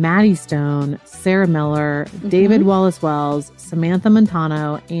Stevenson, Maddie Stone, Sarah Miller, David Wallace-Wells, Samantha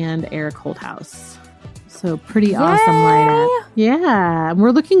Montano, and Eric Holthouse. So pretty awesome lineup. Yeah. We're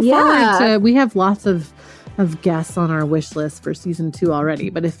looking forward to, we have lots of guests on our wish list for season 2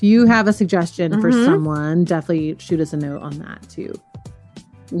 already. But if you have a suggestion for someone, definitely shoot us a note on that too.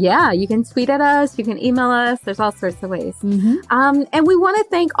 Yeah, you can tweet at us. You can email us. There's all sorts of ways. And we want to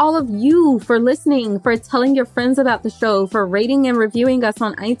thank all of you for listening, for telling your friends about the show, for rating and reviewing us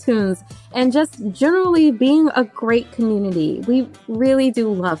on iTunes, and just generally being a great community. We really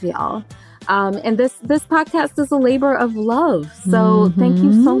do love y'all. And this podcast is a labor of love. So thank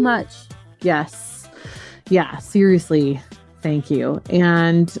you so much. Yes. Yeah, seriously. Thank you.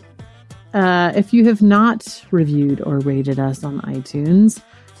 And if you have not reviewed or rated us on iTunes,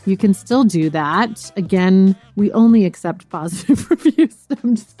 you can still do that. Again, we only accept positive reviews.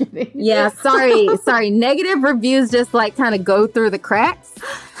 I'm just kidding. Yeah, sorry. Negative reviews just like kind of go through the cracks.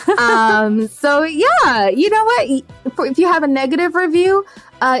 So yeah, you know what? If you have a negative review,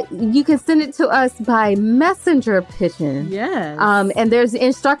 you can send it to us by messenger pigeon. Yes. And there's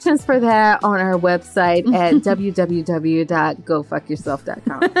instructions for that on our website at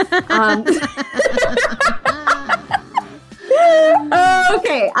www.gofuckyyourself.com.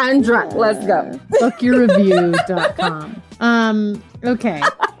 Okay, I'm drunk. Let's go. Bookyourreview.com. Okay.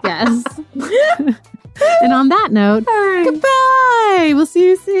 Yes. And on that note, goodbye. We'll see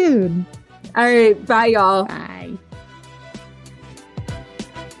you soon. All right. Bye, y'all. Bye.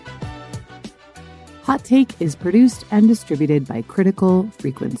 Hot Take is produced and distributed by Critical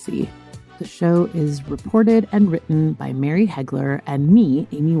Frequency. The show is reported and written by Mary Hegler and me,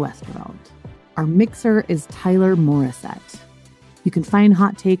 Amy Westerveld. Our mixer is Tyler Morissette. You can find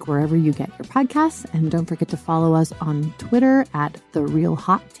Hot Take wherever you get your podcasts, and don't forget to follow us on Twitter at The Real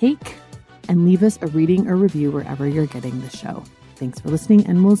Hot Take, and leave us a reading or review wherever you're getting the show. Thanks for listening,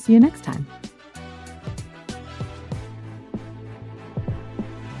 and we'll see you next time.